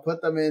 you know, and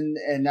put them in.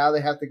 And now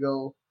they have to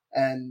go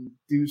and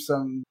do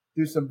some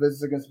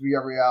business against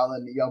Villarreal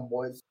and the young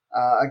boys,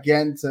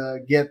 again to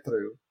get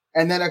through.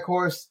 And then, of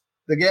course,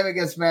 the game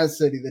against Man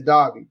City, the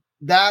derby,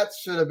 that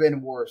should have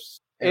been worse.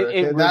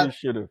 It really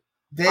should have.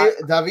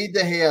 David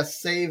De Gea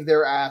saved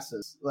their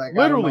asses. Like,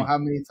 literally. I don't know how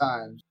many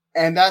times.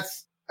 And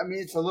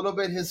it's a little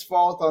bit his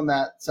fault on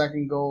that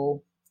second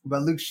goal.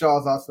 But Luke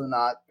Shaw's also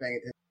not paying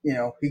attention. You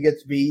know, he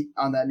gets beat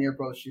on that near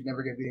post. You'd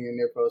never get beat in your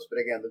near post. But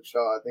again, Luke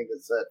Shaw, I think,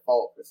 is at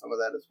fault for some of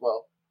that as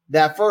well.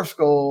 That first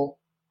goal,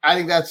 I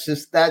think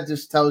that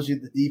just tells you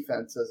the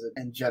defense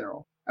in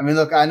general. I mean,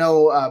 look, I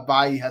know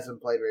Bailly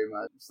hasn't played very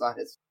much. It's not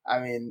his. I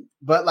mean,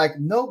 but like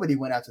nobody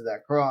went after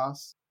that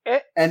cross.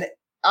 And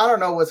I don't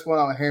know what's going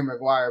on with Harry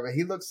Maguire, but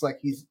he looks like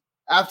he's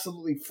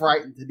absolutely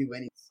frightened to do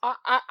anything.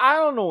 I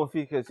don't know if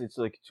because it's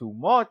like too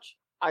much.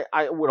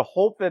 I would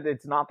hope that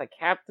it's not the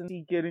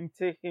captaincy getting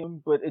to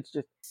him, but it's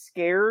just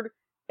scared.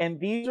 And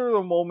these are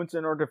the moments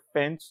in our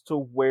defense to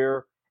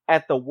where,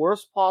 at the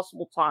worst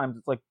possible times,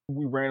 it's like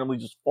we randomly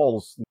just fall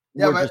asleep.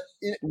 Yeah, but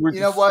you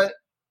know what?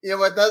 You know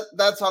what?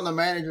 That's on the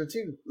manager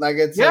too. Like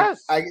it's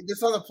yes,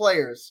 just on the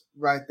players,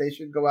 right? They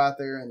should go out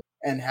there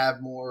and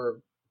have more,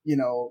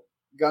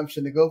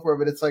 gumption to go for it.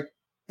 But it's like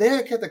they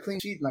haven't kept a clean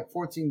sheet in like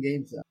 14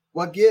 games now.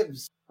 What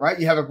gives, right?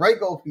 You have a great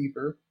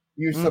goalkeeper.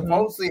 You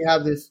supposedly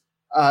have this,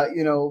 I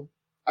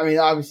mean,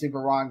 obviously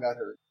Varane got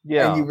hurt.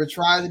 Yeah. And you were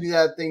trying to do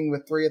that thing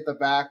with three at the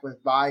back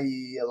with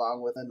Bailly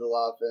along with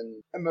Lindelof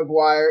and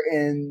Maguire,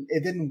 and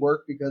it didn't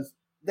work because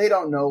they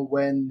don't know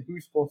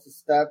who's supposed to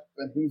step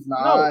and who's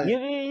not.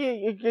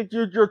 No,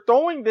 you're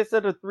throwing this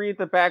at a three at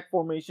the back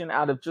formation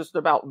out of just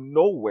about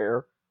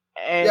nowhere.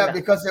 And yeah,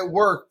 because it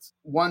worked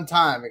one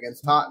time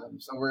against Tottenham,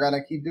 so we're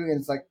gonna keep doing it.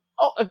 It's like,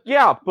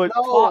 yeah, but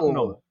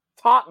no.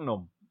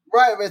 Tottenham.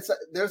 Right, but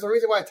there's a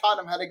reason why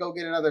Tottenham had to go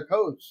get another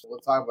coach. We'll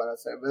talk about it,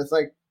 but it's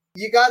like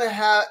you gotta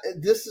have.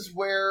 This is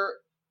where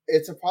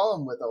it's a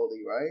problem with Ole,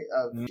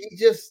 right? He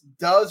just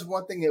does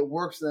one thing, it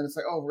works, and then it's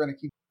like, oh, we're gonna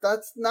keep.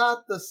 That's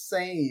not the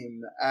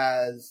same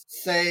as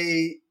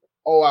say,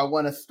 oh, I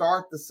want to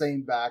start the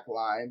same back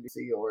line,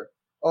 or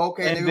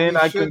okay, and then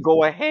I can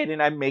go ahead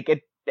and I make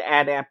an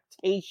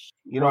adaptation.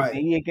 Right.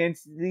 Maybe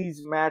against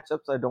these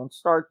matchups, I don't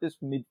start this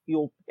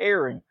midfield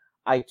pairing.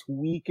 I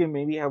tweak and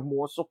maybe have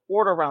more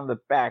support around the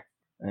back.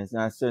 And it's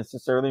not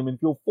necessarily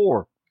midfield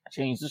four. I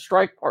change the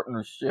strike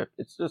partnership.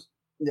 It's just.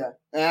 Yeah.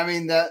 And I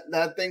mean,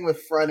 that thing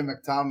with Fred and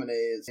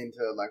McTominay is into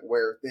like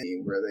where they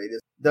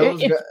just.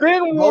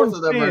 Most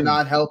of them are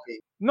not healthy.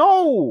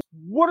 No!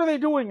 What are they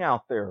doing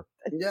out there?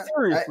 Yeah.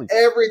 Seriously.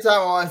 Every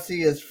time all I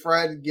see is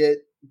Fred get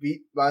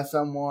beat by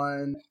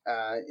someone.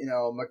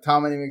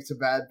 McTominay makes a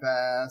bad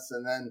pass.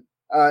 And then,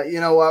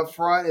 up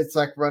front, it's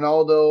like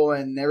Ronaldo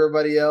and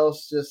everybody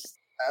else just.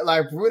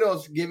 Like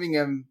Bruno's giving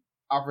him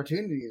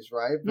opportunities,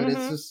 right? But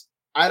it's just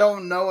I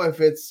don't know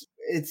if it's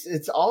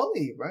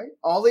Ollie, right?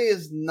 Ollie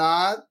is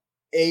not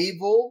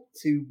able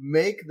to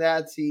make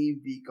that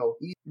team be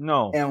cohesive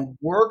and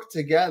work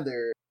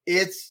together.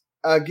 It's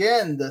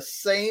again the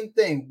same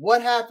thing.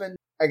 What happened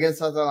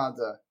against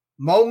Atalanta?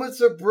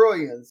 Moments of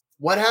brilliance.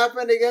 What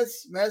happened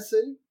against Man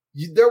City?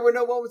 There were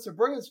no moments of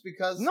brilliance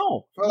because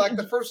for like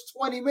the first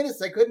 20 minutes,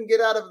 they couldn't get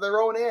out of their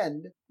own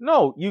end.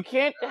 No, you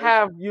can't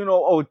have,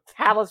 a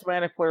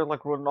talismanic player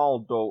like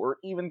Ronaldo or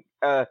even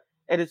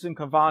Edison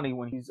Cavani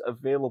when he's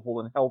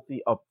available and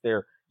healthy up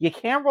there. You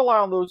can't rely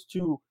on those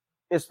two,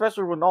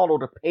 especially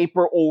Ronaldo, to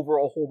paper over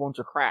a whole bunch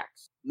of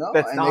cracks. No,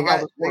 and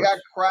they got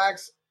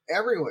cracks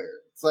everywhere.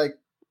 It's like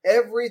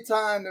every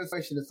time there's a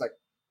situation, it's like,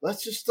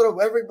 let's just throw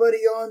everybody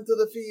onto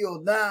the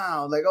field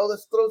now. Like, oh,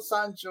 let's throw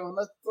Sancho and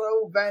let's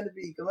throw Van de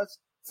Beek. And it's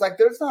like,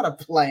 there's not a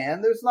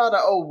plan. There's not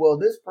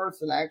this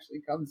person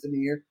actually comes in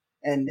here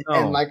and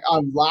like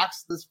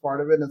unlocks this part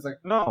of it. And it's like,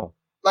 no.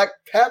 Like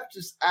Pep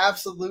just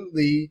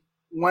absolutely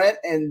went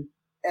and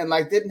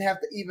like didn't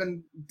have to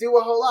even do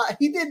a whole lot.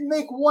 He didn't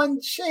make one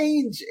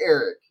change,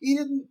 Eric. He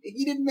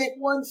didn't make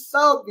one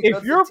sub.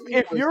 If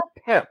you're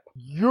Pep,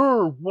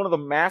 you're one of the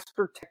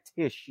master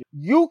tacticians.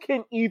 You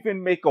can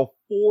even make a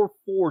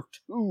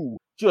 4-4-2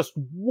 just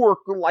work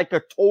like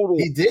a total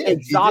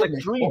exotic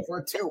dream.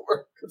 4-4-2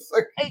 work.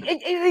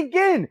 And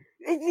again,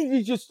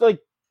 it's just like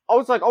I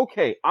was like,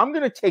 okay, I'm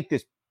gonna take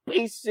this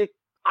basic.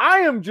 I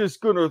am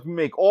just gonna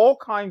make all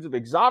kinds of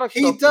exotic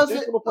stuff. He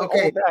doesn't.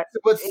 Okay,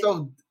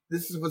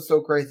 this is what's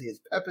so crazy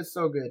is Pep is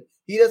so good.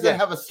 He doesn't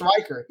have a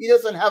striker. He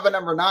doesn't have a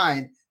number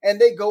 9,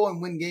 and they go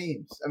and win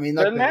games. I mean,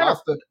 like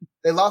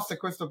they lost to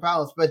Crystal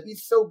Palace, but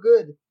he's so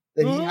good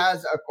that he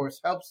has, of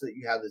course, helps that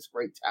you have this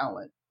great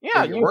talent.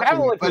 Yeah, you have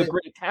a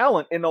great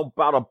talent in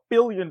about $1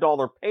 billion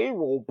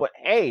payroll, but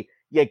hey,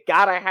 you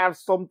gotta have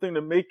something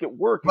to make it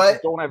work. If you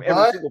don't have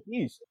every single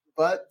piece.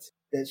 But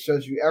it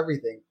shows you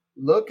everything.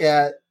 Look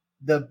at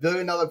the $1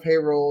 billion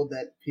payroll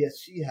that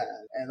PSG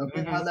has, and look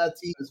at how that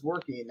team is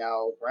working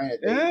now.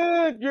 Granted,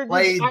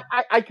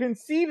 I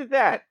concede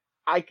that.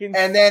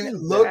 And then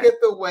look at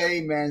the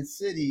way Man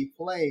City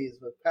plays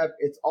with Pep.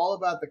 It's all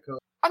about the coach.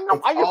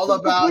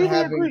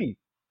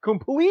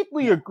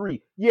 Completely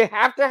agree. You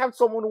have to have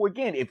someone who,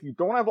 again, if you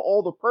don't have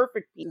all the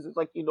perfect pieces, it's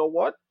like, you know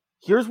what?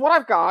 Here's what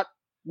I've got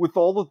with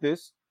all of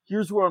this.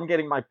 Here's where I'm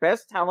getting my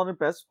best talent and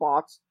best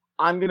spots.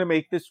 I'm going to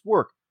make this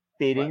work.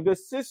 Fitting the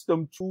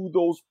system to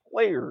those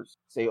players.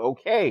 Say,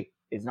 okay,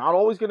 it's not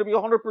always going to be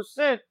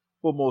 100%,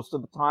 but most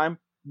of the time,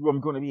 I'm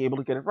going to be able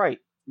to get it right.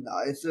 No,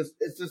 it's just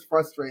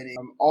frustrating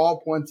from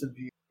all points of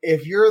view.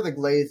 If you're the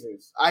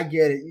Glazers, I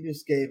get it. You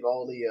just gave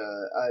Ole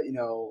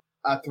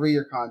a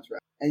 3-year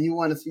contract, and you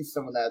want to see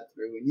some of that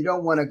through, and you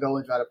don't want to go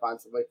and try to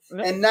find somebody.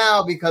 No. And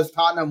now, because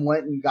Tottenham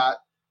went and got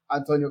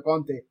Antonio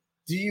Conte,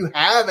 do you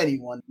have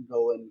anyone to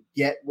go and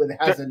get with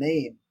has a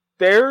name?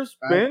 There's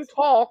been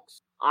talks.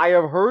 I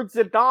have heard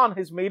Zidane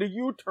has made a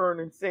U-turn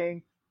and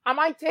saying, I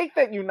might take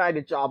that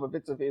United job if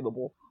it's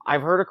available.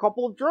 I've heard a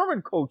couple of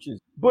German coaches.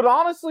 But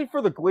honestly,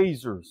 for the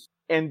Glazers,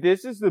 and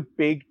this is the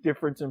big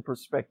difference in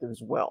perspective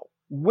as well,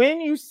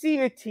 when you see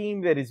a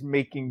team that is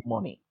making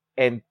money,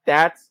 and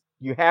that's,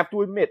 you have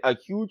to admit, a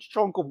huge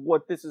chunk of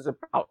what this is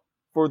about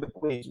for the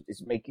Glazers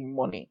is making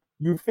money.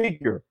 You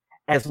figure,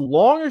 as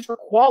long as you're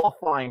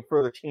qualifying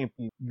for the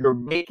champion, you're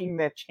making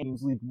that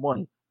Champions League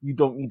money. You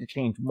don't need to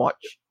change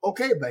much.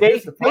 Okay, but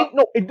here's the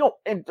problem.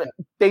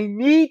 They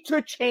need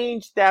to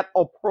change that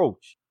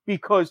approach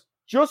because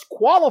just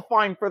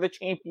qualifying for the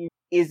champion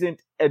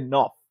isn't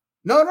enough.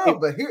 No,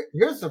 but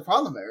here's the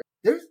problem, Eric.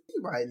 There's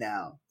right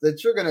now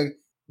that you're gonna.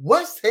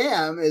 West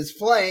Ham is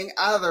playing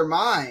out of their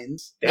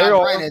minds.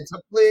 Now, granted,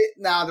 to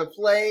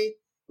play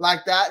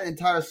like that an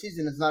entire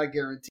season is not a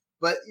guarantee.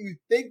 But you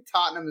think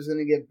Tottenham is going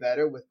to get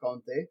better with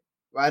Conte,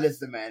 right, as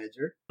the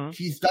manager. Mm-hmm.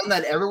 He's done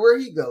that everywhere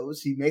he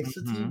goes. He makes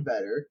the team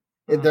better.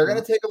 Mm-hmm. They're going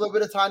to take a little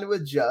bit of time to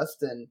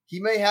adjust, and he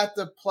may have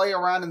to play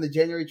around in the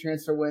January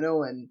transfer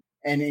window and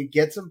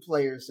get some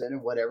players in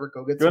and whatever.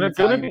 Go get some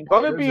Italian players.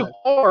 Going to be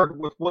hard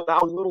with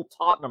how little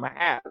Tottenham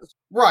has.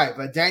 Right,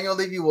 but Daniel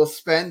Levy will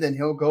spend, and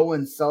he'll go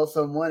and sell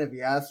someone if he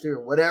has to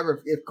or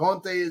whatever. If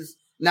Conte is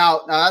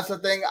now that's the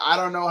thing. I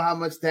don't know how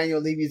much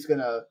Daniel Levy's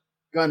gonna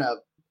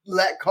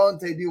let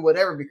Conte do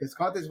whatever, because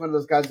Conte's one of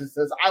those guys that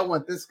says, I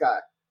want this guy.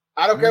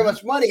 I don't care how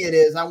much money it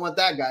is. I want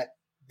that guy.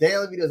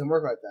 Daniel Levy doesn't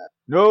work like that.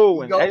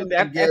 No,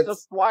 that's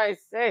just why I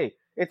say,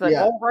 it's like,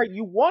 all right,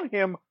 you want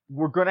him.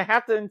 We're going to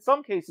have to, in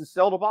some cases,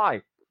 sell to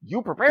buy.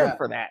 You prepared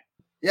for that.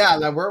 Yeah,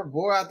 like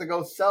we'll have to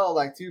go sell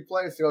like 2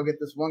 players to go get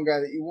this one guy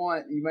that you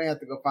want. You may have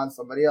to go find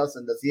somebody else.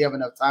 And does he have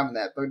enough time in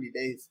that 30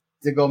 days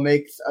to go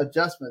make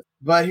adjustments?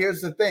 But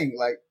here's the thing.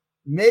 Like,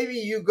 maybe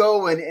you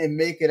go and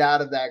make it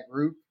out of that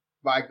group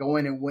by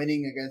going and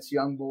winning against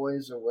Young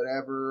Boys or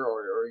whatever,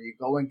 or you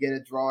go and get a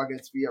draw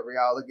against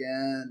Villarreal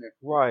again,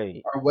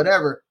 or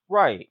whatever.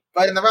 Right.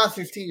 But in the round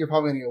 16, you're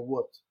probably going to get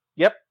whooped.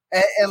 Yep.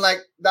 And like,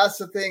 that's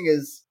the thing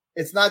is,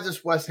 it's not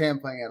just West Ham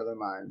playing out of their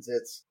minds.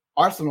 It's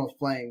Arsenal's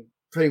playing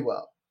pretty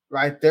well,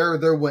 right?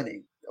 They're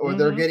winning, or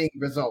they're getting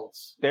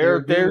results.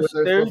 They've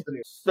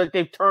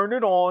turned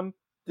it on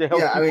to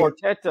help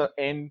Arteta,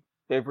 and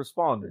they've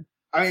responded.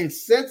 I mean,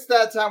 since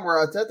that time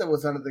where Arteta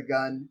was under the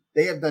gun,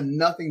 they have done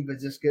nothing but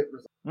just get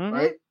results,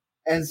 right?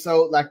 And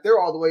so, like, they're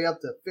all the way up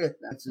to 5th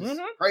now. It's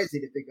just crazy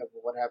to think of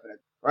what happened,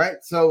 right?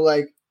 So,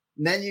 like,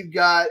 then you've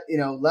got,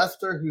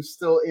 Leicester, who's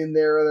still in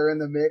there. They're in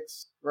the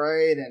mix,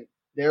 right? And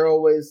they're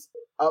always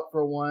up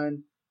for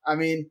one. I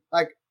mean,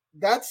 like,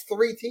 that's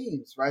 3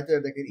 teams right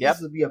there that could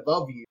easily be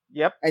above you.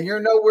 Yep. And you're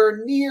nowhere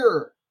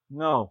near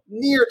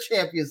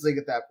Champions League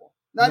at that point.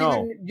 Not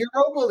even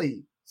Europa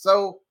League.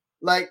 So,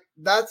 like,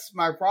 that's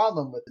my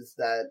problem with this,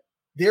 that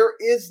there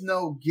is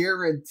no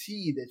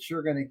guarantee that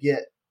you're going to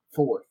get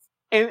 4th.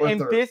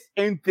 And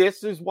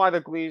this is why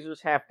the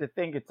Glazers have to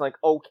think, it's like,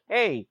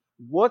 okay,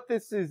 what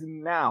this is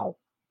now.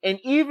 And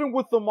even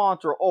with the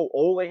mantra,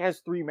 Ole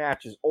has 3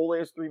 matches. Ole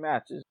has 3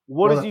 matches.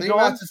 What has he done? 3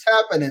 matches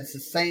happen. It's the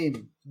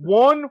same.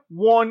 1,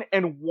 1,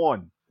 and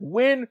 1.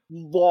 Win,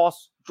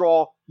 loss,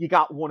 draw. You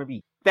got one of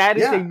each. That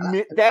is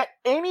that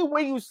any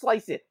way you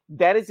slice it,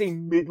 that is a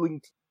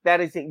middling.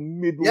 That is a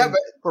middling. Yeah,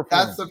 but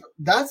that's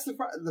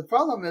the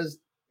problem is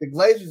the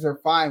Glazers are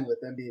fine with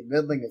them being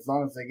middling as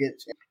long as they get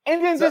chance.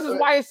 And then this is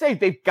why I say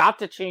they've got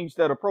to change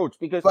that approach,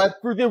 because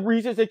for the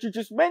reasons that you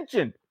just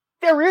mentioned,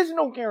 there is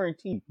no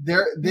guarantee.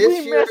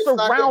 This year mess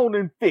around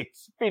and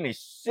finish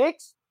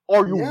 6th.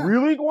 Are you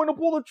really going to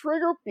pull the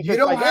trigger? Because you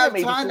don't have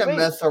time to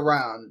mess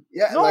around.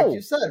 Yeah, like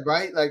you said,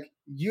 right? Like,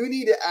 you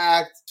need to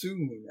act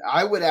soon.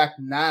 I would act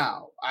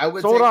now. I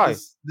would take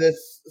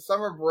this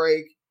summer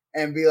break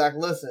and be like,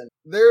 listen,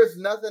 there's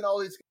nothing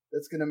always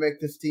that's going to make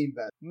this team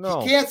better.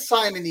 No. He can't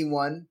sign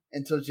anyone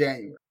until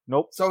January.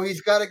 Nope. So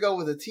he's got to go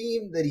with a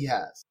team that he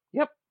has.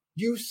 Yep.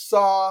 You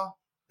saw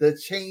the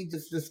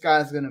changes this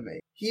guy's going to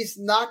make. He's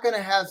not going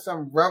to have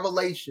some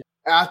revelation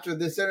after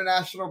this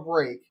international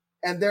break,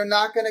 and they're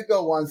not going to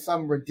go on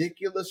some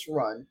ridiculous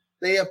run.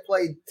 They have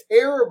played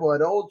terrible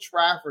at Old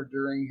Trafford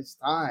during his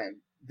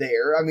time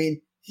there. I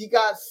mean, he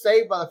got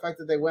saved by the fact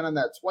that they went on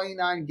that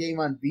 29-game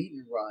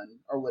unbeaten run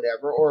or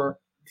whatever, or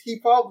he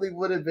probably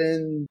would have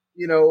been,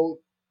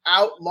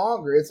 out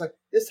longer. It's like,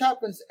 this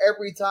happens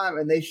every time,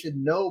 and they should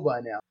know by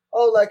now.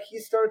 Like, he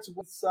starts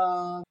with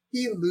some,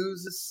 he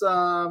loses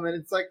some, and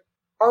it's like,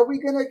 are we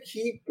going to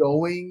keep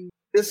going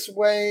this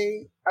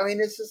way? I mean,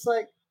 it's just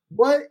like,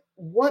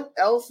 what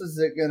else is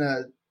it going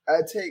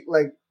to take?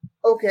 Like,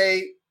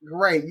 okay,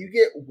 great. You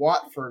get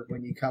Watford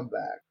when you come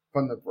back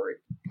from the break.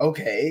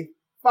 Okay,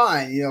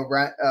 fine.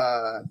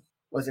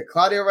 Was it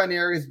Claudio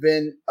Ranieri's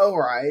been all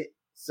right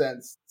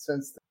since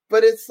then.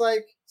 But it's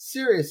like,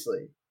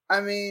 seriously,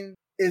 I mean,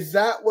 is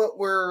that what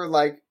we're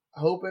like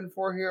hoping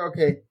for here?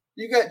 Okay,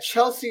 you got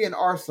Chelsea and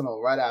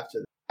Arsenal right after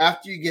that.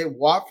 After you get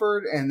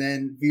Watford and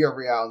then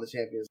Villarreal in the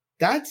Champions League.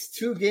 That's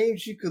 2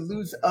 games you could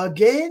lose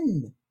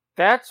again.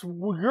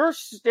 You're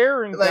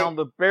staring down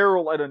the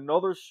barrel at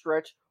another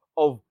stretch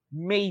of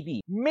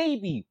maybe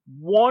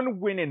 1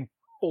 win in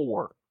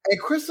 4. And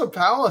Crystal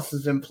Palace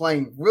has been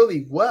playing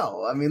really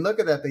well. I mean, look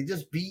at that. They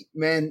just beat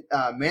Man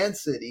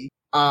City.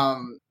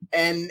 And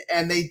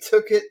they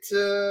took it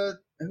to,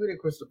 who did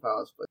Crystal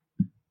Palace play?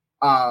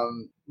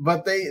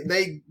 But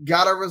they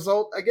got a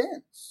result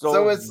again.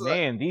 So it's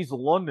these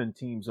London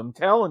teams, I'm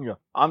telling you.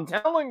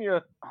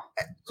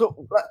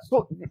 So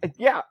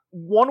yeah,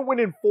 1 win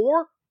in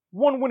 4,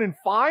 1 win in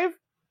 5.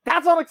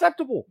 That's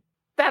unacceptable.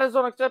 That is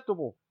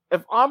unacceptable.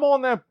 If I'm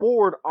on that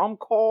board, I'm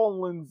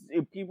calling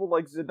people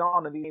like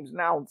Zidane in the games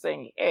now and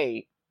saying,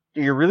 "Hey,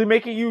 do you really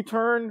make a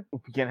U-turn?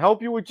 We can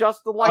help you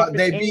adjust the life."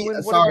 They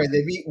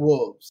beat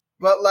Wolves,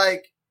 but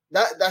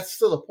that's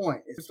still the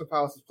point. Crystal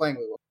Palace is playing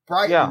really well.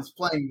 Brighton's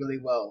playing really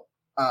well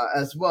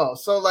as well.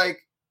 So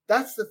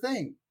that's the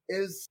thing,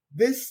 is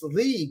this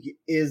league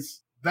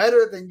is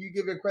better than you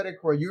give it credit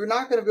for. You're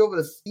not going to be able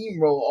to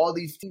steamroll all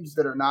these teams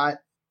that are not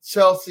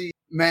Chelsea,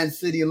 Man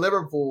City, and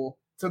Liverpool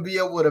to be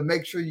able to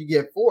make sure you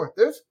get fourth.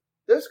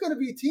 There's going to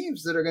be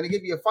teams that are going to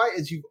give you a fight,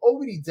 as you've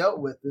already dealt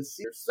with this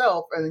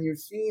yourself, and then you're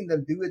seeing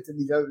them do it to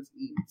these other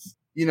teams,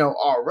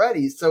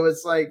 already. So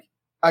it's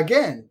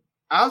again,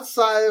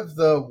 outside of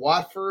the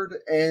Watford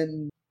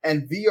and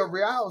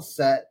Villarreal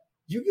set,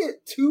 you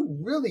get 2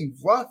 really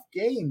rough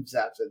games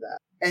after that.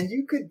 And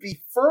you could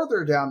be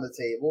further down the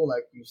table,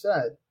 like you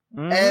said.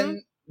 Mm-hmm.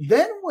 And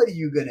then what are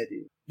you going to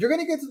do? You're going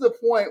to get to the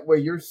point where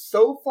you're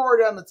so far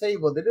down the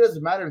table that it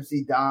doesn't matter if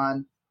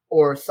Zidane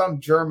or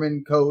some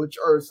German coach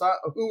or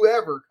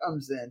whoever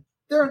comes in.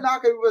 They're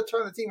not going to be able to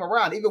turn the team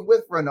around, even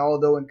with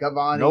Ronaldo and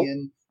Cavani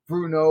and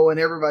Bruno and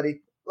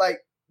everybody.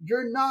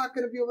 You're not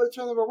going to be able to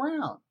turn them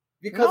around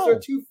because they're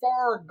too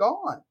far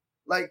gone.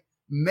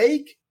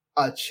 Make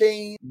a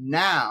change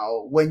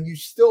now when you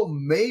still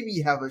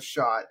maybe have a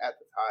shot at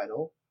the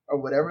title or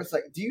whatever. It's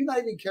do you not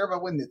even care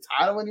about winning the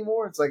title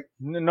anymore? It's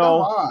no.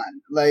 Come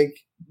on.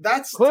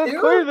 That's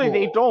clearly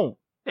they don't.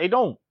 They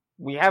don't.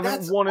 We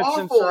haven't won it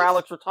since Sir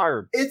Alex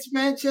retired. It's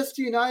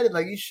Manchester United.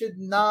 You should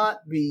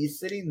not be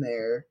sitting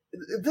there.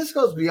 This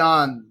goes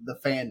beyond the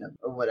fandom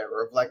or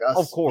whatever of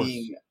us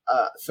being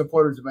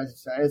supporters of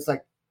Manchester United. It's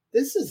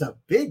this is a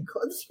big.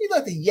 This would be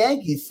like the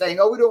Yankees saying,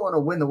 "Oh, we don't want to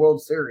win the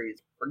World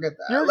Series." Forget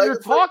that. You're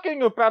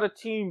talking about a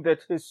team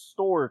that's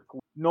historically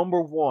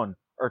number 1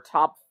 or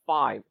top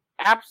 5,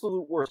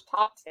 absolute worst,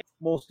 top 10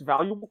 most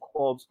valuable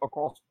clubs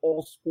across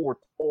all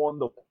sports on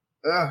the.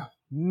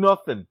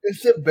 Nothing.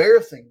 It's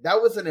embarrassing.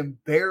 That was an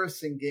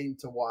embarrassing game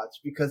to watch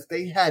because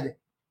they had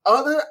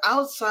other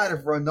outside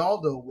of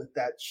Ronaldo with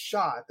that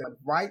shot that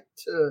went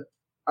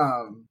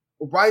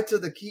right to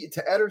the key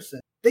to Ederson.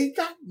 They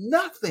got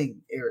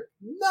nothing, Eric.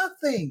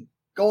 Nothing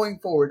going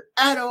forward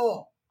at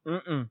all.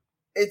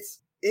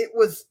 It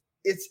was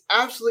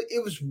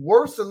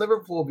worse than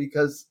Liverpool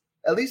because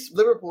at least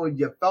Liverpool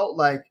you felt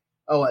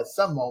at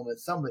some moment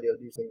somebody will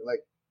do something.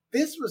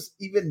 This was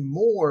even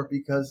more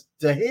because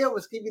De Gea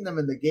was keeping them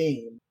in the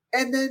game,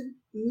 and then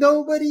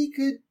nobody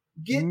could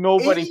get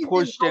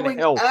pushed in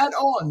help at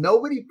all.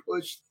 Nobody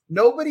pushed.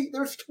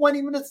 There's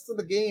 20 minutes to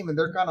the game, and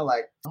they're kind of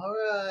all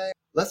right,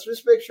 let's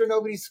just make sure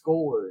nobody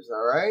scores.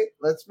 All right,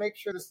 let's make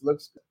sure this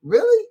looks good.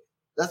 Really?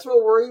 That's what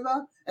we're worried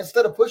about?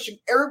 Instead of pushing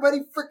everybody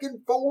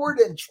freaking forward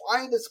and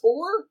trying to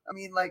score? I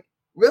mean,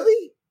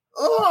 really?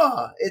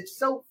 It's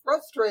so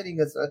frustrating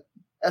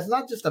as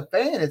not just a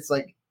fan. It's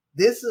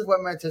this is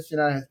what Manchester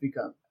United has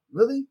become.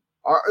 Really?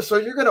 So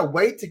you're gonna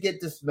wait to get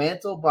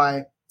dismantled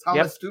by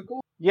Thomas Tuchel?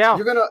 Yeah.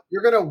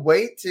 You're gonna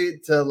wait to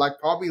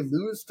probably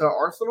lose to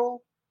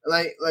Arsenal?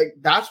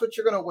 That's what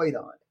you're gonna wait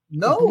on.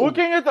 No.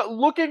 Looking at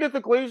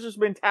the Glazers'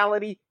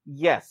 mentality,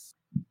 yes.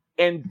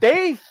 And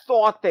they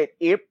thought that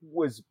it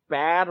was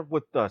bad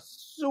with the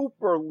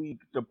Super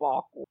League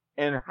debacle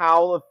and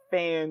how the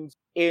fans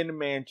in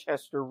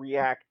Manchester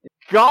reacted.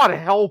 God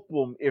help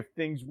them if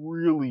things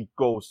really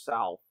go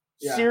south.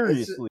 Yeah,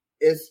 seriously.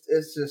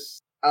 It's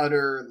just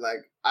utter,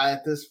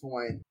 at this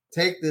point,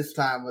 take this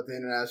time with the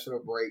international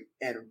break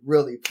and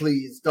really,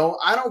 please,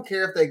 I don't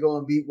care if they go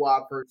and beat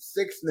Watford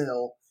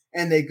 6-0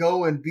 and they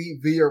go and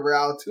beat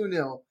Villarreal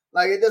 2-0.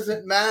 It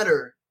doesn't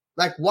matter.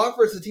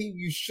 Watford's a team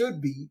you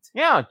should beat.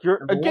 Yeah,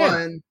 you're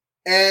again.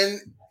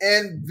 And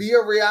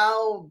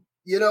Villarreal,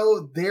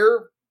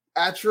 they're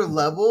at your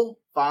level,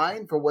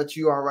 fine for what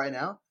you are right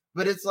now.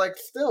 But it's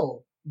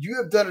still, you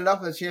have done enough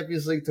in the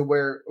Champions League to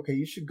where, okay,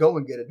 you should go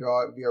and get a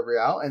draw at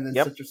Villarreal and then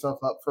set yourself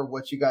up for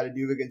what you got to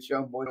do against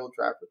Young Boys Old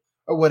Trafford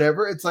or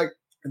whatever. It's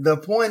the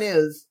point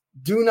is,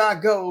 do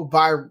not go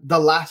by the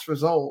last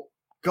result.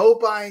 Go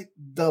by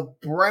the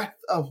breadth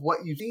of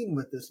what you've seen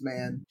with this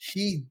man.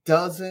 He's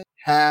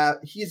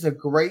a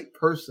great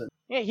person.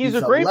 Yeah, he's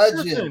a great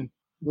person.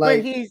 But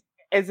he's,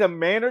 as a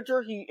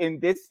manager, in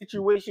this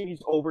situation,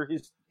 he's over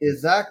his.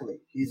 Exactly.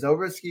 He's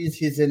over his skis.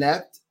 He's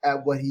inept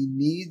at what he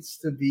needs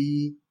to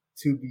be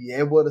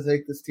able to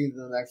take this team to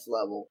the next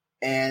level.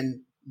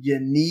 And you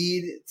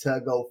need to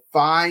go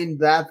find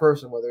that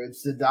person, whether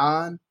it's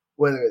Zidane,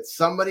 whether it's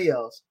somebody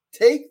else.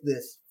 Take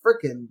this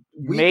freaking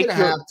week and a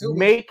half, 2 weeks.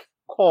 Make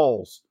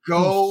calls.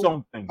 Go do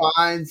something.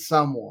 find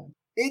someone.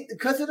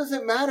 Because it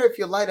doesn't matter if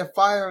you light a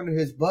fire under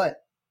his butt.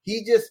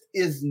 He just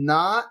is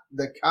not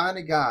the kind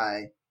of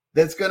guy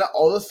that's going to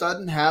all of a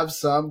sudden have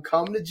some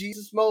come to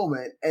Jesus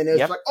moment. And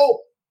it's like, oh,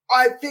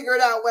 I figured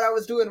out what I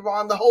was doing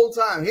wrong the whole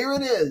time. Here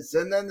it is.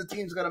 And then the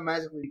team's going to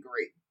magically be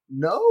great.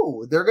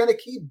 No, they're going to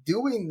keep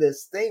doing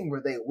this thing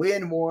where they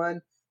win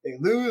one, they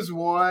lose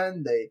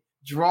one, they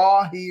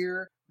draw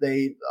here.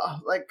 They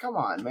like, come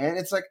on, man.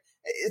 It's like,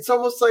 it's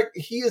almost like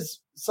he is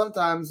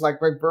sometimes like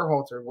Greg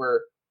Berhalter,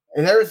 where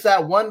there's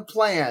that one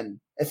plan,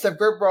 except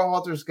Greg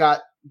Berhalter's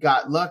got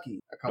lucky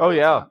a couple of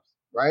times,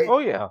 right? Oh,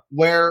 yeah.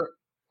 Where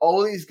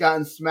Ole's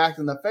gotten smacked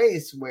in the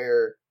face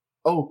where,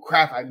 oh,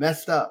 crap, I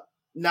messed up.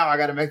 Now I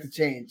got to make the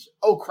change.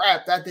 Oh,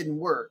 crap, that didn't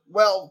work.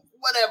 Well,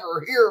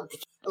 whatever. Here,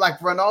 like,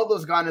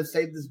 Ronaldo's gone and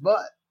saved his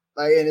butt.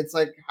 Like, and it's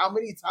like, how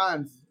many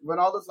times?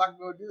 Ronaldo's not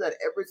going to do that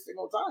every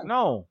single time.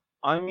 No.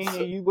 I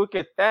mean, you look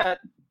at that,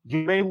 you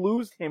may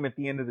lose him at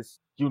the end of the season.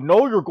 You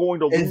know you're going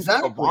to lose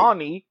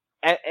Cavani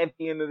at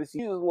the end of the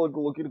season,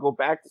 looking to go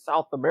back to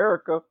South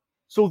America.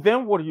 So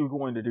then what are you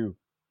going to do?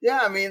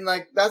 Yeah, I mean,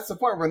 like, that's the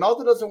point.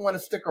 Ronaldo doesn't want to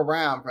stick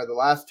around for the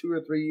last 2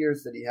 or 3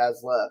 years that he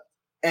has left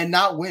and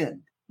not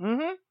win.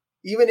 Mm-hmm.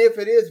 Even if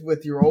it is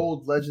with your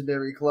old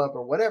legendary club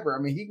or whatever.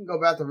 I mean, he can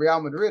go back to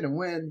Real Madrid and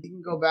win. He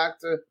can go back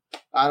to,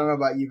 I don't know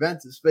about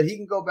Juventus, but he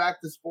can go back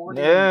to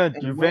Sporting. Yeah,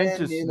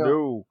 Juventus, win,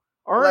 no.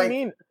 Or, like, I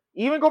mean,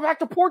 even go back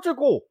to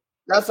Portugal.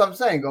 That's what I'm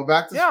saying. Go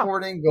back to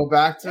Sporting, go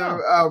back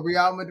to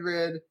Real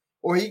Madrid,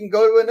 or he can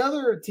go to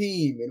another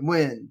team and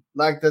win.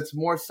 Like, that's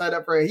more set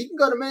up for him. He can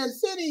go to Man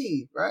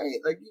City, right?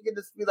 Like, you can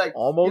just be like,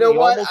 almost, you know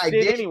what? I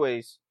did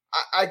anyways.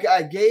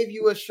 I gave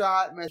you a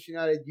shot, Manchester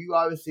United. You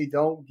obviously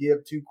don't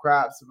give two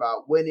craps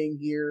about winning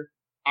here.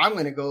 I'm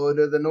going to go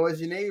to the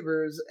noisy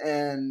neighbors,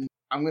 and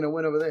I'm going to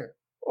win over there.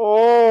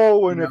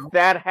 Oh, and if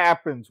that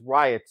happens,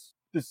 riots.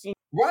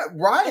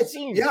 Riots.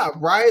 Yeah,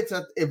 riots.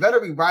 It better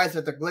be riots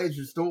at the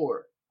Glazers'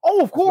 door.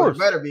 Oh, of course. It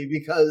better be,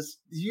 because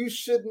you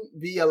shouldn't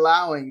be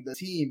allowing the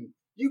team.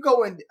 You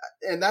go in,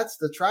 and that's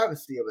the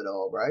travesty of it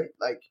all, right?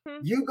 Like,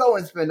 you go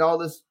and spend all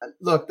this.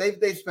 Look,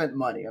 they spent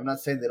money. I'm not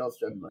saying they don't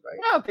spend money,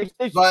 right? Yeah,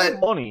 they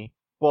spend money,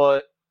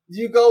 but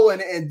you go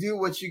in and do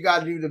what you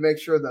got to do to make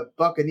sure the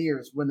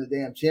Buccaneers win the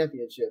damn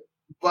championship.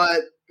 But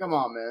come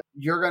on, man,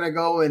 you're gonna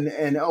go and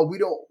we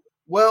don't.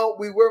 Well,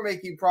 we were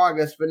making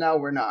progress, but now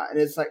we're not.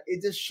 And it's like,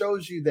 it just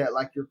shows you that,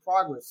 like, your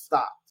progress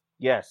stopped.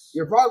 Yes.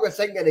 Your progress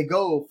ain't going to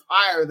go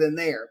higher than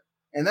there.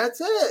 And that's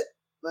it.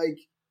 Like,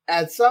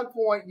 at some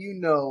point, you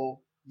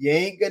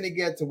ain't going to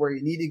get to where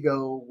you need to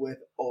go with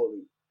Ole.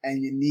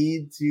 And you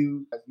need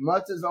to, as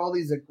much as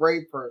Ole's a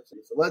great person,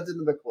 he's a legend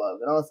of the club,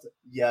 and all that stuff,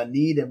 you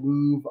need to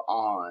move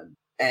on.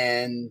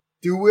 And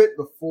do it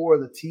before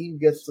the team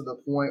gets to the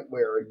point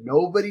where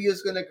nobody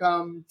is going to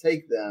come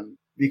take them,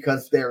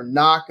 because they're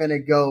not going to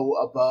go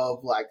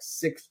above like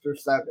 6th or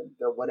 7th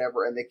or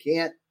whatever. And they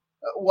can't,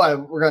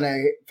 we're going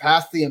to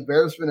pass the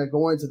embarrassment of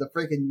going to the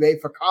freaking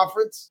UEFA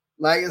conference?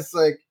 Like, it's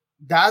like,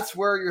 that's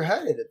where you're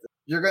headed.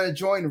 You're going to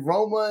join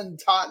Roma and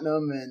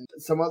Tottenham and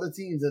some other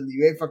teams in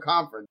the UEFA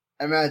conference.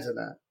 Imagine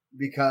that,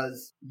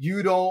 because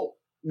you don't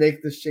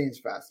make this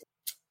change fast.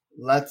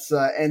 Let's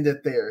end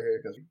it there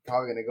here, because we're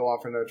probably going to go on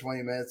for another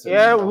 20 minutes.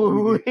 Yeah,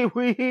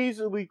 we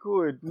easily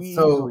could. We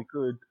easily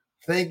could.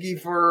 Thank you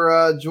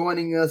for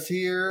joining us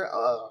here.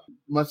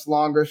 Much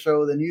longer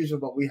show than usual,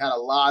 but we had a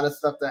lot of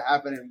stuff that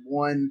happened in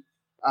one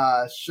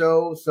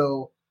show.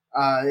 So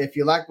if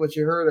you like what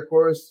you heard, of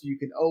course, you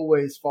can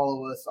always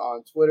follow us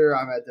on Twitter.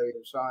 I'm at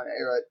WShawn,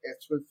 Eric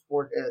at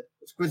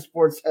Squid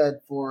Sports Head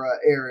for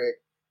Eric.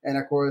 And,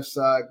 of course,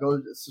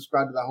 go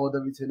subscribe to the whole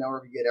W2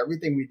 Network. You get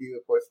everything we do.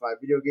 Of course, my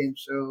video game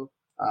show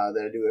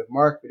that I do with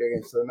Mark, Video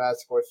Games to the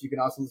Max. Of course, you can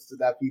also listen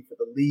to that feed for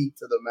the League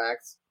to the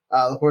Max.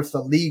 Of course,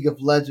 the League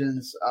of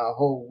Legends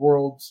whole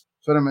Worlds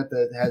tournament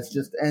that has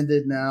just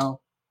ended now.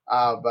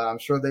 But I'm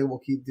sure they will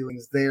keep doing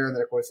this there. And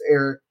then, of course,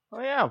 Eric.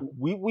 Oh, yeah.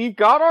 We've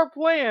got our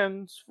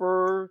plans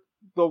for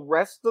the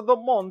rest of the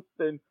month,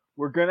 and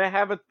we're going to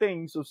have a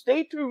thing. So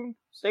stay tuned.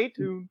 Stay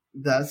tuned.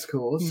 That's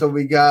cool. So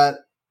we got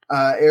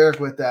Eric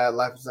with that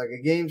Life is Like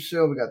a Game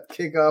show. We got the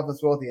kickoff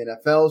as well, the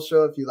NFL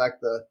show. If you like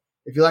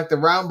the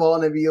round ball,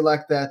 maybe you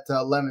like that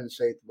lemon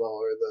shaped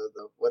ball, or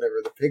the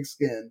whatever, the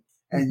pigskin.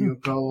 And you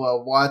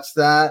go watch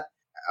that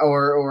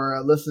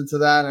or listen to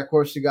that. And, of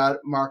course, you got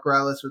Mark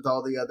Rallis with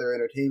all the other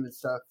entertainment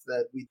stuff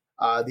that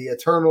the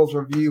Eternals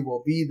review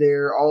will be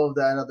there, all of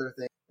that and other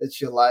things that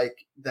you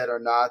like that are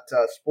not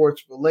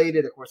sports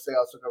related. Of course, they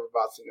also cover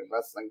boxing and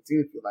wrestling,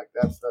 too, if you like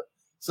that stuff.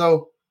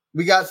 So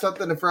we got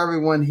something for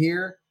everyone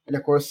here. And,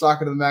 of course,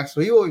 Soccer to the Max.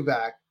 We will be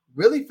back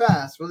really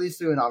fast, really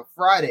soon on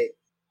Friday.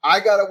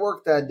 I got to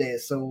work that day,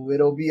 so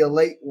it'll be a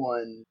late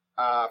one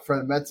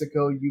for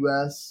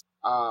Mexico-U.S.,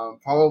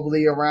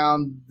 probably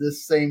around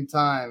this same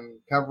time,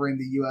 covering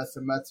the U.S.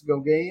 and Mexico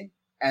game.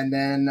 And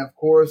then, of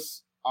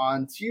course,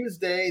 on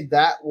Tuesday,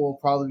 that will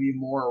probably be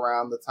more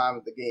around the time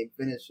of the game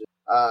finishes.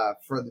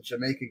 For the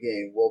Jamaica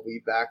game, we'll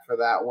be back for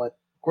that one.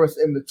 Of course,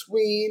 in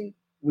between,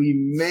 we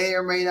may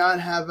or may not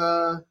have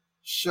a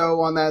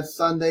show on that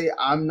Sunday.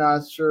 I'm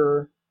not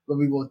sure, but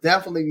we will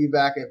definitely be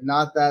back. If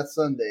not that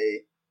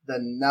Sunday,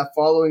 then that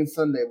following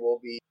Sunday we'll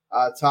be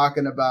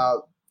talking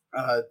about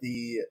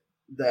the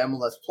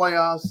MLS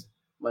playoffs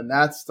when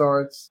that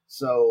starts.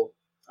 So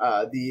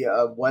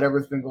the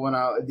whatever's been going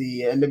on,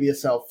 the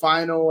NWSL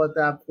final at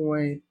that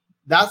point.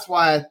 That's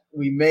why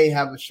we may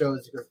have a show,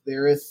 because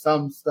there is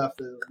some stuff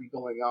that will be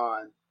going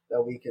on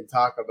that we can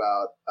talk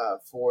about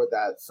for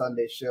that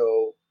Sunday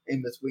show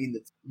in between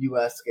the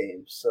U.S.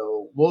 games.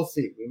 So we'll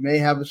see. We may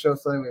have a show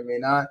Sunday, we may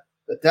not,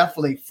 but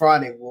definitely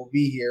Friday we'll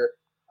be here.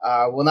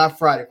 Well, not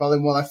Friday, probably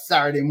more like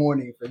Saturday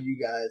morning for you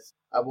guys.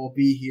 We'll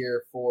be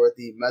here for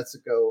the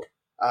Mexico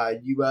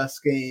U.S.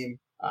 game.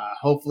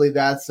 Hopefully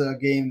that's a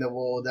game that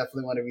we'll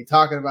definitely want to be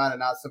talking about and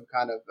not some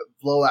kind of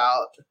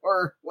blowout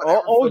or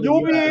whatever.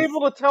 You'll be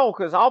able to tell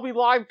because I'll be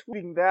live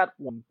tweeting that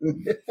one.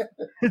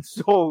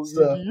 so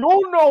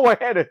you'll know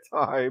ahead of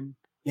time.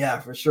 Yeah,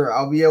 for sure.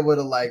 I'll be able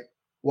to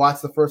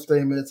watch the first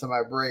 30 minutes of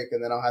my break,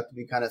 and then I'll have to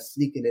be kind of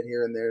sneaking it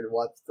here and there to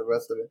watch the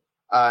rest of it,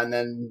 and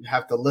then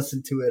have to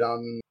listen to it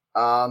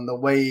on the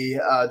way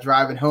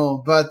driving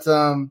home. But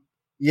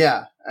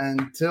yeah,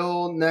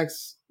 until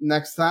next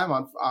time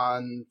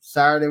on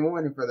Saturday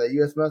morning for the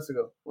US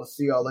Mexico. We'll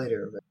see y'all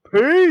later.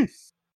 Peace.